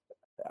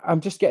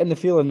 I'm just getting the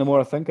feeling the more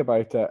I think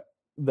about it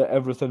that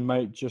everything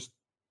might just,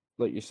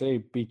 like you say,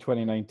 be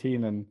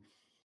 2019 and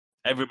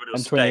everybody will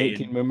and stay.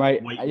 2018 we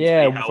might,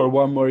 for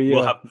one more year.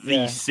 We'll have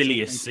the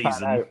silliest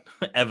season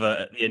ever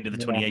at the end of the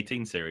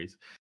 2018 series,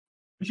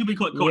 which would be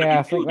quite cool. Yeah,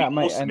 I think that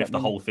might awesome if the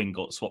whole thing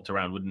got swapped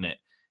around, wouldn't it?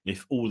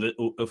 If all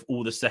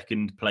the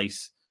second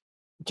place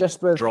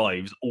just with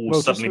drives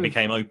suddenly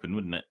became open,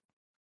 wouldn't it?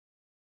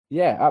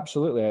 Yeah,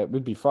 absolutely. It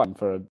would be fun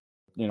for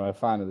a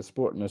fan of the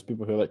sport, and there's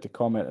people who like to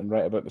comment and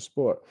write about the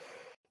sport.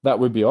 That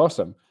would be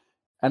awesome,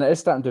 and it is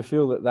starting to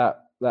feel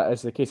that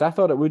is the case. I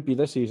thought it would be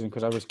this season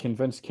because I was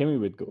convinced Kimi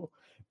would go,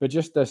 but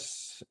just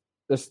this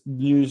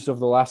news of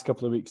the last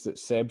couple of weeks that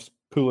Seb's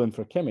pulling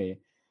for Kimi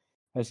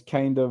has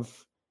kind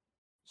of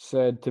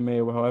said to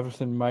me, well,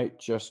 everything might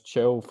just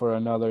chill for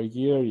another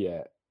year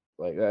yet.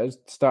 Like that is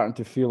starting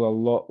to feel a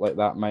lot like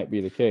that might be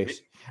the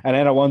case. And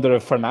then I wonder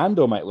if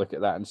Fernando might look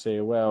at that and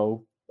say,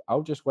 well,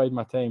 I'll just wait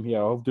my time here.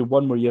 I'll do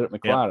one more year at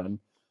McLaren.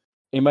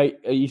 Yep.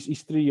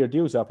 He's 3-year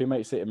deals up. He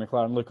might say to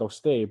McLaren, look, I'll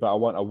stay, but I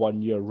want a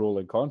 1-year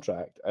rolling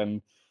contract.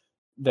 And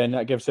then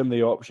that gives him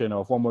the option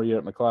of 1 more year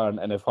at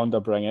McLaren. And if Honda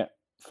bring it,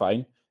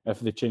 fine. If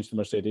they change to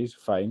Mercedes,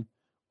 fine.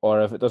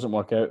 Or if it doesn't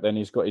work out, then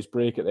he's got his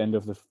break at the end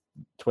of the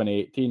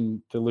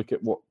 2018 to look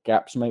at what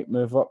gaps might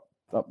move up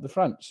the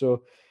front.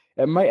 So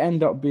it might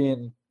end up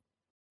being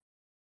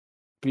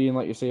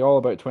like you say, all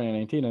about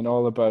 2019 and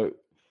all about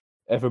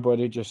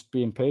everybody just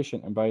being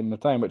patient and biding their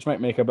time, which might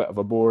make a bit of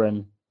a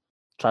boring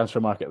transfer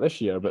market this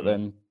year. But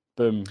then,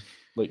 boom,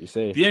 like you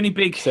say, the only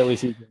big silly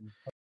season.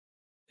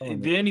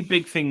 The only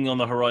big thing on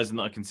the horizon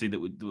that I can see that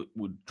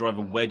would drive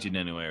a wedge in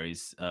anywhere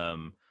is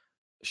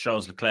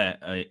Charles Leclerc.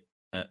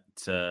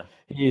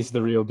 He's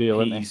the real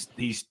deal, isn't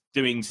he? He's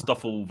doing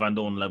Stoffel Van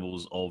Dorn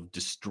levels of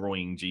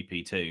destroying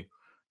GP2,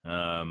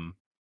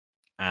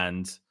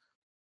 and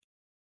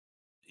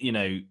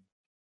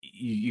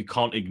you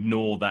can't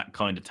ignore that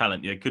kind of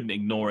talent. They couldn't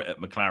ignore it at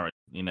McLaren.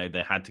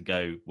 They had to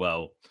go,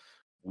 well,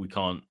 we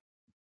can't,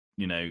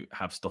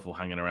 have Stoffel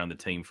hanging around the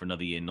team for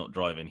another year not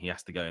driving. He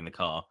has to go in the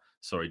car.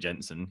 Sorry,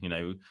 Jensen.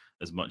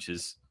 As much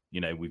as,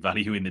 we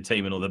value you in the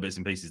team and all the bits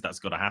and pieces, that's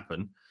got to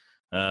happen.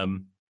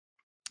 How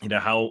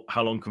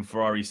long can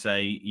Ferrari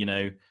say,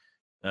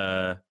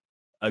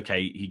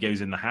 okay, he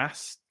goes in the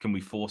Haas. Can we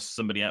force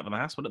somebody out of the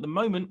Haas? But at the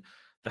moment,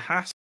 the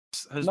Haas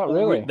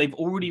they've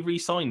already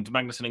re-signed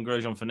Magnussen and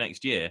Grosjean for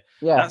next year.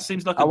 Yeah, that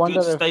seems like a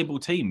good, stable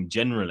team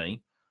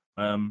generally.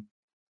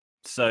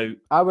 So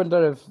I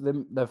wonder if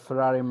the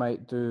Ferrari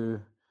might do.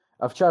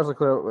 If Charles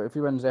Leclerc, if he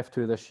wins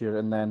F2 this year,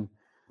 and then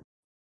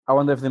I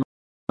wonder if they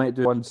might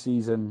do one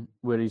season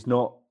where he's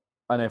not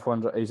an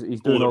F1.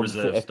 He's doing all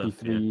the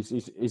FP3s.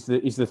 Yeah.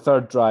 He's the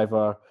third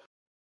driver,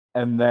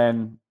 and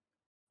then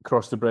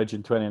cross the bridge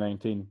in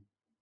 2019.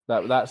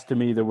 That's to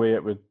me the way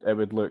it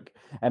would look.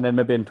 And then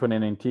maybe in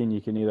 2019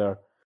 you can either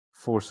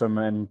force him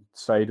in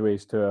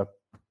sideways to a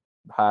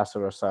Haas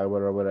or a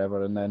Sauber or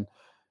whatever, and then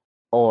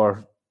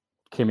or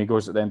Kimi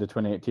goes at the end of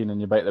 2018 and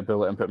you bite the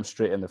bullet and put him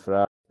straight in the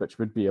Ferrari, which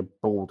would be a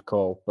bold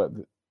call, but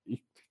the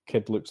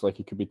kid looks like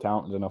he could be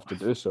talented enough to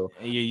do so.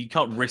 You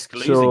can't risk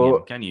losing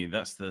him, can you?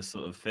 That's the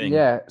sort of thing.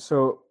 Yeah,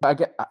 so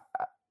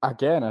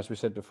again, as we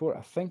said before,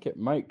 I think it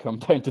might come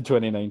down to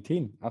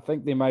 2019. I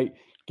think they might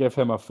give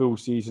him a full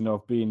season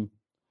of being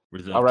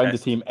around the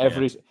team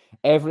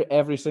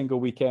every single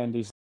weekend.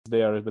 He's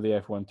there with the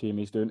F1 team.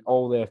 He's doing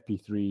all the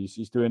FP3s.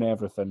 He's doing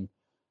everything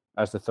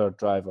as the third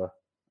driver.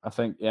 I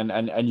think,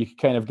 and you can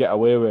kind of get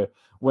away with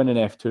winning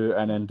F2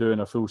 and then doing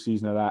a full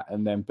season of that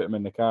and then put him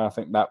in the car. I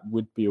think that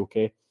would be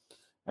okay.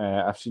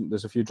 I've seen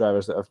there's a few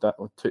drivers that have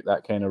took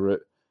that kind of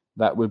route.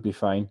 That would be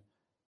fine.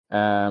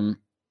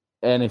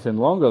 Anything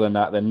longer than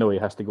that, then no, he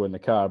has to go in the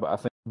car. But I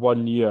think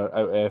 1 year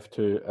out of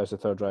F2 as a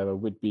third driver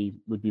would be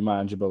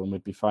manageable and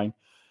would be fine.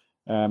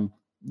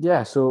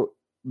 So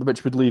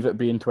which would leave it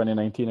being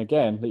 2019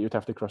 again that you'd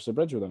have to cross the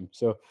bridge with them.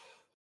 So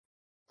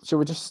should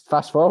we just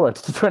fast forward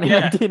to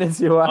 2019 and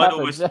see what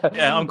happens?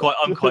 I'm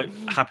quite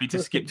happy to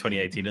skip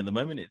 2018 at the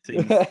moment. It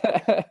seems.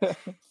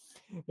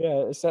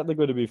 Yeah, it's certainly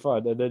going to be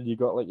fun. And then you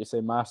got, like you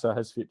say, Massa,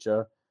 his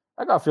future.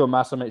 I got a feel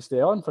Massa might stay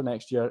on for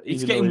next year.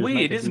 It's getting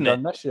weird, isn't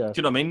it? This year. Do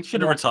you know what I mean?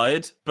 Should have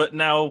retired, but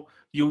now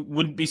you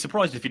wouldn't be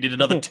surprised if he did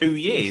another 2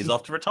 years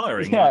after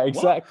retiring. Yeah, like,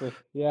 exactly.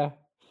 What?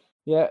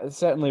 Yeah, it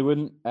certainly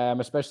wouldn't,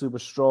 especially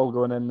with Stroll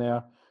going in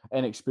there,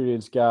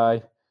 inexperienced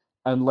guy.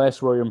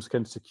 Unless Williams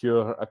can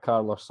secure a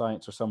Carlos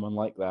Sainz or someone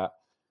like that,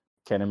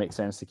 kind of makes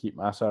sense to keep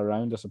Massa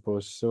around, I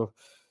suppose. So,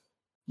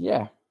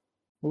 yeah,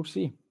 we'll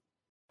see.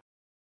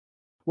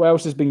 What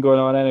else has been going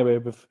on anyway?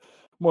 We've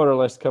more or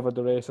less covered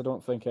the race. I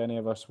don't think any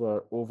of us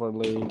were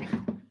overly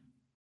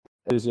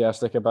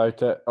enthusiastic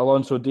about it.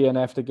 Alonso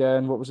DNF'd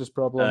again. What was his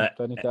problem?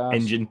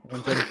 Engine.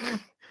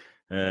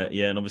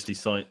 Yeah, and obviously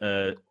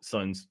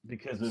Sainz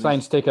because of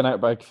Sainz taken out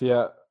by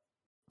Fiat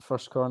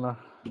first corner.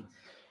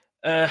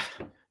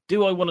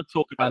 Do I want to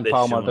talk about and this?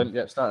 Palmer Sean? didn't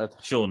get started.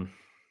 Sean,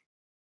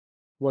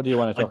 what do you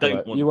want to talk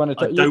about? You want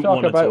to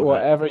talk about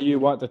whatever you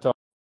want to talk.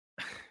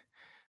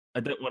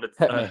 I don't want to.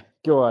 Hit me.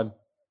 Go on.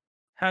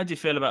 How do you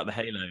feel about the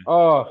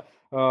Halo?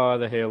 Oh,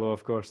 the Halo,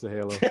 of course, the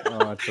Halo.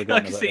 Oh, I'd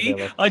forgotten about the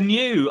Halo. I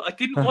knew. I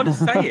didn't want to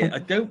say it. I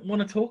don't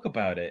want to talk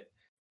about it.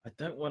 I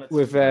don't want to.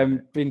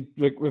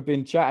 We've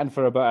been chatting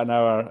for about an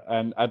hour,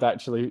 and I'd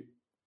actually,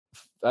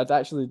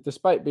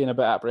 despite being a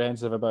bit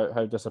apprehensive about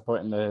how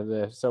disappointing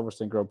the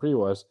Silverstone Grand Prix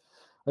was,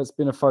 it's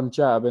been a fun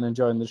chat. I've been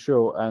enjoying the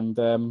show, and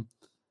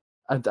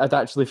I'd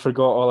actually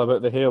forgot all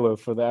about the Halo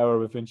for the hour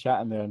we've been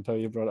chatting there until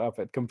you brought it up.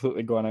 It'd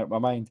completely gone out of my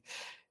mind.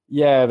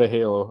 Yeah, the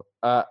Halo.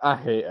 I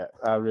hate it.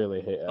 I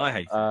really hate it. I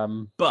hate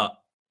it. But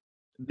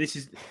this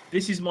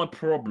is my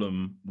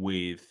problem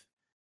with.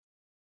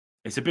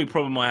 It's a big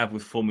problem I have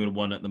with Formula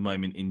One at the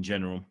moment in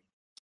general,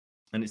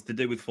 and it's to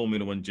do with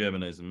Formula One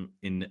Germanism.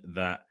 In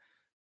that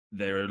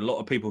there are a lot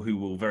of people who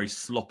will very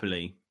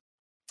sloppily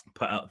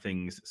put out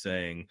things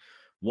saying,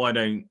 "Why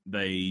don't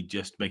they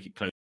just make it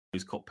closed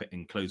cockpit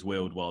and closed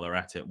wheeled while they're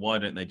at it? Why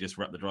don't they just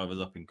wrap the drivers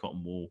up in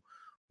cotton wool?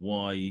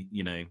 Why,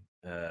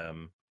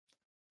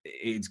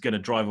 it's going to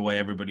drive away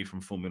everybody from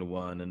Formula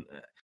One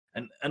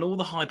and all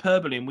the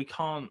hyperbole, and we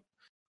can't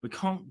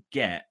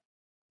get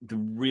the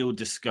real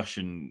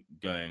discussion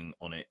going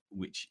on it,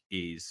 which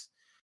is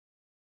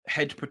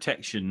head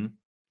protection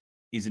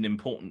is an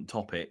important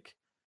topic.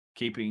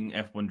 Keeping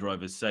F1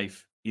 drivers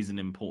safe is an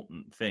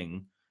important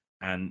thing,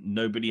 and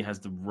nobody has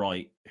the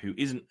right, who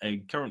isn't a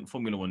current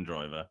Formula One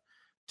driver,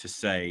 to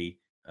say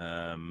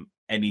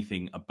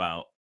anything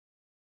about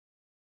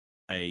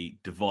a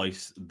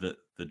device that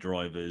the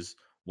drivers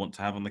want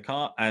to have on the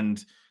car.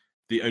 And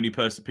the only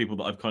people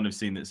that I've kind of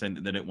seen that saying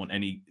that they don't want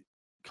any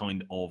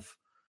kind of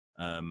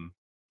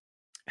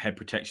head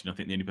protection, I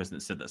think the only person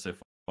that said that so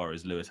far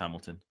is Lewis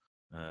Hamilton.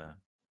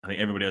 I think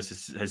everybody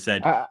else has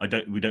said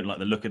we don't like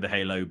the look of the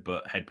Halo,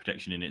 but head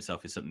protection in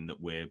itself is something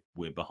that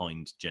we're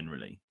behind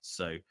generally.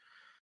 So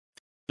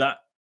that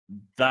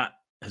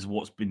has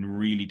what's been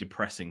really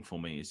depressing for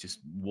me, is just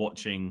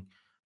watching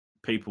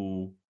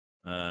people,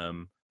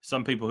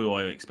 some people who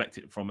I expect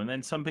it from, and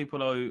then some people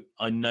who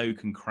I know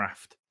can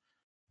craft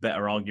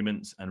better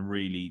arguments and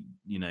really,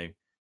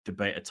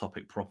 debate a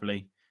topic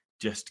properly,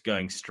 just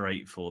going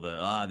straight for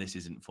this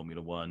isn't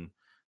Formula One,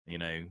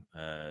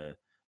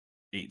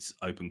 it's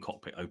open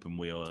cockpit, open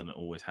wheel, and it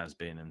always has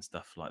been, and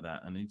stuff like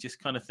that. And you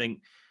just kind of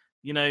think,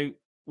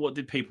 what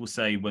did people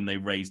say when they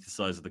raised the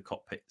size of the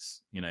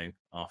cockpits,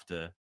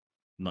 after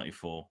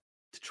 94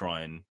 to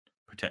try and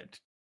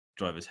protect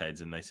drivers'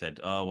 heads? And they said,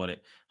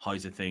 it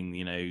hides a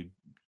thing,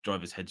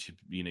 drivers' heads should,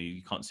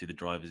 you can't see the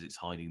drivers, it's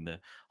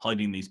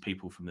hiding these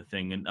people from the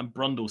thing. And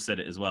Brundle said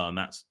it as well, and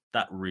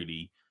that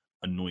really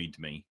annoyed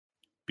me,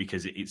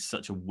 because it's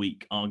such a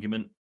weak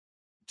argument.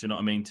 Do you know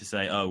what I mean? To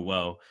say,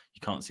 you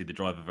can't see the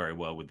driver very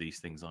well with these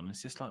things on.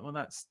 It's just like, well,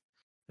 that's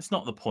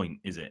not the point,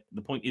 is it?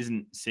 The point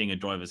isn't seeing a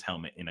driver's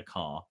helmet in a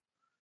car.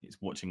 It's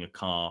watching a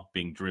car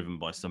being driven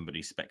by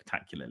somebody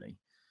spectacularly.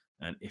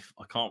 And if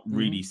I can't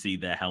really see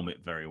their helmet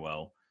very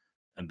well,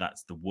 and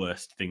that's the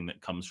worst thing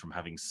that comes from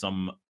having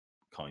some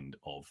kind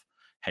of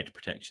head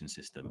protection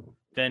system,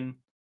 then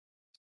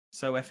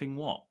so effing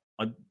what?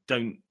 I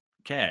don't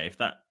care if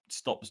that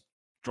stops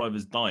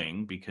drivers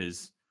dying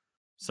because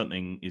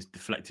something is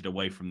deflected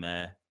away from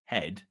their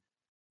head.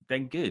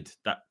 Then good.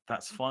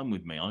 That's fine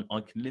with me. I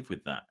can live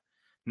with that.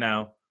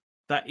 Now,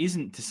 that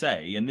isn't to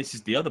say, and this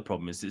is the other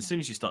problem, is that as soon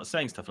as you start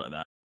saying stuff like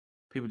that,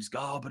 people just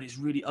go, but it's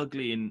really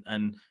ugly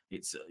and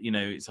it's,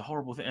 it's a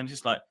horrible thing. And it's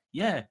just like,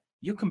 yeah,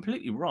 you're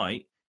completely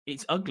right.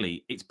 It's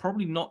ugly. It's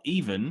probably not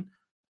even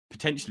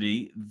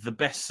potentially the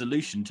best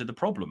solution to the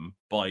problem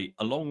by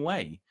a long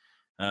way.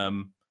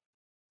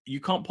 You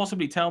can't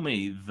possibly tell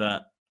me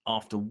that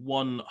after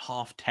one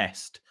half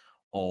test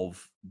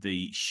of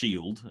the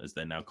shield, as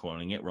they're now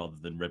calling it, rather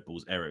than Red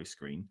Bull's aero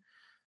screen,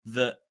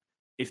 that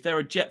if there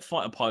are jet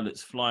fighter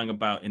pilots flying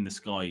about in the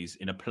skies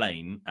in a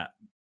plane at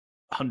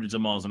hundreds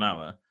of miles an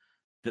hour,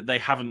 that they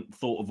haven't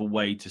thought of a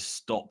way to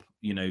stop,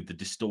 the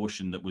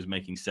distortion that was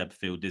making Seb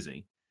feel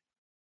dizzy.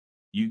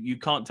 You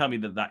can't tell me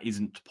that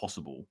isn't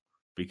possible,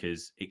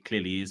 because it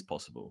clearly is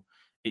possible.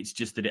 It's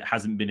just that it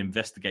hasn't been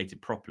investigated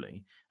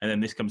properly. And then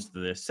this comes to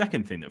the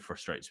second thing that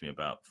frustrates me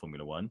about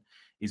Formula One,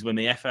 is when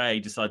the FIA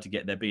decide to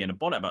get their bee in a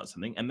bonnet about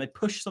something and they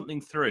push something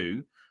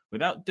through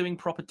without doing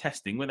proper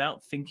testing,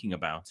 without thinking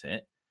about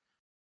it.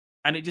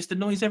 And it just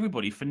annoys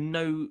everybody for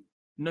no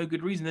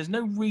good reason. There's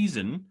no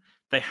reason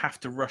they have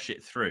to rush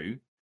it through,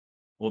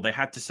 or they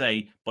had to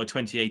say by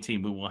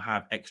 2018 we will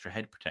have extra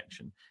head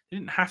protection. They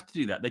didn't have to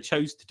do that. They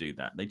chose to do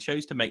that. They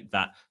chose to make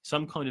that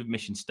some kind of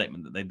mission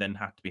statement that they then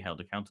have to be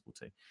held accountable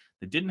to.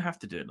 They didn't have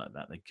to do it like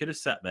that. They could have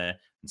sat there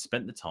and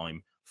spent the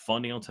time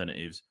finding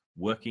alternatives,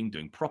 working,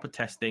 doing proper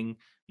testing,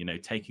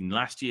 taking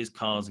last year's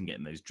cars and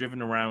getting those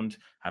driven around,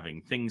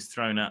 having things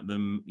thrown at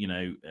them,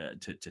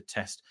 to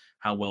test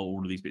how well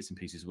all of these bits and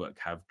pieces work,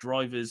 have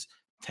drivers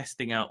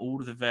testing out all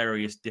of the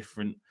various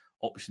different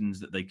options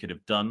that they could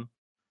have done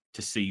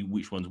to see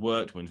which ones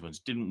worked, which ones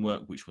didn't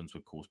work, which ones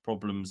would cause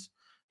problems.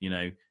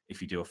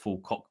 If you do a full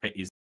cockpit,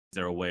 is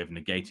there a way of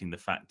negating the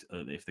fact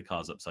that if the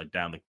car's upside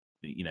down,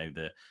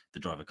 the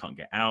driver can't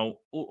get out?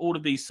 All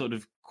of these sort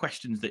of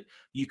questions that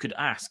you could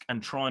ask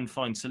and try and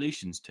find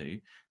solutions to,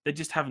 they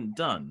just haven't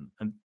done.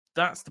 And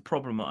that's the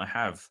problem that I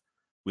have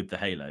with the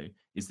Halo,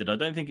 is that I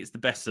don't think it's the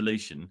best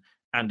solution,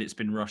 and it's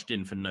been rushed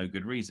in for no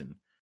good reason.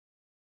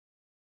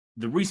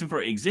 The reason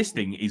for it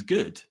existing is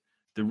good.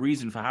 The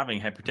reason for having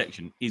head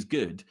protection is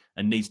good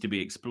and needs to be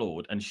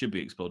explored and should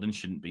be explored and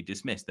shouldn't be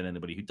dismissed. And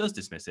anybody who does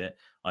dismiss it,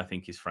 I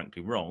think, is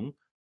frankly wrong.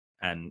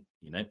 And,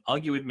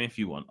 argue with me if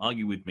you want.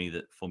 Argue with me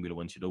that Formula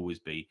One should always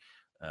be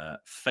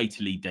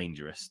fatally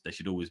dangerous. There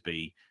should always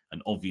be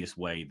an obvious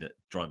way that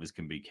drivers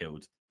can be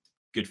killed.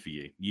 Good for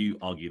you. You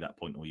argue that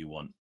point all you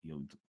want.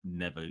 You'll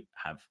never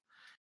have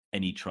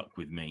any truck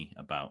with me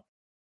about,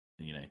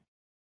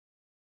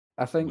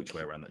 I think which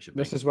way around that should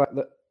be.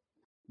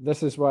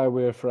 This is why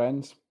we're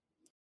friends.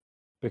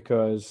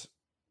 Because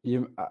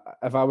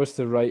if I was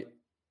to write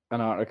an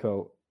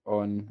article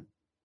on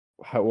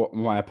what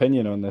my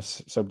opinion on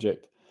this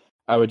subject,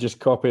 I would just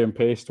copy and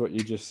paste what you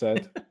just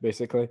said,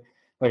 basically.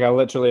 Like, I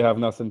literally have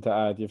nothing to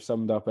add. You've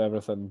summed up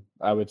everything.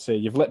 I would say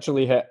you've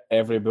literally hit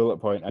every bullet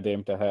point I'd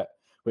aim to hit,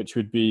 which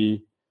would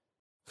be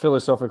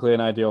philosophically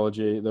and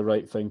ideology, the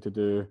right thing to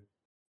do.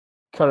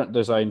 Current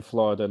design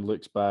flawed and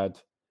looks bad.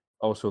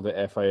 Also, the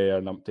FIA are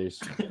numpties.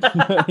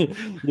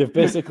 You've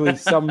basically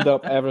summed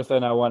up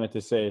everything I wanted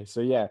to say.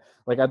 So yeah,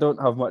 like, I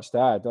don't have much to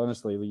add,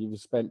 honestly. You've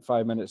spent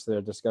 5 minutes there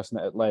discussing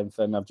it at length,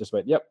 and I've just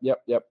went, yep.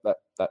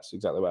 That's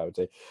exactly what I would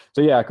say.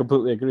 So yeah, I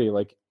completely agree.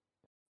 Like,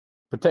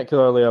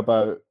 particularly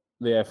about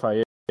the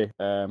FIA,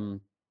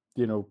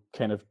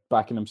 kind of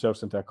backing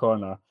themselves into a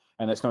corner.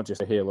 And it's not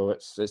just a Halo;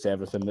 it's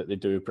everything that they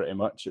do, pretty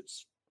much.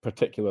 It's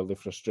particularly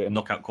frustrating.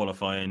 Knockout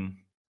qualifying.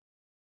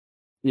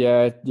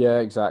 Yeah,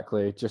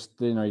 exactly. Just,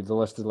 the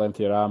listed length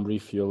of your arm,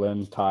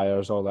 refueling,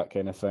 tires, all that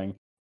kind of thing.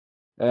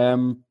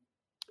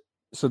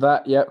 So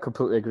that,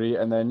 completely agree.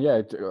 And then,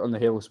 on the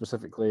Halo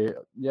specifically,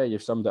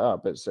 you've summed it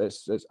up. It's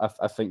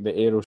I think the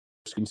aero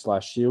screen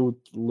 / shield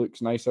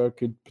looks nicer,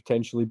 could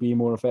potentially be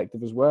more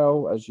effective as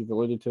well, as you've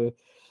alluded to.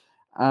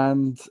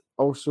 And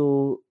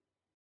also,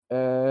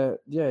 your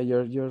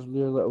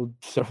little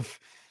sort of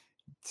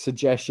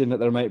suggestion that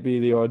there might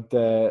be the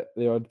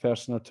odd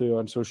person or two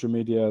on social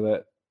media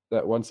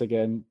that once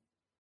again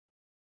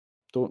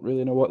don't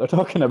really know what they're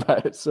talking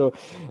about. So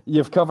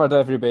you've covered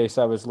every base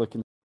I was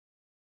looking.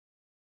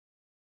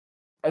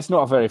 It's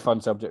not a very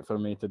fun subject for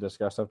me to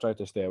discuss. I've tried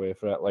to stay away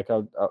from it. Like,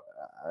 I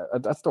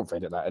just don't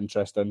find it that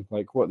interesting.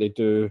 Like, what they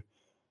do,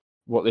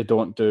 what they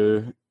don't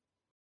do.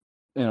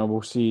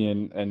 We'll see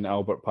in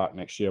Albert Park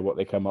next year what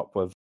they come up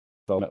with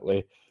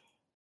ultimately.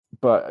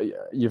 But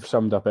you've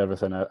summed up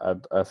everything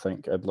I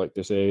think I'd like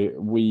to say.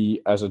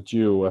 We, as a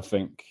duo, I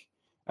think,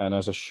 and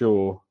as a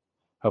show,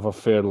 have a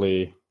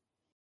fairly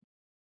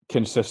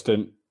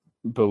consistent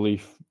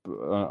belief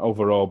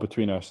overall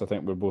between us. I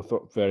think we're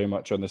both very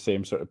much on the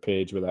same sort of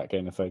page with that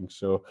kind of thing.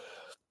 So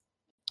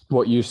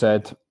what you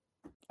said,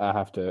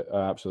 I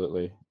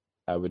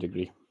would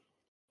agree.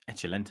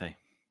 Excelente.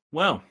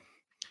 Well,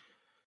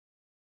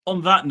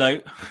 on that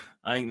note,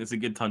 I think that's a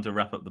good time to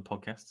wrap up the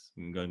podcast.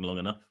 We've been going long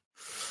enough.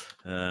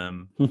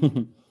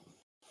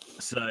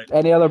 So,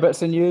 any other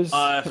bits of news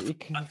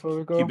before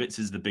we go? Qubits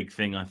is the big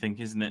thing, I think,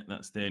 isn't it?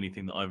 That's the only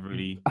thing that I've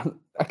really.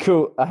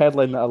 A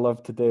headline that I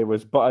loved today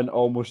was Button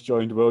almost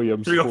joined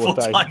Williams 3 or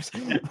 4 times.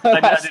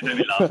 I did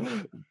really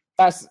laugh.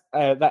 That's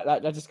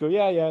that. I just go,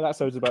 yeah, that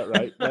sounds about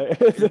right.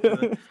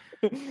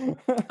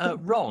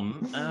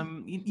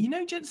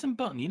 Ron, Jenson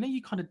Button,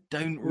 you kind of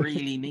don't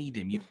really need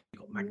him. You've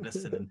got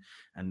Magnussen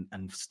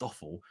and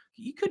Stoffel.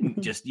 You couldn't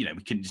just, we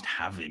couldn't just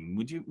have him.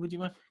 Would you?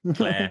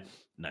 Claire,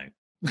 no.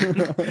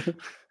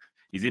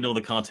 He's in all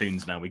the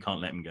cartoons now. We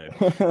can't let him go.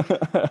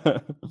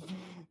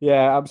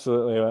 Yeah,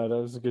 absolutely. Man. That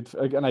was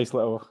a nice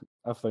little.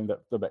 I find that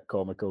a bit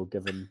comical,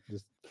 given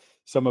just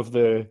some of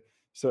the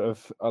sort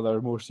of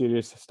other more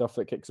serious stuff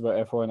that kicks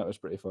about F1. It was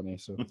pretty funny.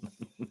 So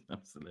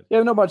Absolutely.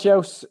 Yeah, not much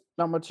else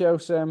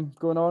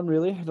going on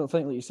really. I don't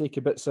think, like you say,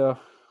 Kubica.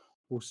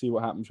 We'll see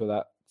what happens with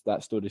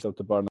that story still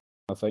to burn.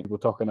 I think we're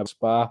talking about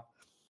Spa.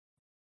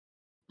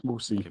 We'll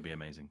see. Could be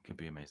amazing.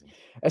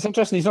 It's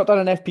interesting. He's not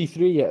done an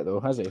FP3 yet, though,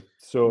 has he?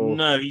 So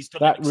no, he's done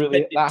that an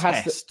really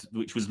test,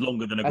 which was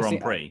longer than a Grand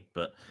Prix.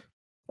 But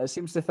it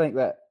seems to think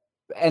that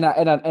in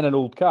an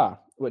old car,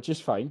 which is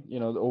fine.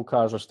 You know, the old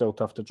cars are still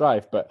tough to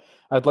drive, but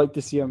I'd like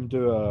to see him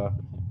do an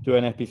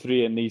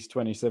FP3 in these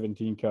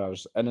 2017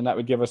 cars, and then that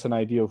would give us an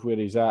idea of where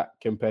he's at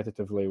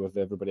competitively with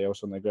everybody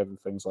else on the grid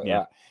and things like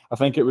that. I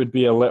think it would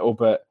be a little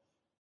bit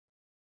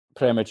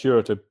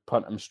premature to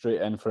punt him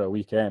straight in for a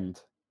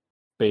weekend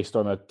based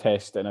on a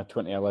test in a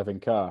 2011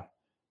 car.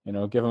 You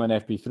know, give him an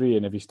FP3,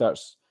 and if he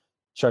starts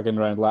chugging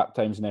around lap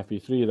times in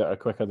FP3 that are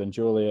quicker than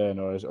Julian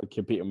or is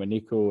competing with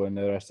Nico and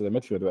the rest of the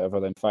midfield, whatever,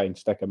 then fine,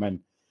 stick him in.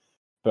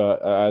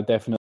 But I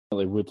definitely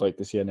would like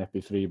to see an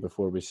FP3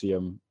 before we see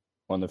him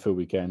on the full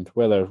weekend.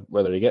 Whether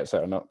he gets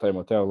it or not, time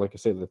will tell. Like I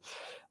said,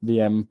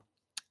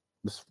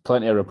 there's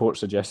plenty of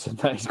reports suggesting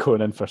that he's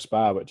going in for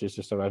Spa, which is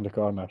just around the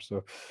corner.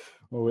 So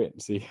we'll wait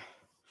and see.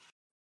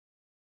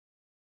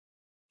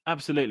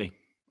 Absolutely.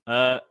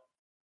 So,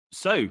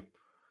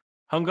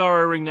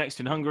 Hungaroring next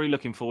in Hungary.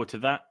 Looking forward to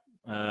that.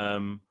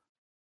 A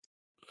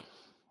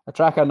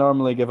track I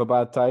normally give a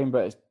bad time,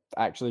 but it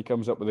actually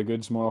comes up with the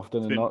goods more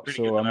often than not.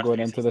 So I'm going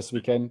into this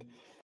weekend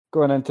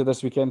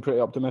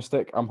pretty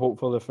optimistic. I'm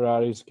hopeful the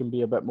Ferraris can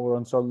be a bit more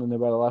unsung than they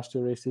were the last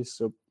two races.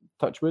 So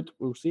touch wood,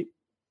 we'll see.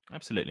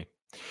 Absolutely.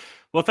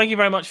 Well, thank you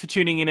very much for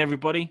tuning in,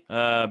 everybody.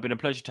 Been a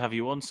pleasure to have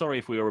you on. Sorry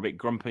if we were a bit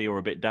grumpy or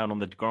a bit down on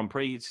the Grand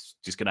Prix. It's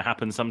just going to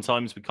happen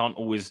sometimes. We can't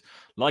always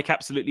like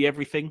absolutely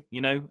everything,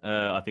 you know.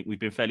 I think we've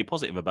been fairly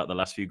positive about the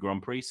last few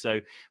Grand Prix, so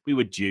we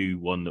were due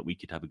one that we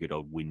could have a good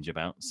old whinge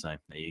about. So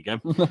there you go.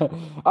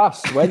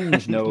 Us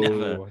whinge?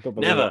 No,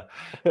 never.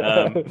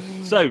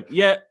 So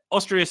yeah,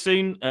 Austria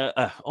soon.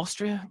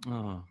 Austria?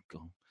 Oh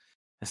God.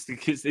 It's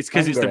because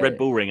it's the Red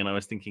Bull Ring, and I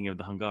was thinking of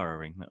the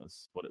Hungaroring. That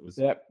was what it was.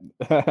 Yep.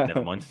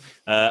 Never mind.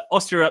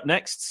 Austria up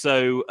next,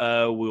 so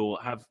we'll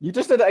have. You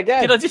just did it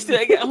again. Did I just do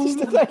it again? You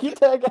did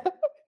it again.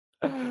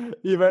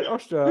 You meant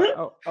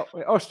Austria.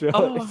 Austria.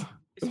 Oh,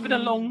 it's been a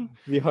long.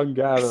 The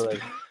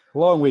Hungaroring.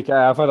 Long week.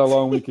 I've had a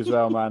long week as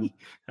well, man.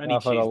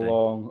 I've had a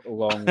long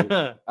week.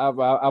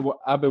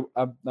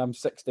 I'm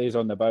 6 days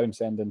on the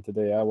bounce ending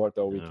today. I worked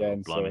all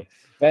weekend. So if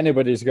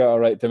anybody's got a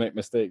right to make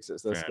mistakes,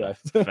 it's this guy.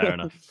 Fair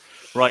enough.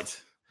 Right.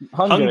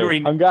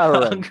 Hungary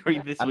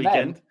this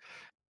weekend.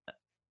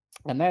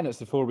 And then it's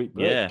the 4-week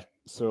break. Yeah.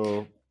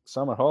 So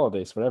summer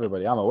holidays for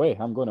everybody. I'm away.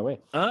 I'm going away.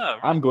 Right.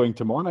 I'm going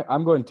to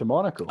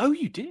Monaco. Oh,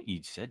 you did. You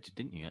said,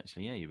 didn't you?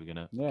 Actually, yeah, you were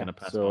gonna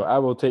pass. So I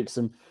will take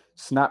some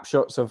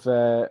snapshots of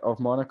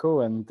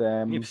Monaco and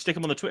stick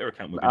them on the Twitter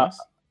account. Would be nice.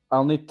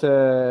 I'll need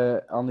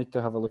to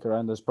have a look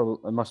around. There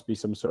must be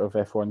some sort of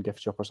F1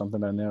 gift shop or something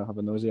down there. I'll have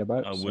a nosy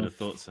about. I would have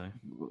thought so.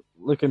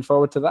 Looking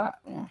forward to that.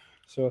 Yeah.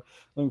 So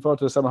looking forward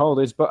to the summer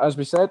holidays. But as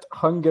we said,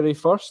 Hungary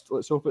first.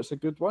 Let's hope it's a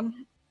good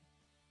one.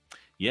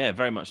 Yeah,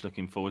 very much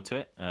looking forward to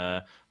it.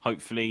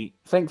 Hopefully,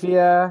 think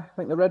the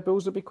Red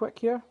Bulls will be quick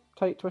here.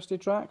 Tight, twisted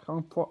track.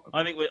 I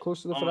think we're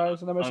close to the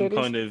Ferraris and the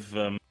Mercedes.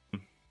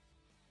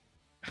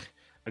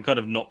 I'm kind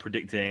of not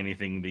predicting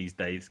anything these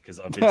days because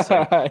I've been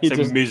so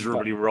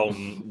miserably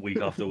wrong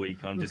week after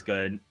week. I'm just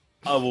going,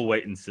 I will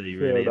wait and see,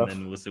 really, and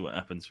then we'll see what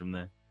happens from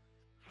there.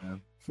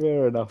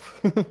 Fair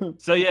enough.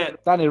 So, yeah.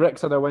 Danny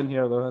Rick's had a win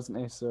here, though, hasn't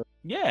he? So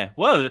yeah,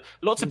 well,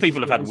 lots of people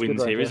have had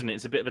wins here, isn't it?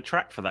 It's a bit of a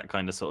track for that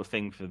kind of sort of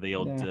thing for the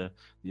odd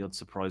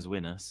surprise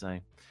winner. So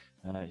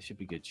it should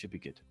be good.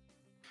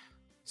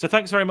 So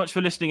thanks very much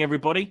for listening,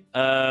 everybody.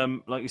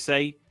 Like you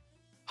say,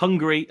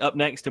 Hungary up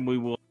next, and we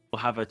will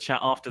have a chat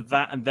after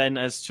that. And then,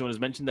 as Sean has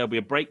mentioned, there'll be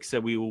a break. So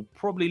we will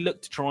probably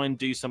look to try and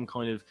do some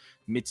kind of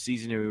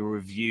mid-season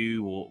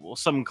review or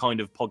some kind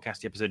of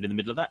podcast episode in the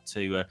middle of that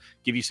to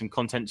give you some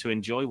content to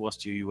enjoy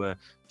whilst you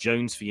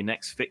Jones for your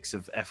next fix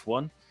of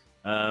F1.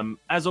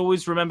 As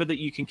always, remember that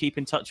you can keep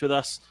in touch with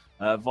us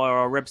via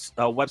our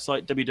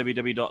website,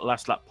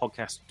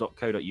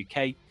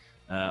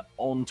 www.lastlap.podcast.co.uk,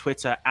 on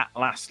Twitter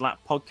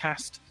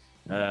 @LastLapPodcast,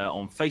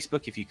 on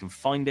Facebook if you can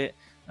find it.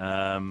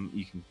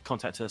 You can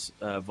contact us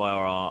via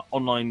our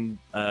online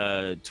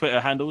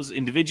Twitter handles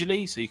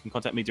individually, so you can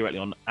contact me directly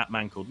on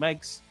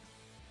 @ManCalledMegs.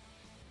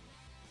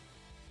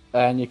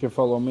 And you can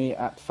follow me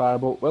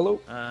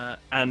 @FireboltWillow.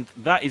 And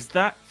that is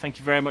that. Thank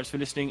you very much for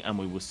listening, and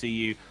we will see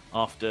you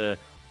after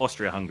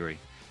Austria-Hungary.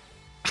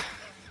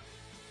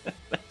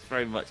 Thanks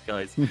very much,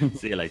 guys.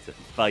 See you later.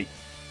 Bye.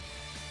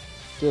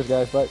 Cheers,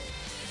 guys. Bye.